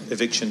indefinite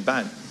eviction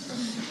ban.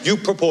 You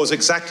propose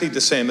exactly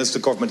the same as the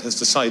government has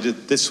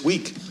decided this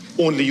week,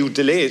 only you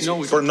delay it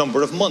for a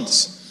number of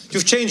months.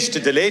 You've changed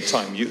the delay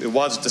time. It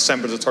was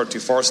December the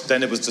 31st,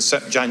 then it was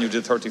January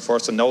the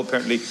 31st, and now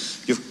apparently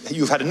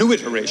you've had a new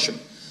iteration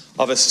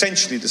of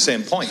essentially the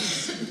same point.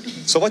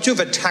 So what you've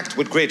attacked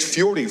with great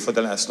fury for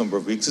the last number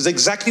of weeks is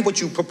exactly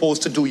what you propose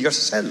to do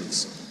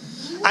yourselves.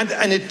 And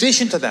in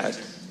addition to that,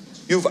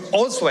 you've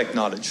also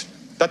acknowledged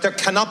that there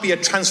cannot be a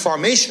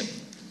transformation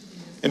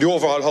in the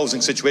overall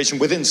housing situation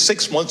within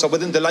 6 months or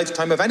within the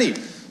lifetime of any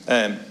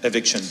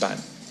eviction ban.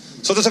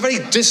 So there's a very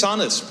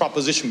dishonest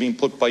proposition being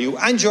put by you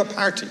and your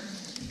party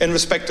in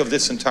respect of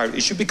this entire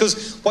issue,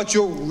 because what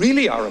you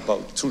really are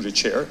about, through the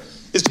chair,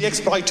 is the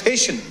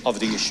exploitation of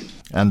the issue.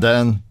 And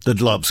then the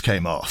gloves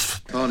came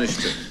off.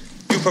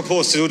 You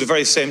proposed to do the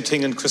very same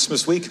thing in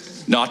Christmas week.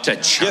 Not a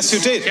chance. Yes, you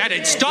did. Get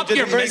it. Stop you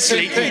your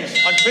misleading.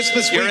 On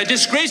Christmas week. You're a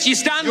disgrace. You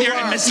stand there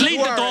and mislead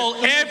the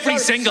Dáil every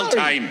single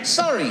time.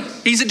 Sorry.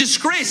 He's a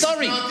disgrace.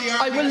 Sorry.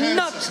 I will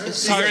not.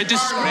 You're a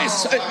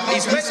disgrace.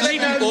 He's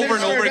misleading over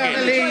and over again.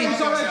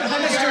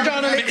 Mr.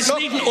 Donnelly.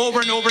 Misleading over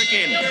and over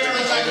again.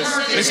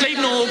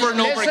 Misleading over and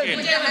over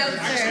again.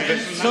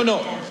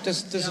 No.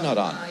 This is not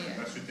on.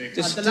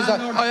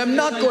 I am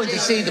not going to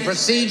see the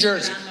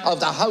procedures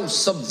of the House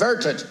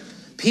subverted.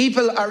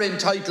 People are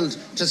entitled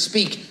to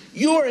speak.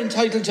 You are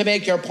entitled to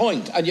make your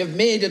point, and you've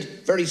made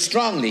it very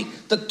strongly.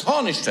 The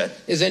Taoiseach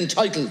is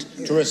entitled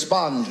to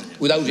respond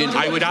without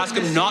interruption. I would ask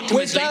him not to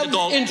mislead the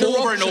Dáil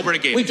over and over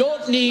again. We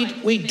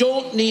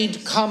don't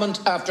need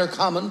comment after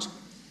comment.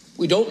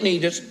 We don't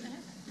need it.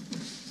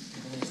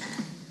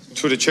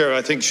 Through the chair,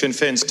 I think Sinn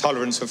Féin's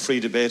tolerance of free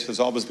debate has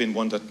always been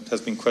one that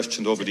has been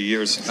questioned over the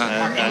years.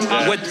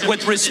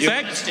 With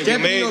respect,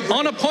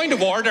 on a point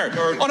of order,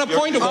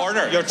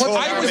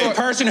 I was the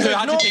person who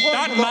had to take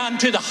that man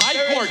to the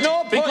High Court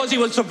because he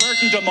was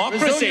subverting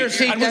democracy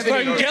and was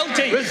found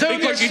guilty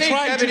because you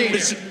tried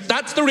to.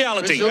 That's the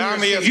reality.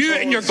 You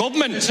and your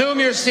government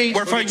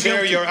were found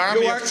guilty. Your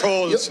army of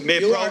trolls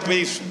may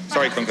proudly.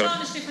 Sorry,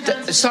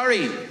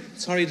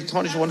 Sorry, the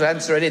Taoiseach won't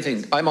answer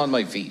anything. I'm on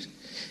my feet.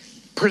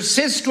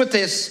 Persist with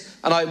this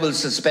and I will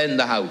suspend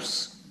the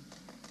House.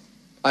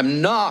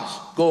 I'm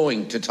not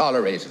going to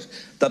tolerate it.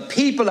 The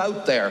people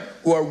out there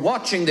who are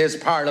watching this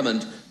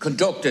Parliament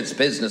conduct its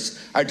business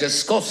are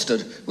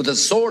disgusted with the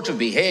sort of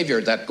behaviour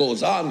that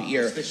goes on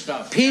here.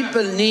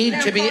 People need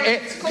to be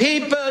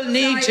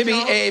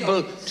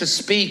able to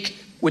speak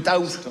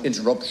without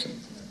interruption.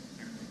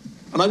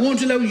 And I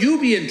won't allow you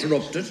be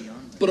interrupted,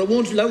 but I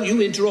won't allow you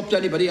to interrupt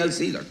anybody else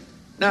either.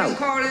 Now,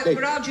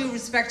 with all due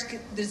respect,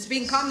 there's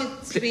been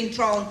comments being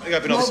thrown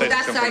over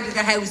that side of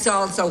the House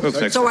also.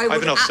 So I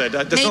would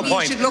maybe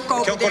you should look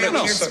over there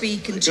when you're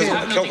speaking too.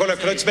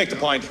 Let's make the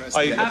point.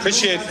 I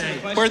appreciate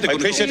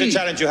the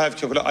challenge you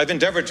have. I've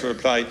endeavoured to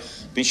reply.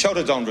 Been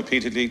shouted down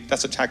repeatedly.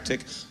 That's a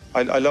tactic.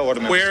 I allow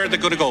other members. Where are they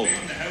going to go?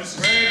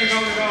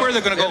 Where are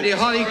they going to go?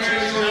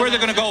 Where are they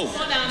going to go?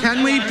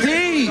 Can we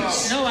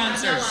please? No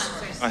answers.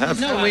 I have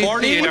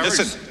 48 hours.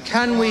 Listen.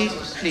 Can we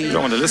please? You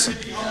don't want to listen.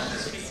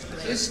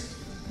 It's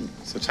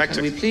a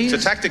tactic. It's a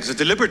tactic. It's a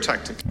deliberate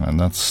tactic. And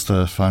that's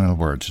the final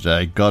word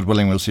today. God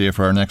willing, we'll see you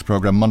for our next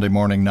programme Monday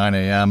morning, 9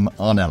 a.m.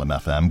 on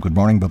LMFM. Good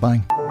morning.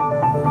 Bye-bye.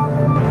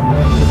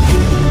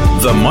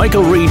 The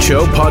Michael Reade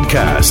Show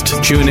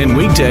podcast. Tune in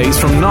weekdays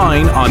from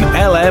 9 on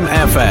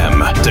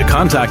LMFM. To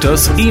contact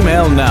us,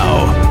 email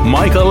now,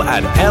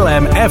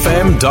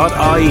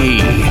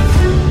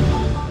 michael@lmfm.ie.